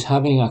 I was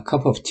having a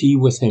cup of tea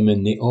with him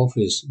in the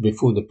office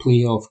before the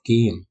playoff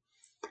game,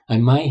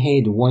 and my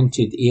head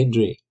wanted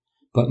Airdrie,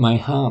 but my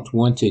heart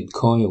wanted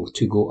Coyle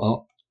to go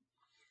up.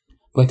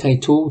 But I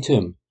told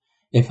him,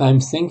 if I'm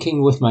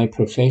thinking with my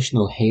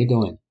professional head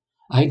on,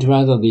 I'd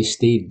rather they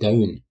stayed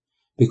down,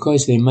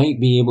 because they might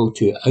be able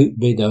to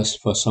outbid us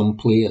for some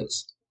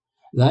players.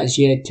 That's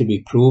yet to be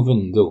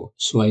proven though,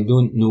 so I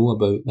don't know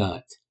about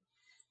that.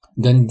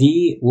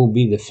 Dundee will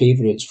be the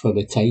favourites for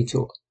the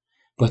title,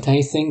 but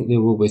I think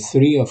there will be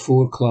 3 or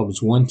 4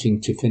 clubs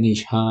wanting to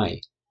finish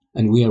high,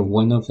 and we are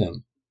one of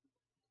them.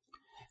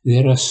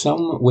 There are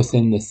some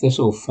within the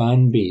Thistle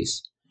fan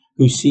base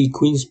who see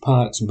Queen's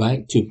Park's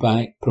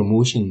back-to-back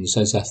promotions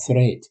as a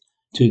threat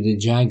to the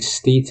Jags'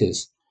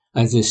 status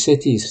as the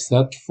city's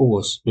third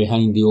force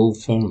behind the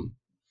old firm.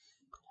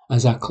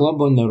 As a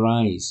club on the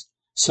rise,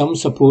 some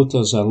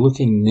supporters are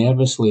looking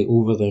nervously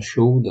over their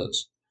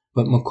shoulders,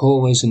 but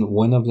McCall isn't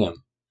one of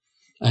them.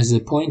 As the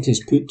point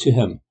is put to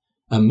him,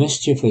 a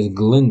mischievous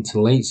glint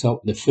lights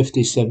up the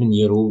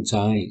 57-year-old's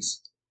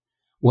eyes.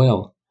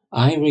 "Well,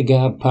 I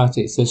regard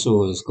Partick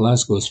Thistle as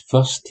Glasgow's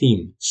first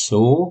team,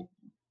 so?"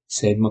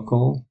 said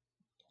McCall.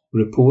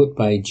 Report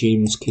by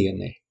James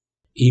Kearney.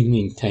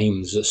 Evening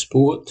Times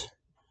Sport,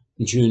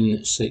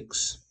 June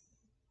 6.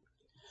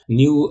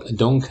 Neil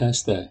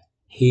Doncaster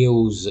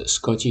hails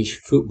Scottish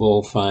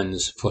football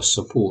fans for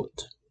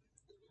support.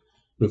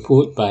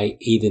 Report by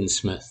Aidan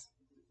Smith.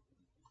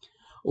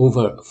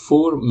 Over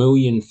 4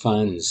 million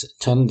fans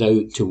turned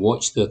out to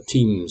watch their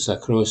teams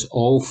across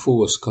all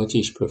 4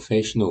 Scottish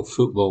Professional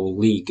Football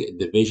League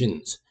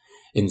divisions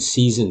in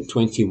season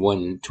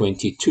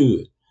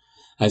 21-22,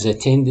 as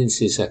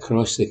attendances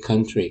across the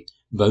country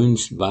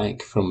bounced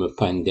back from a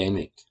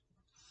pandemic.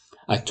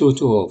 A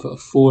total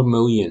of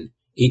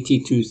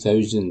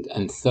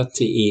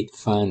 4,082,038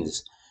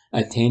 fans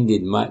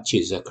attended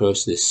matches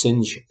across the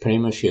Cinch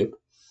Premiership,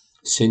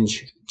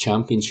 Cinch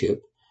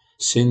Championship,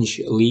 Cinch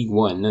League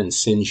 1 and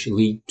Cinch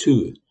League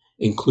 2,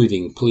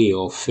 including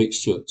playoff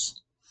fixtures.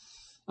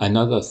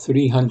 Another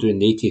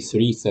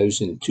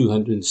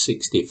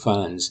 383,260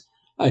 fans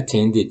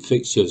attended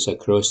fixtures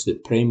across the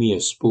Premier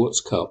Sports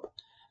Cup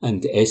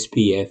and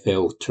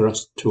SPFL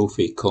Trust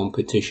Trophy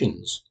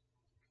competitions.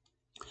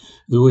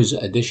 Those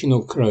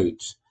additional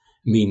crowds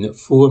mean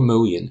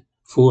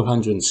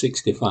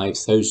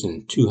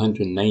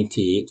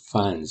 4,465,298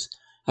 fans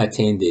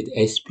attended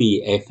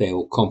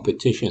SPFL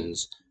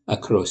competitions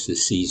across the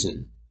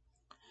season.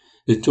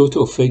 The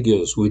total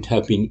figures would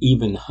have been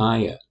even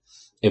higher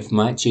if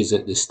matches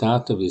at the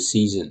start of the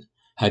season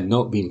had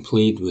not been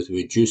played with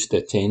reduced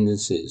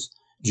attendances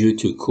due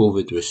to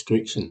COVID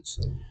restrictions,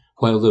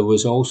 while there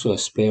was also a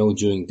spell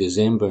during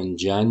December and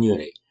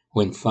January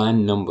when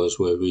fan numbers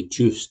were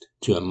reduced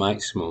to a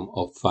maximum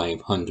of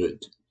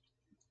 500.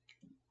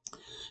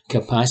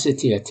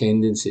 Capacity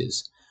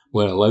attendances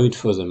were allowed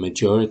for the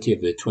majority of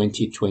the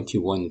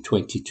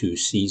 2021-22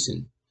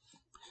 season.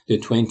 The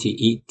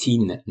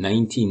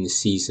 2018-19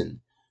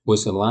 season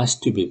was the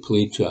last to be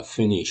played to a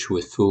finish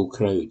with full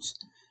crowds,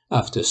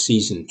 after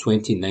season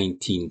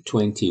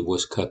 2019-20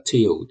 was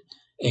curtailed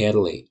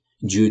early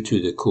due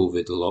to the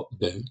COVID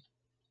lockdown.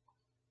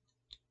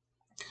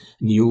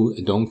 Neil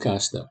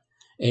Doncaster,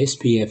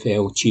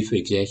 SPFL Chief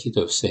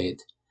Executive,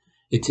 said,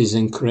 "It is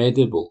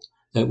incredible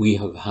that we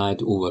have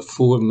had over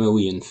 4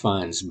 million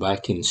fans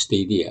back in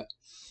stadia,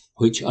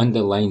 which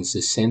underlines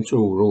the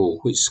central role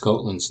which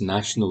Scotland's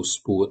national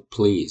sport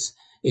plays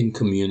in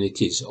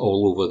communities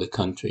all over the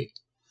country.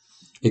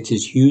 It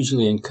is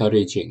hugely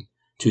encouraging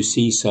to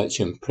see such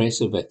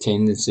impressive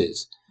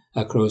attendances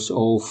across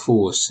all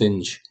 4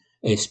 Cinch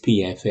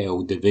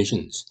SPFL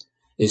divisions,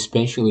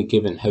 especially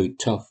given how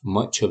tough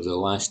much of the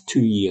last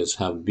 2 years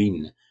have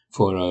been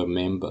for our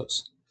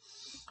members.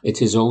 It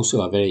is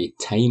also a very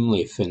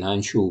timely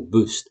financial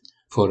boost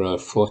for our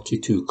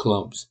 42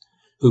 clubs,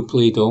 who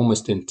played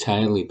almost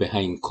entirely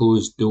behind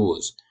closed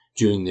doors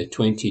during the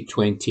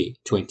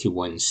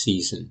 2020-21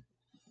 season.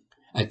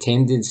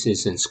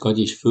 Attendances in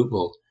Scottish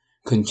football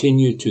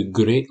continue to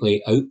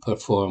greatly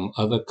outperform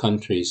other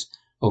countries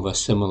of a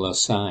similar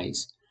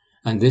size,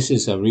 and this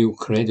is a real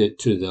credit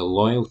to the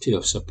loyalty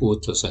of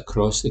supporters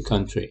across the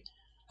country,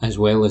 as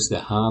well as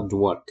the hard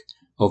work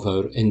of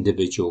our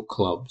individual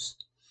clubs.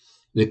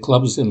 The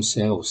clubs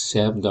themselves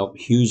served up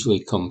hugely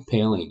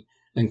compelling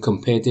and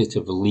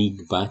competitive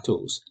league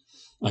battles,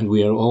 and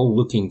we are all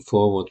looking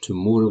forward to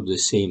more of the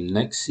same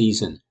next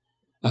season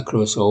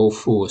across all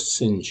 4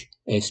 Cinch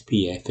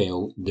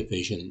SPFL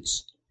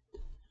divisions."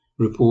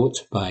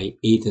 Report by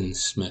Aidan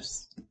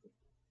Smith.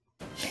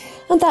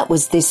 And that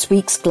was this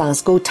week's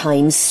Glasgow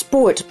Times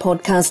Sport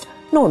podcast,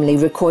 normally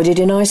recorded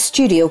in our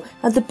studio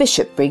at the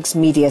Bishopbriggs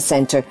Media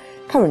Centre,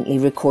 currently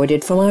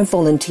recorded from our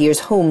volunteers'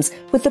 homes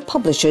with the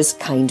publisher's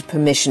kind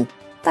permission.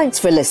 Thanks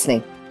for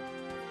listening.